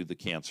root to the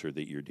cancer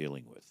that you're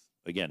dealing with.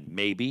 Again,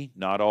 maybe,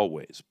 not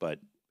always, but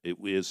it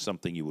is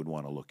something you would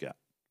want to look at.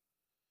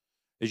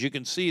 As you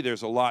can see,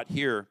 there's a lot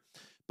here,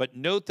 but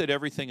note that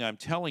everything I'm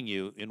telling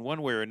you in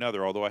one way or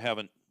another, although I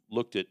haven't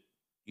looked at,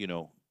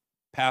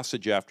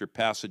 passage after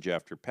passage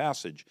after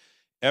passage,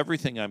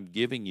 everything I'm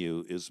giving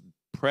you is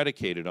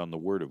predicated on the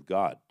Word of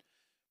God.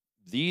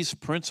 These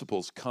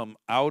principles come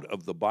out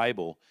of the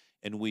Bible,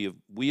 and we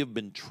have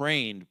been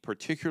trained,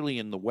 particularly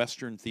in the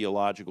Western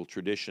theological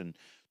tradition,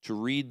 to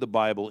read the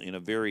Bible in a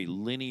very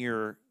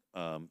linear,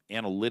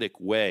 analytic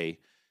way.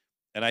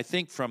 And I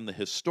think from the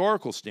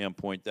historical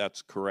standpoint,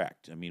 that's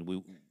correct. I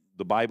mean,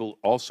 the Bible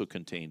also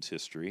contains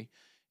history,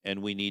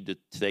 and we need to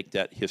take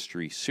that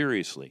history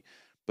seriously.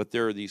 But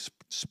there are these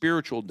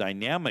spiritual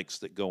dynamics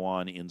that go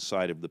on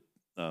inside of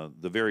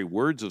the very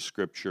words of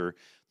Scripture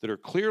that are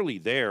clearly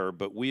there,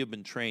 but we have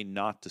been trained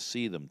not to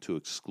see them, to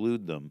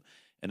exclude them,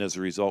 and as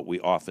a result, we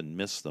often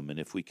miss them. And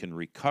if we can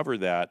recover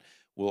that,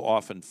 we'll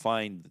often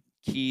find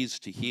keys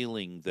to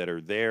healing that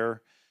are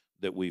there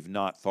that we've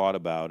not thought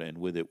about, and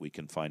with it, we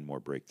can find more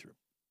breakthrough.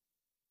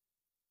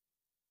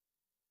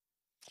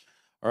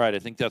 All right, I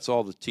think that's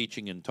all the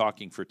teaching and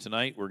talking for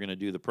tonight. We're going to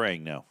do the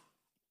praying now.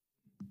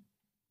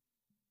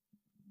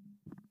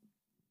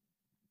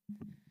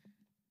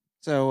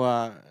 So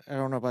I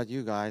don't know about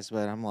you guys,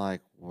 but I'm like,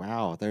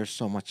 wow, there's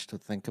so much to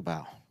think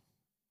about.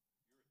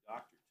 You're a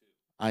doctor too.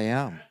 I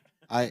am.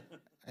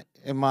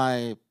 In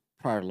my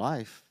prior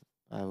life,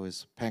 I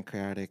was a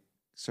pancreatic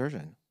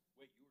surgeon.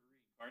 Wait, you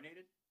were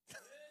reincarnated?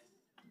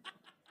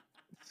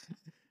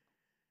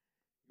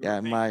 You Yeah,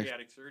 were a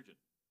pancreatic surgeon.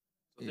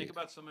 So think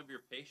about some of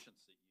your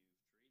patients that you've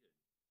treated,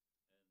 and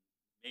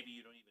maybe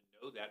you don't even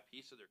know that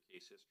piece of their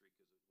case history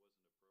because it wasn't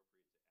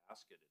appropriate to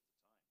ask it at the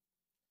time,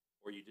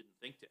 or you didn't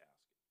think to ask it.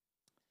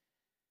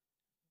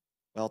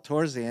 Well,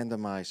 towards the end of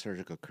my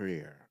surgical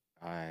career,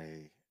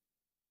 I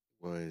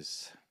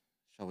was,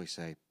 shall we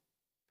say,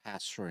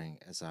 pastoring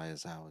as I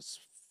was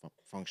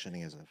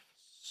functioning as a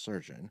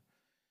surgeon,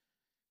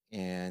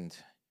 and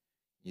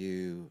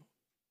you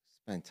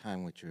spend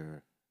time with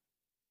your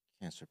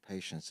cancer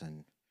patients,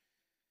 and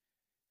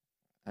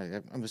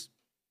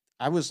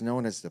I was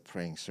known as the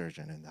praying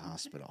surgeon in the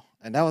hospital,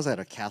 and that was at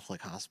a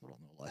Catholic hospital,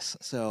 no less.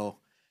 So,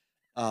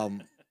 I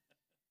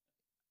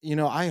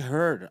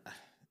heard.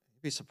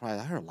 You'd be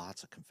surprised. I heard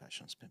lots of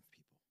confessions from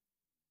people,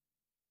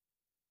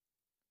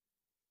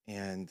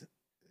 and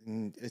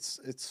it's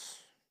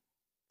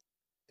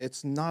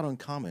not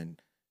uncommon.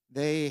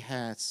 They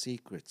had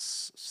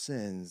secrets,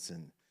 sins,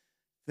 and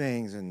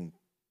things, and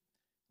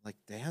like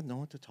they had no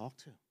one to talk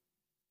to.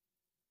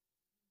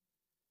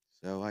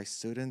 So I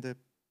stood in the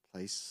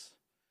place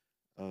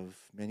of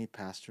many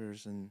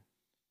pastors and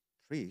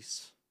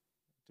priests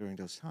during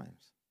those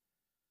times.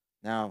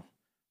 Now,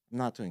 I'm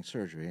not doing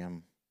surgery.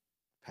 I'm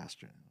a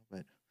pastor now,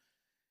 but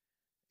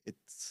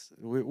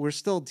we're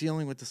still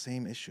dealing with the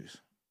same issues.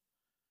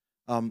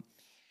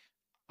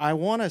 I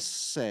want to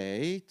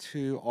say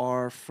to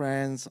our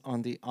friends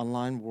on the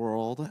online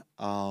world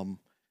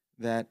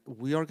that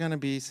we are going to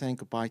be saying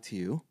goodbye to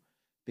you,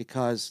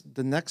 because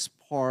the next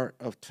part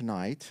of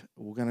tonight,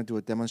 we're going to do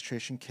a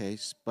demonstration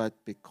case,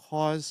 but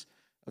because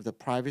of the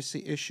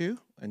privacy issue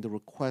and the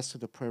request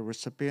of the prayer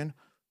recipient,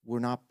 we're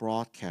not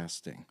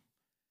broadcasting.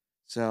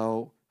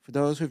 So for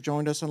those who've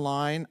joined us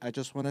online, I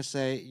just want to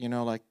say,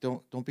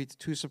 don't be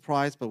too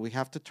surprised, but we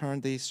have to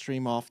turn the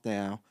stream off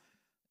now,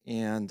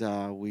 and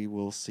we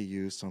will see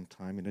you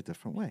sometime in a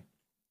different way.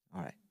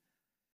 All right.